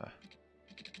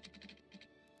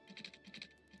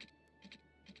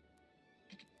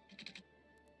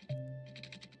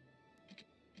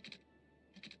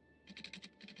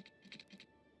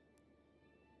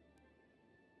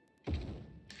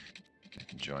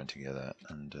 Join together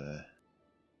under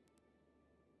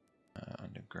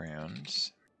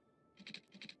underground.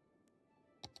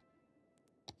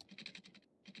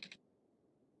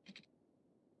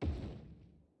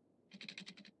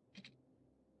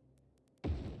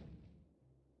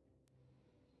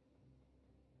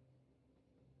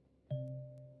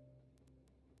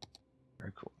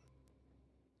 Very cool.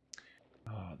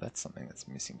 Oh, that's something that's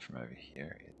missing from over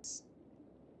here. It's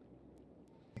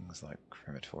things like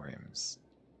crematoriums.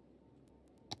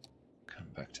 Come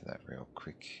back to that real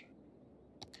quick.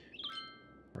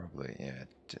 Probably, yeah.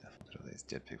 Look at all these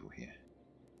dead people here.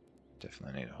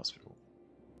 Definitely need a hospital.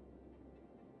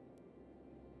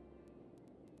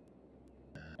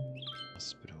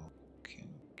 Hospital can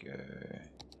go.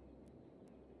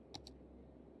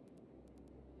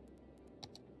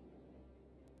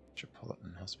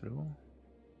 Metropolitan Hospital.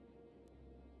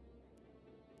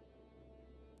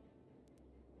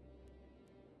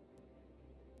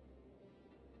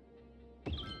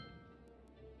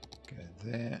 Go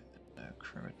there.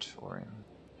 Crematorium.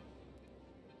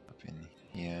 Up in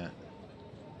here.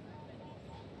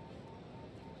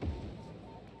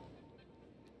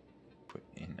 Put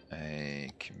in a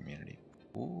community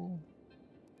pool.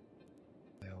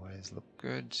 They always look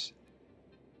good.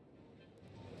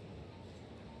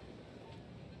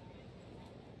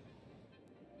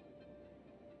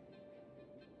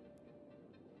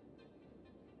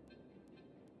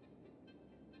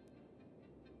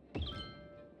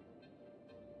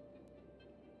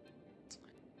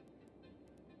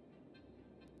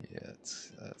 Yeah,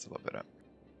 that's a lot better.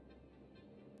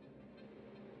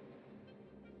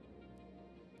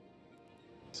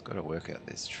 Just got to work out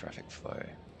this traffic flow. Are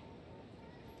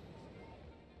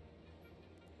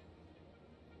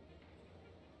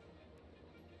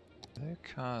there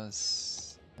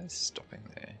cars? Are they stopping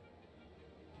there?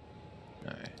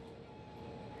 No.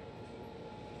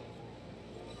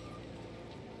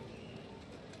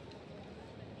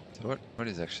 So what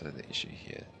is actually the issue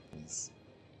here? Is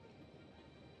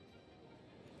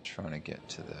trying to get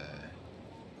to the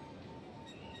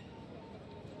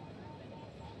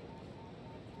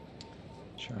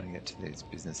these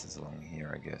businesses along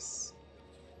here, I guess.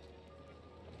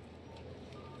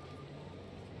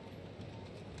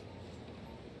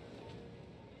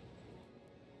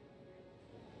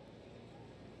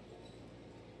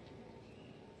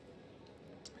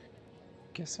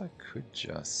 Guess I could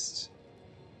just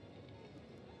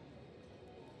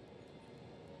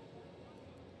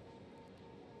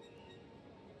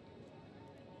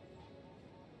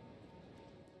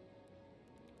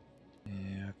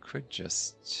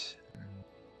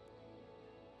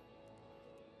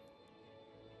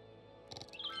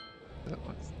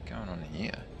what's going on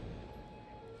here?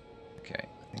 Okay,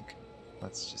 I think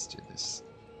let's just do this.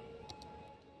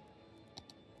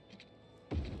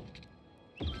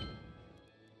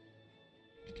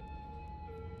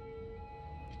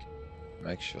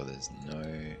 Make sure there's no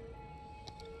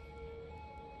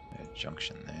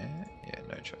junction there. Yeah,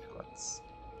 no traffic lights.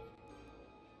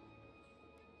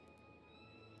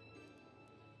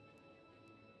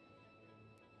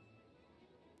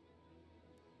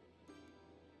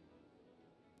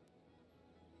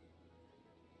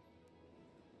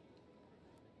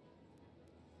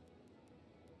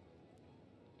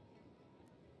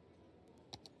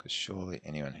 Because surely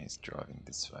anyone who's driving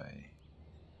this way.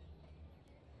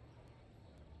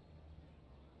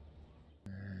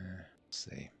 Let's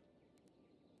see.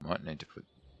 Might need to put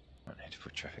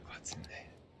traffic lights in there.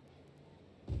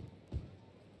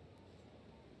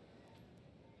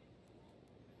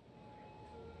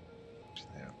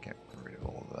 Actually, I'll get rid of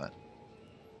all of that.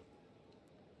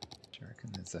 Do you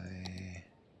reckon there's a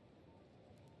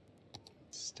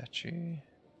statue?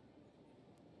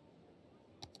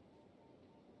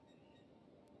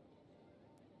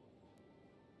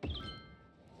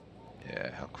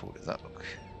 Yeah, how cool does that look?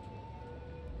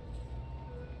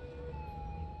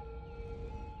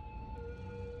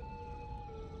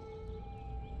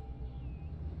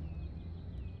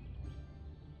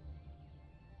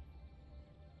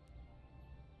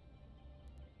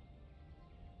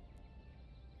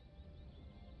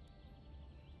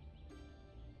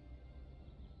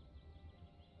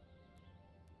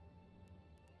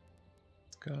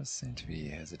 Guys seem to be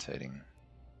hesitating.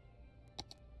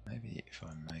 Maybe if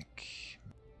I make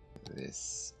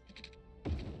this.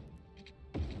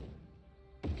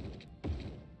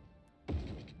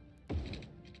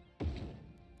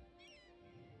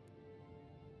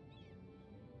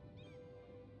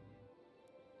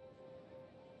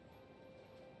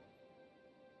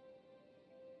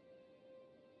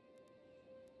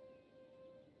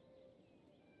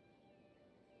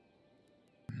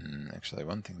 Actually,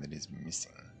 one thing that is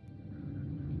missing,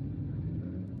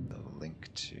 the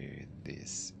link to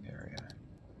this area.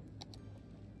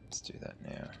 Let's do that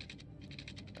now.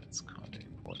 That's kind of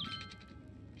important.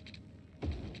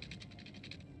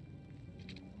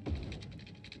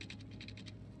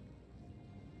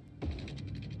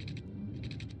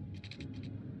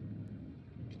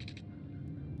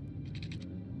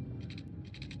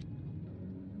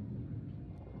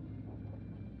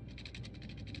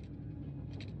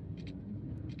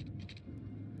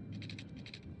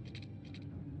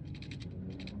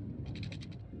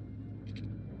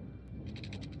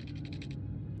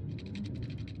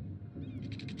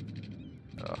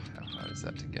 Oh, how hard is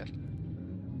that to get? To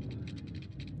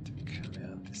come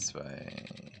out this way.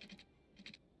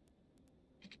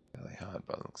 Really hard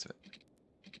by the looks of it.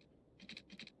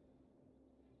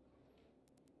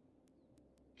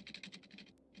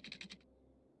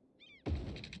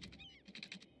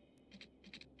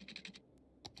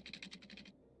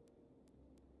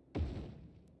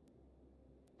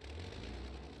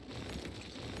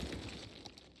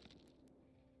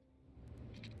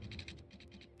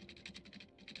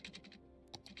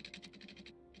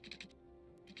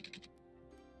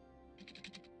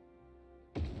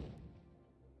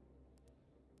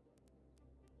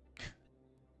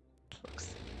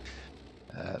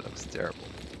 Looks terrible.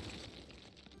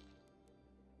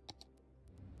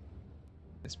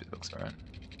 This bit looks alright.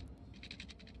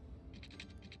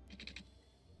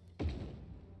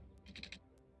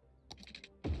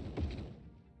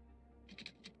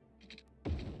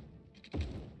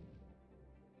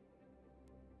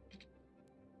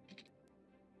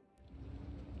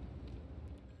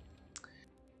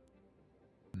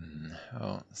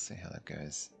 Well, let's see how that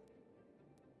goes.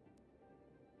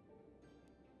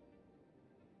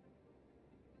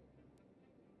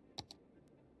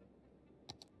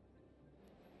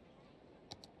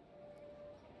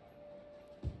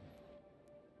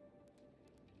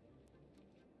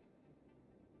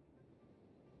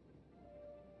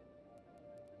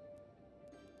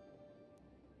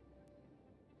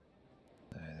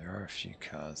 There are a few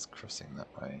cars crossing that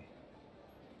way.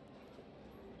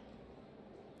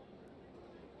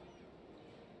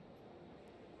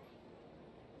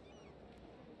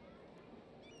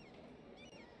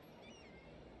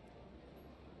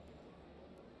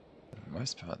 For the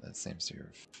most part, that seems to be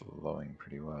flowing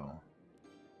pretty well.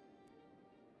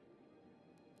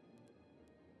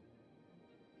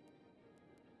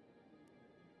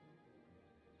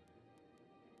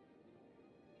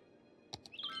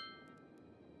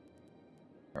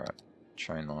 Alright,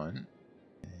 train line.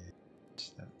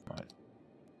 And that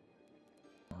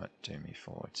might do me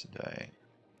for today.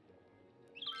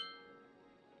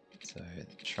 So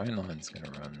the train line's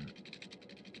going to run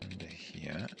under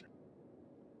here.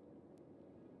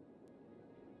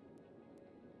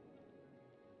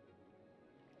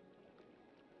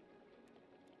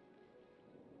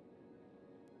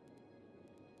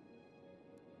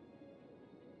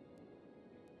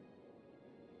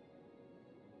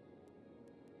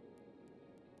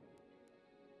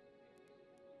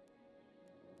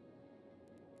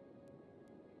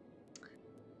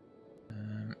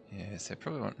 Yes, I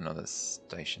probably want another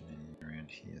station in around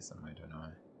here somewhere, don't I?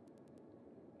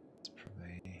 It's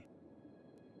probably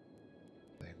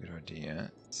a good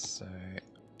idea. So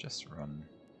just run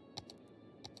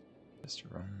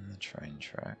the train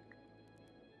track.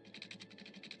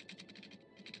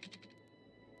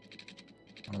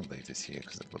 I'll leave this here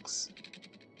because it looks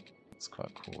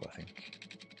quite cool, I think.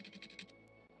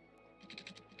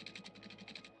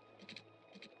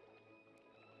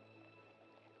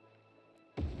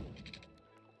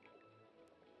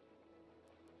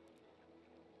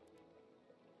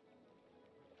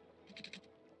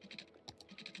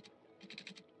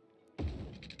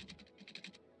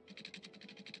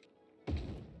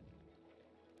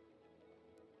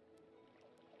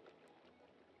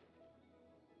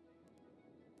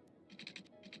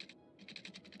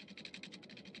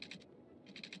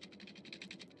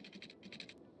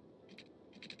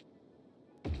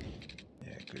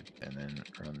 Good, and then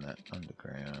run that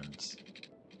underground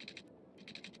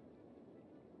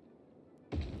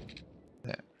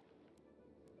there.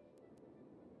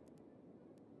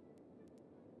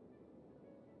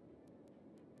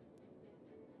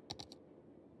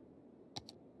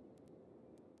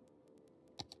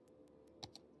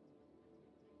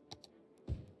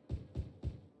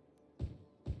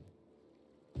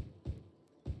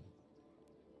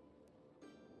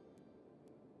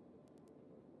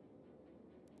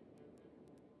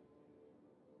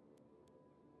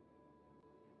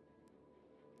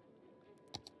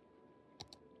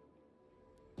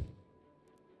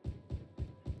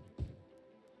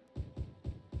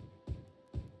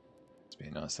 Be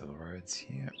nice little roads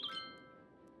here.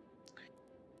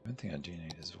 One thing I do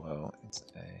need as well is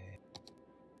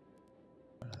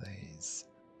one of these.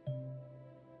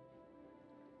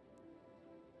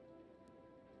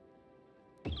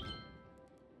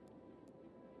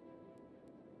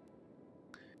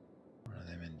 One of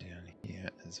them in down here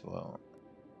as well.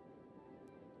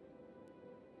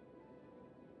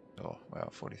 Oh wow,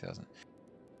 40,000.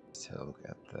 Let's have a look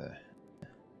at the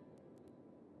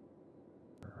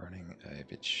running a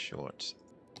bit short.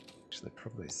 Actually,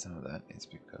 probably some of that is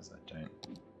because I don't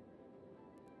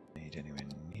need anywhere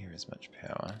near as much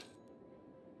power.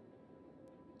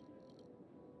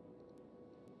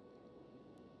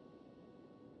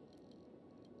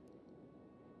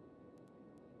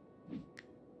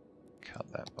 Cut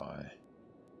that by.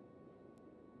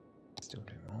 Still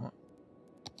do more.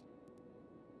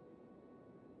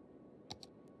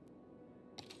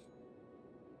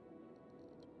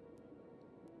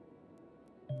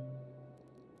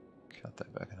 Cut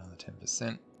that back another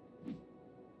 10%.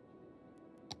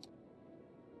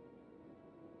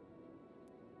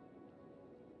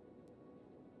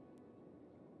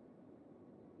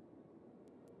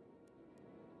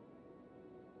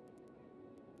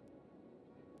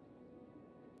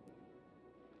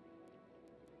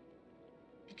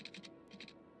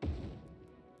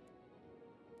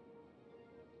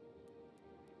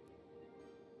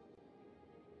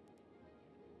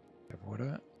 Have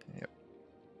water. Yep.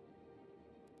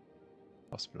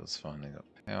 Hospital's finally got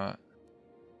power.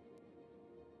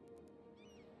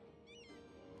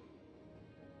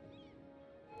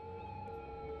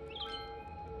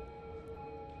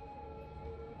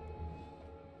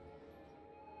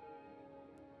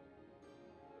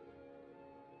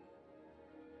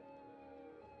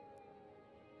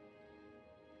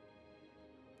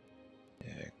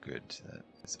 Yeah, good. That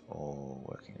is all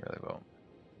working really well.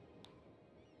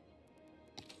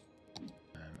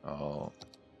 I'll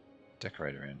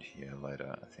decorate around here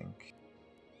later, I think.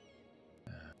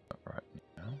 Not right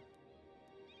now.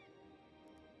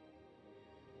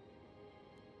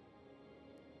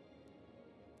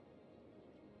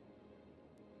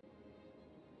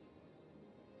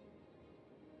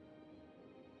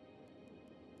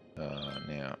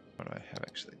 Now, what I have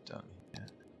actually done here.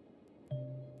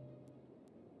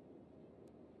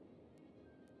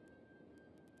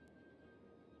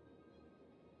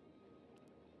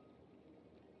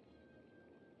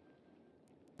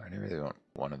 I only really want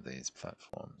one of these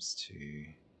platforms to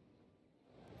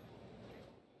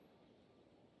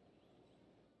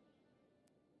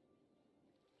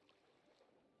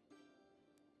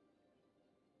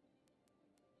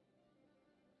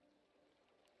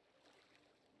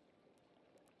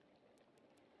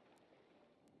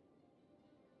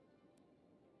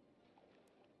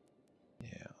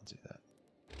yeah, I'll do that.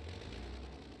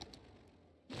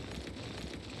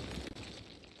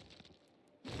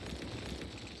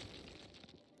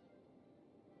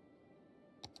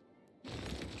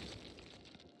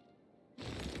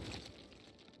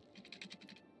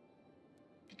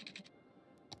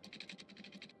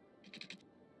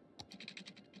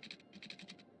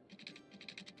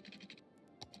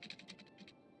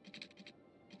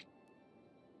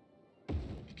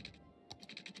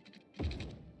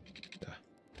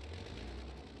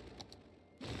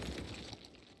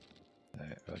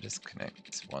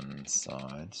 disconnect one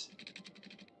side.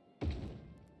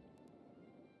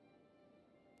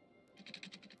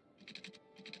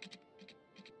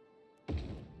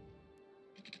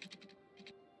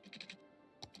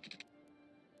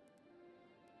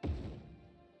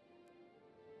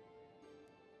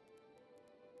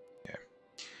 Yeah,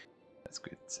 that's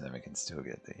good. So then we can still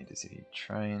get the intercity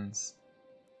trains.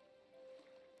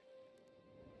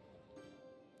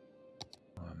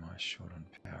 Why am I short on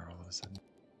power all of a sudden?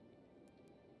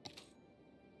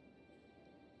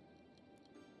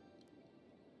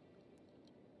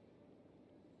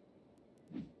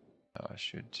 Oh, I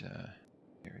should,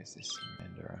 here is this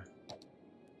Mandara.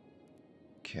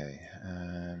 Okay,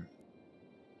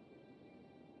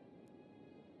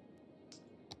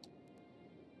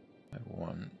 I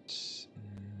want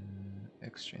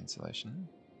extra insulation.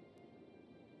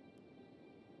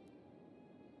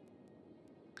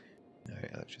 No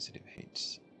electricity or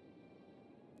heat.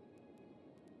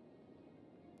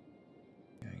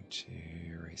 Going to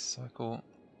recycle.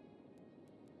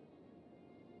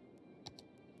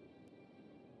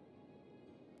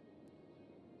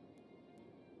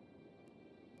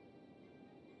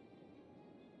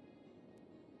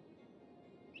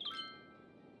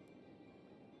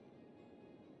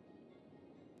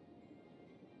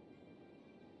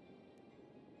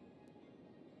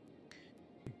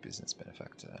 Business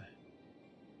benefactor.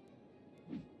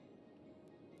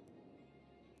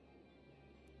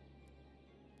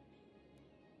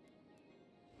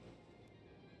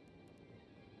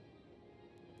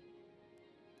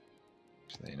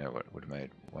 Actually, you know what would have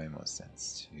made way more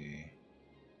sense to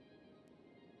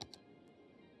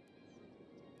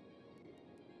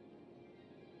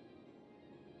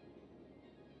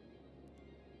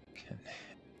can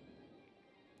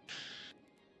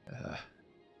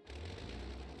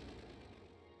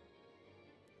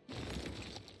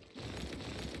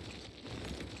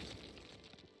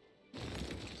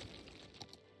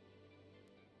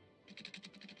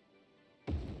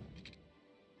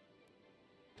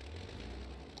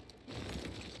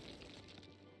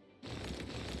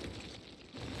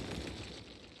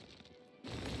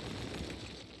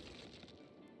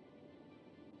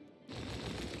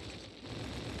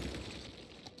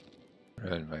it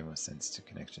would have made more sense to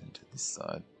connect it into this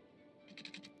side.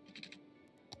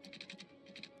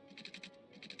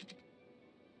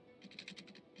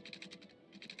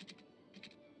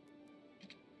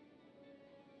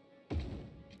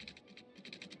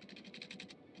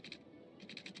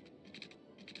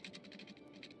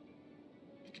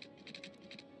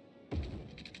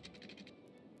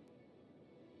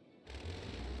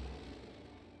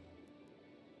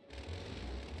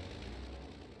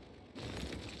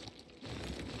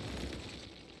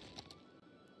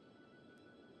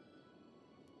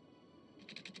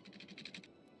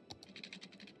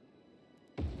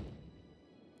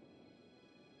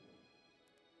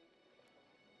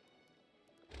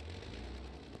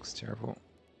 Looks terrible.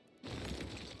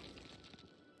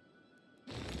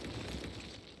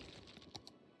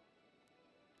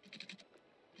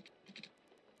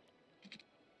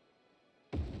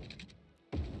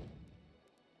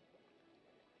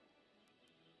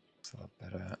 Looks a lot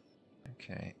better.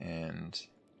 Okay, and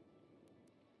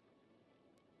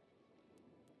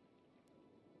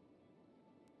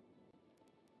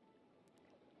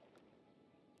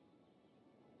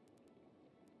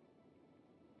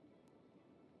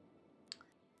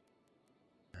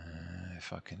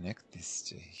if I connect this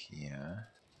to here,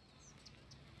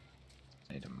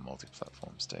 I need a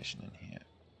multi-platform station in here.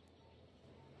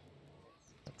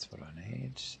 That's what I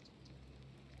need.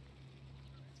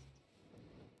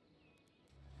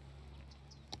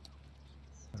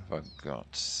 What have I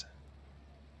got?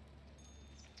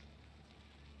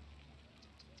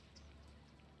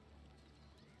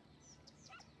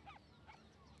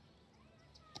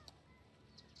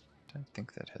 I don't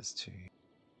think that has two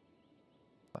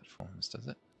platforms, does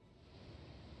it?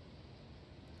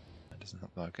 That doesn't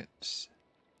look like it.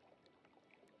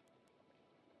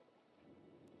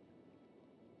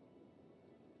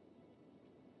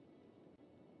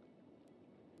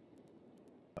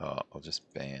 Oh, I'll just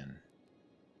ban.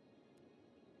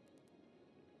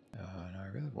 No, I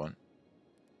really want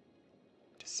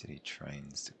the city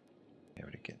trains to be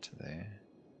able to get to there.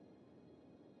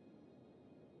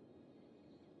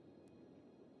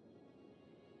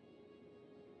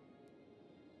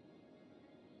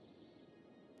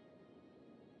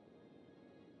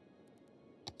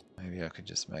 Maybe I could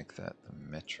just make that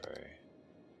the metro.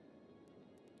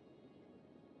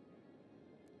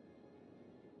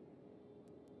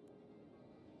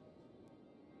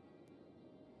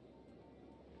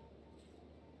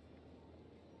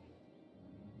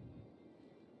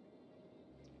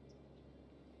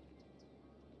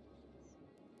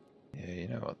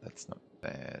 know what? That's not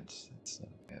bad. That's not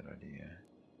a bad idea.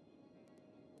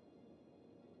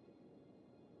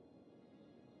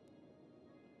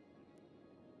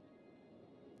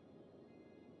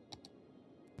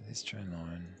 This train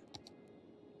line.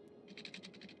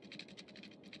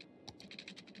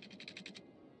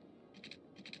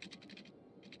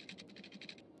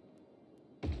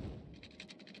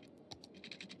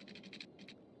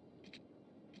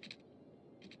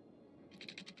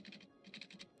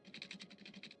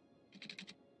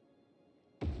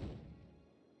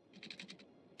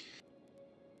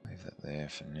 Leave that there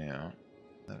for now.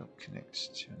 That'll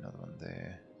connect to another one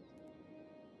there.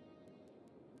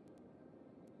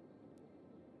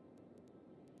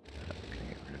 Gonna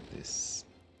get rid of this.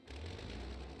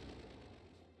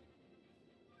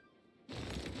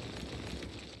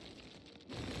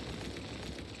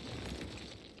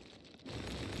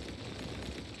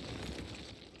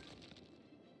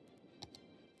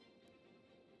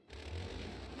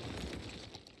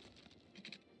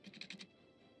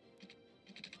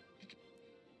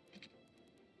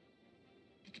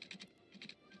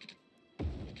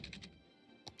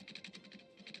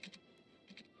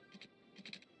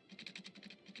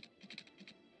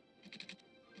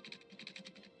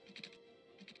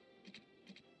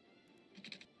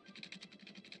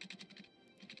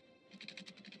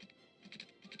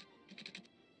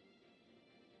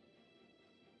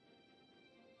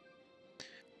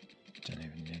 Don't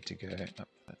even need to go up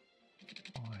that.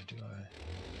 Why do I?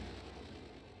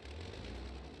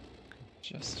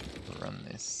 Just run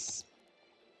this.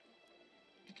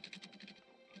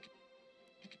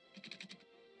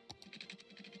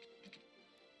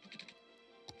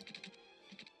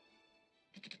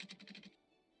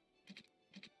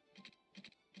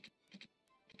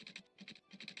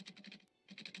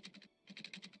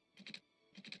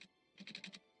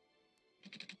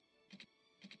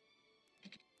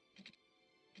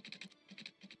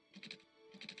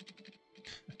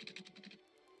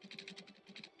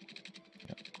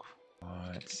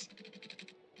 Quite.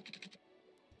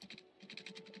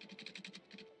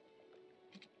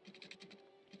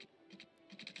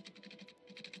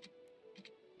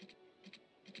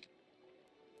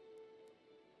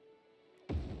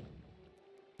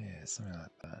 Yeah, something like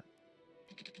that.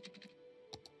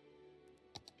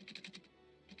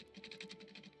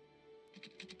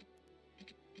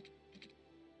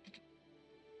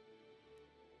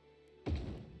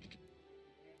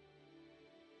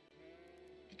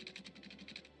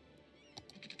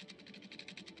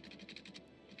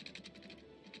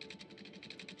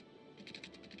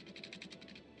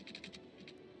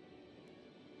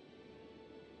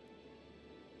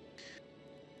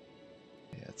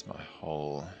 Yeah, that's my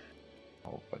whole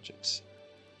budget.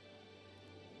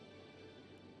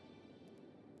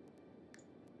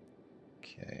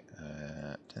 Okay,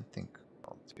 don't think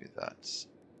I'll do that.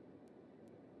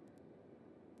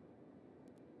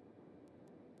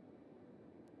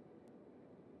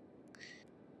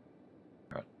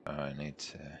 Right, I need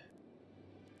to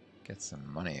get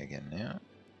some money again now.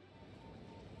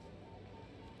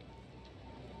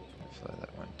 Hopefully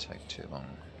that won't take too long.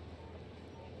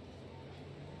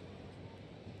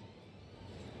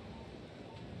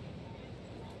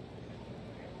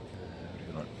 What do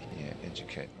we want here?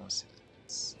 Educate more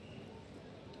citizens.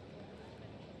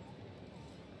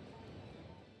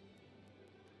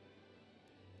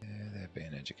 Yeah, they're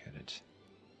being educated.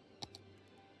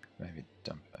 Maybe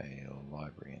dump a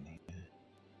library in here.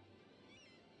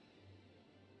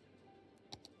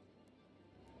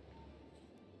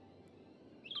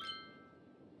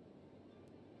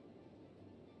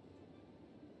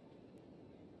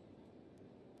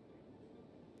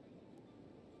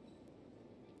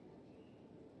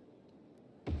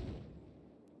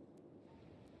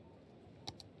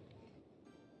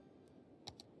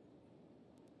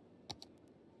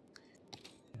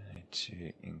 I need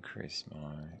to increase my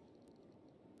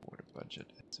water budget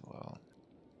as well.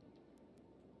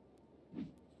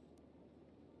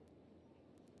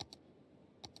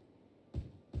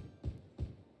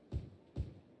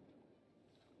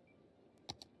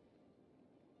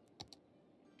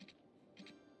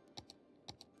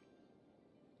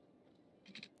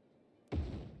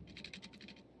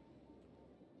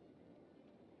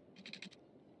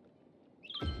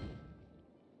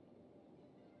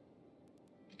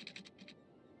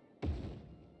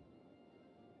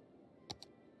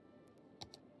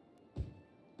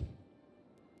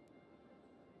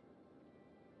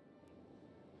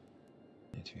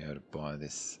 Need to be able to buy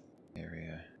this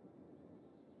area.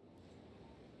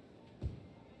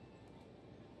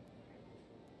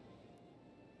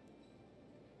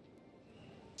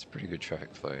 It's pretty good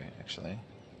traffic flow, actually.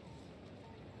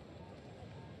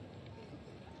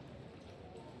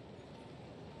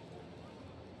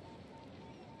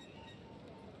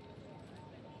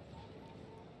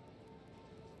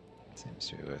 Seems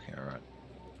to be working alright.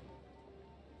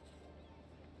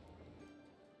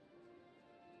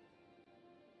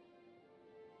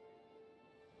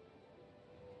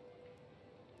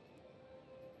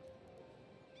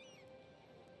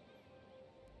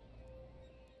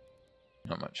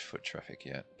 Not much foot traffic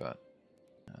yet, but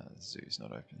the zoo's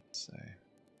not open, so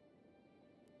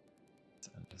it's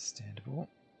understandable.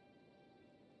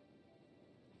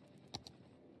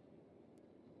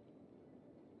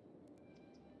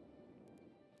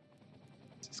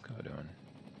 What's this guy doing?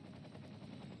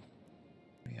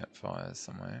 Putting out fires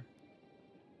somewhere.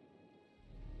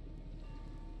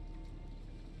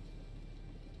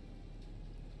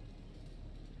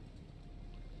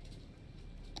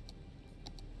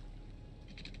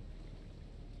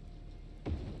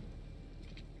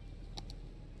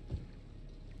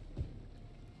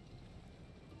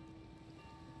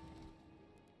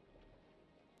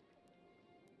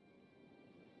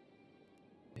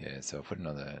 Yeah, so I'll put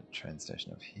another train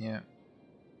station up here.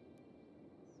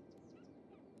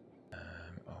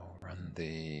 I'll run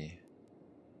the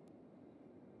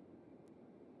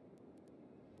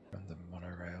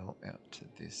monorail out to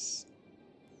this.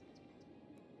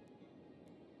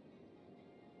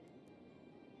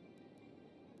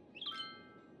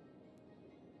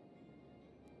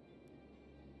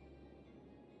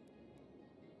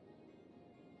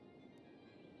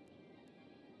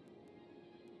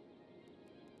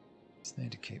 Just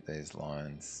need to keep these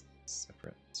lines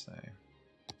separate, so I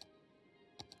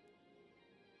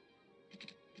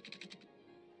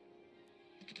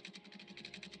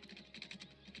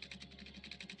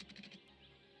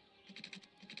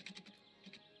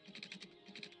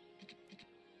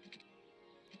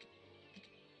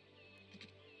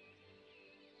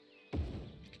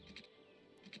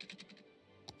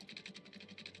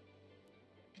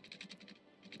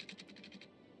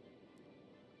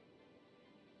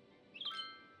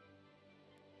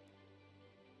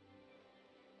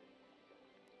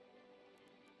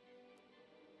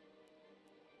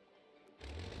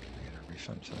get a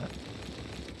refund for that.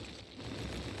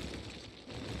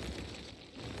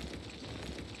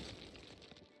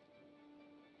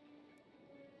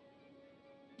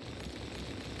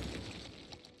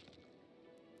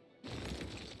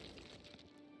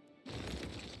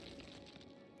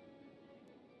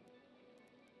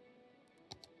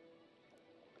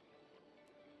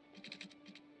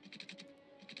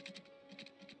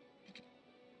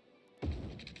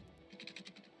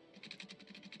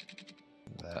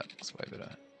 That looks way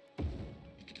better.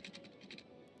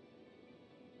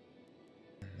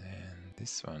 And then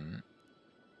this one.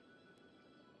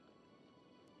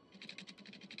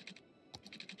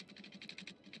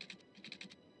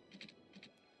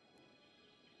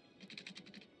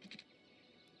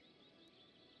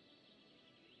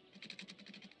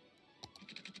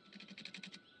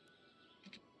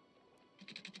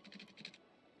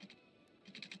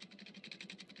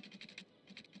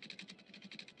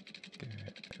 Go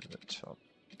over the top.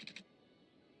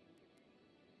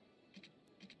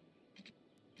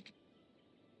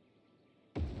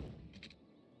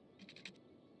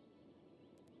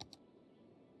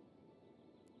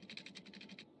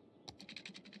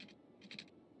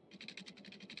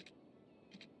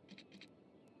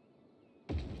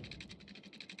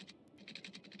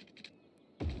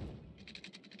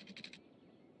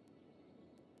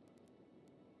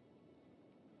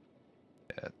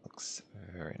 Yeah, it looks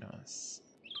very nice.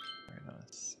 Very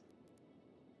nice.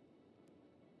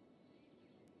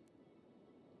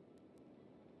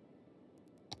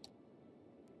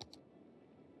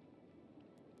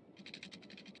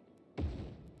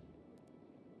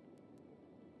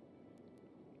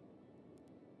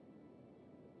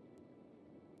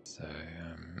 So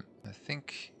I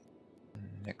think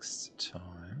next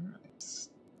time, let's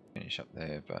finish up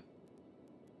there, but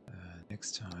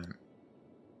next time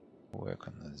we'll work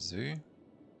on the zoo,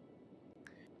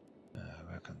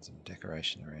 work on some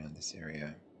decoration around this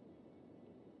area.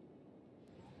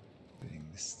 Including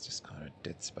this just kind of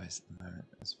dead space at the moment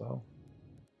as well.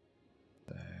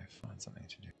 So find something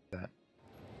to do with that.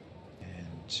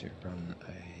 And to run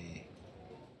a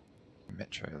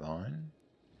metro line.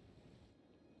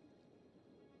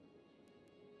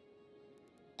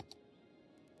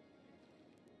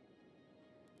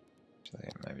 Actually,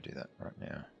 maybe do that right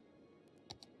now.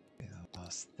 Be the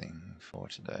last thing for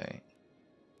today.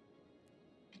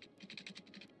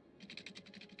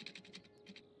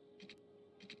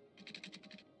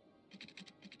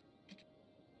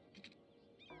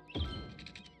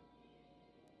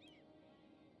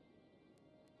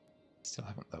 Still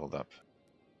haven't leveled up.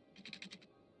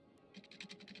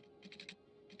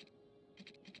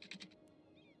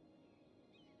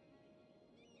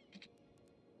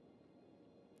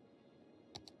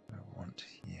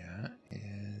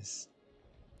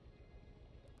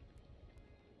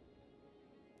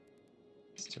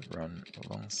 to run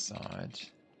alongside.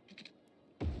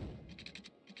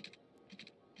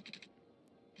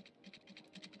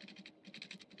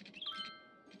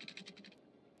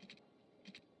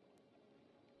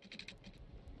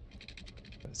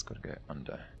 But it's got to go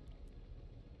under.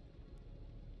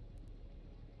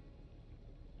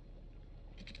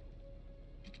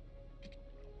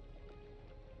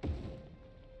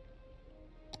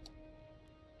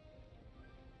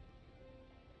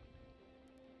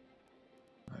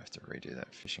 I have to redo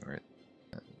that fishing route,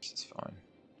 which is fine.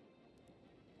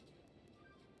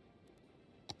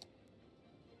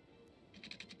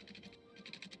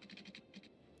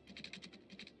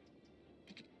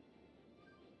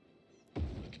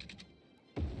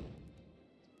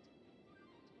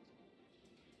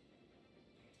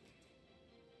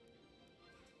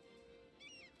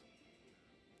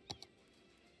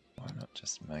 Why not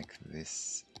just make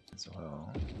this as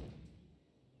well?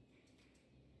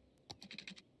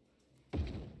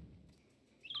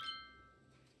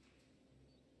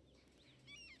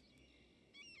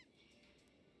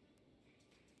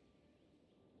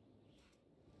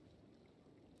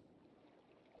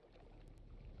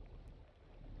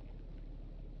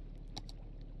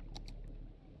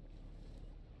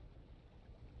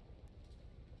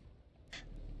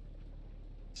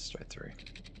 Straight through.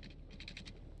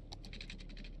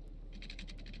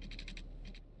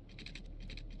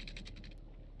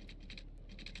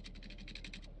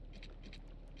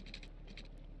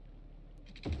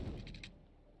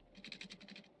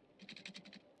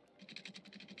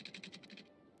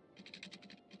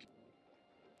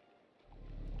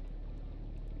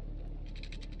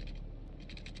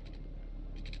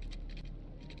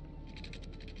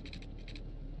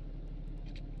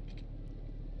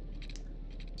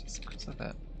 Just because of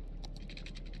that.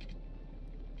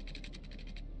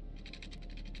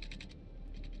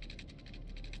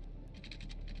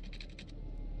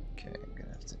 Okay, I'm gonna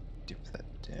have to dip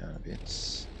that down a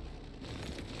bit.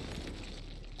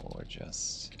 Or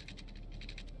just...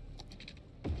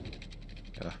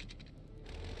 Ugh.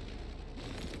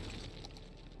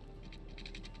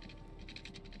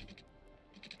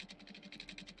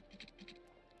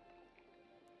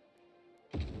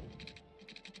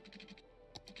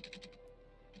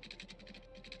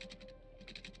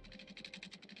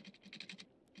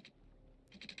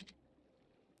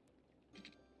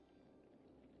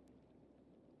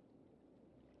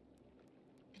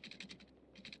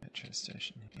 Metro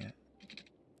station here.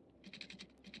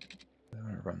 I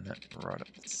want to run that right up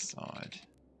the side.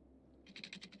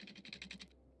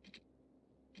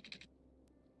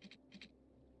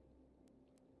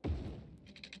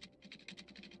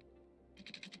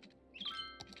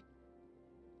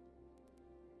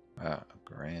 Wow, a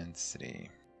grand city.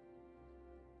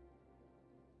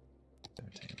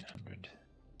 1700.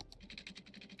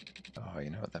 Oh, you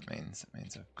know what that means? It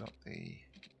means I've got the...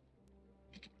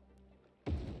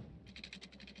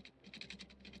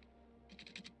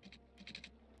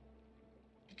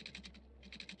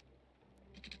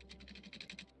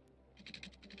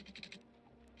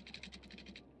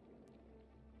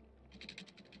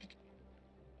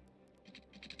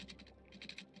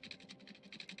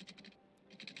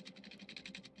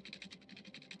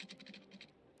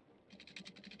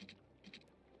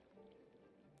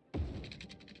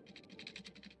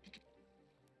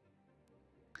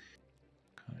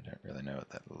 I don't really know what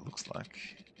that looks like.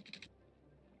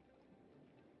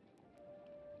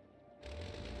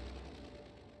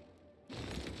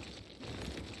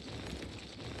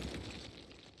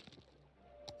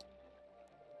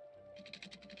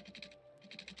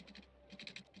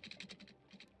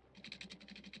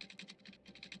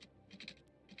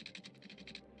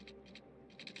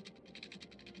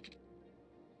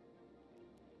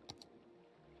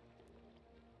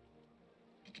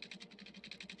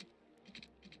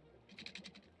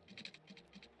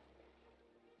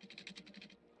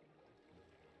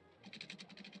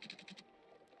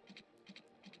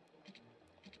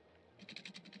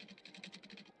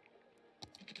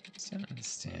 I don't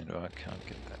understand why I can't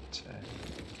get that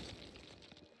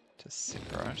to sit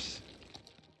right.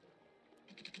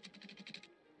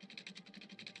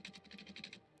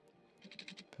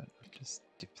 But I'll just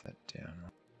dip that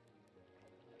down.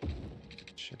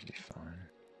 Should be fine.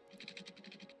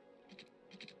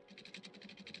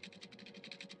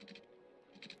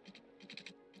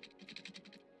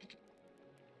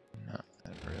 No,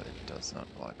 that really does not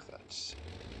like that.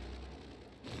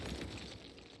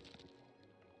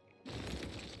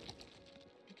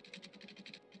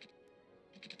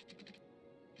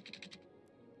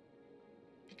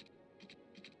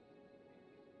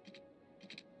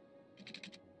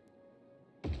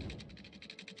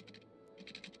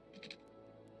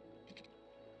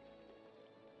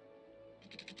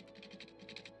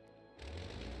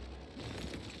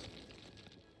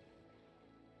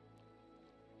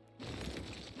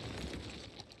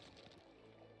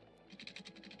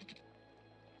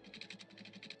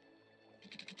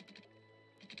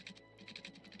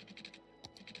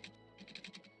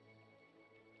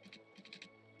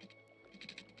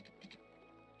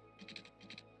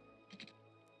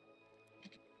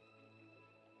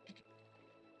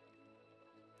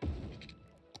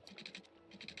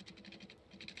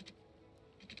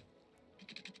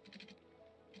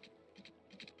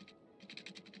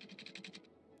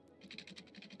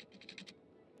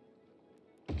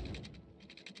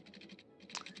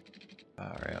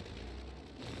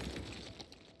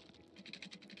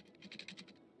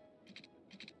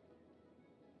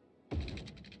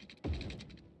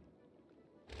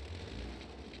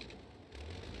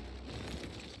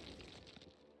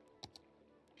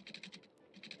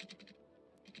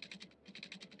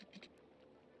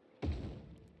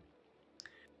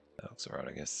 Looks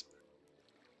alright, I guess.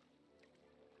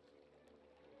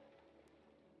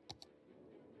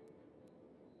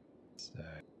 So,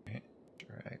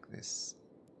 drag this.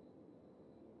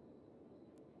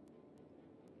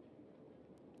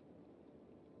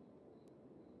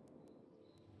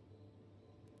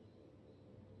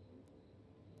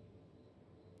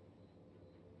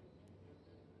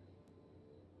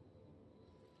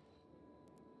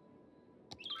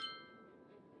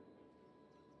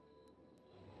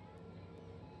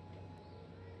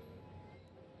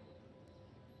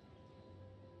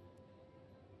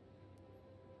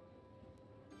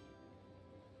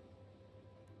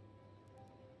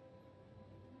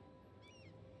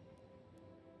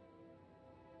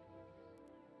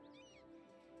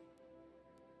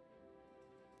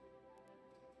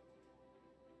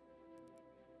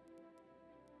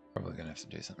 Probably gonna have to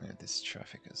do something with this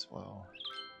traffic as well.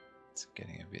 It's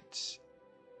getting a bit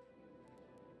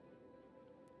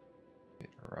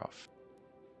rough.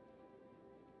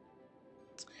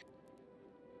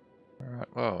 Alright,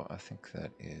 well, I think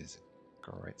that is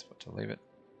a great spot to leave it.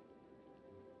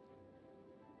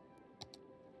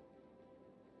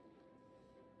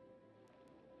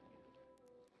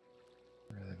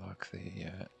 Really like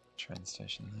the train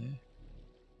station there.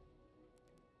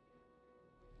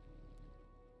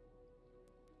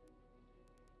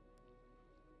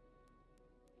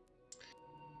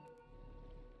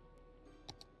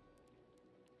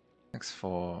 Thanks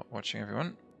for watching,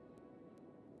 everyone.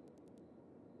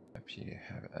 Hope you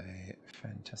have a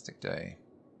fantastic day.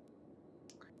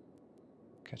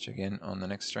 Catch you again on the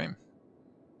next stream.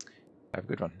 Have a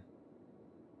good one.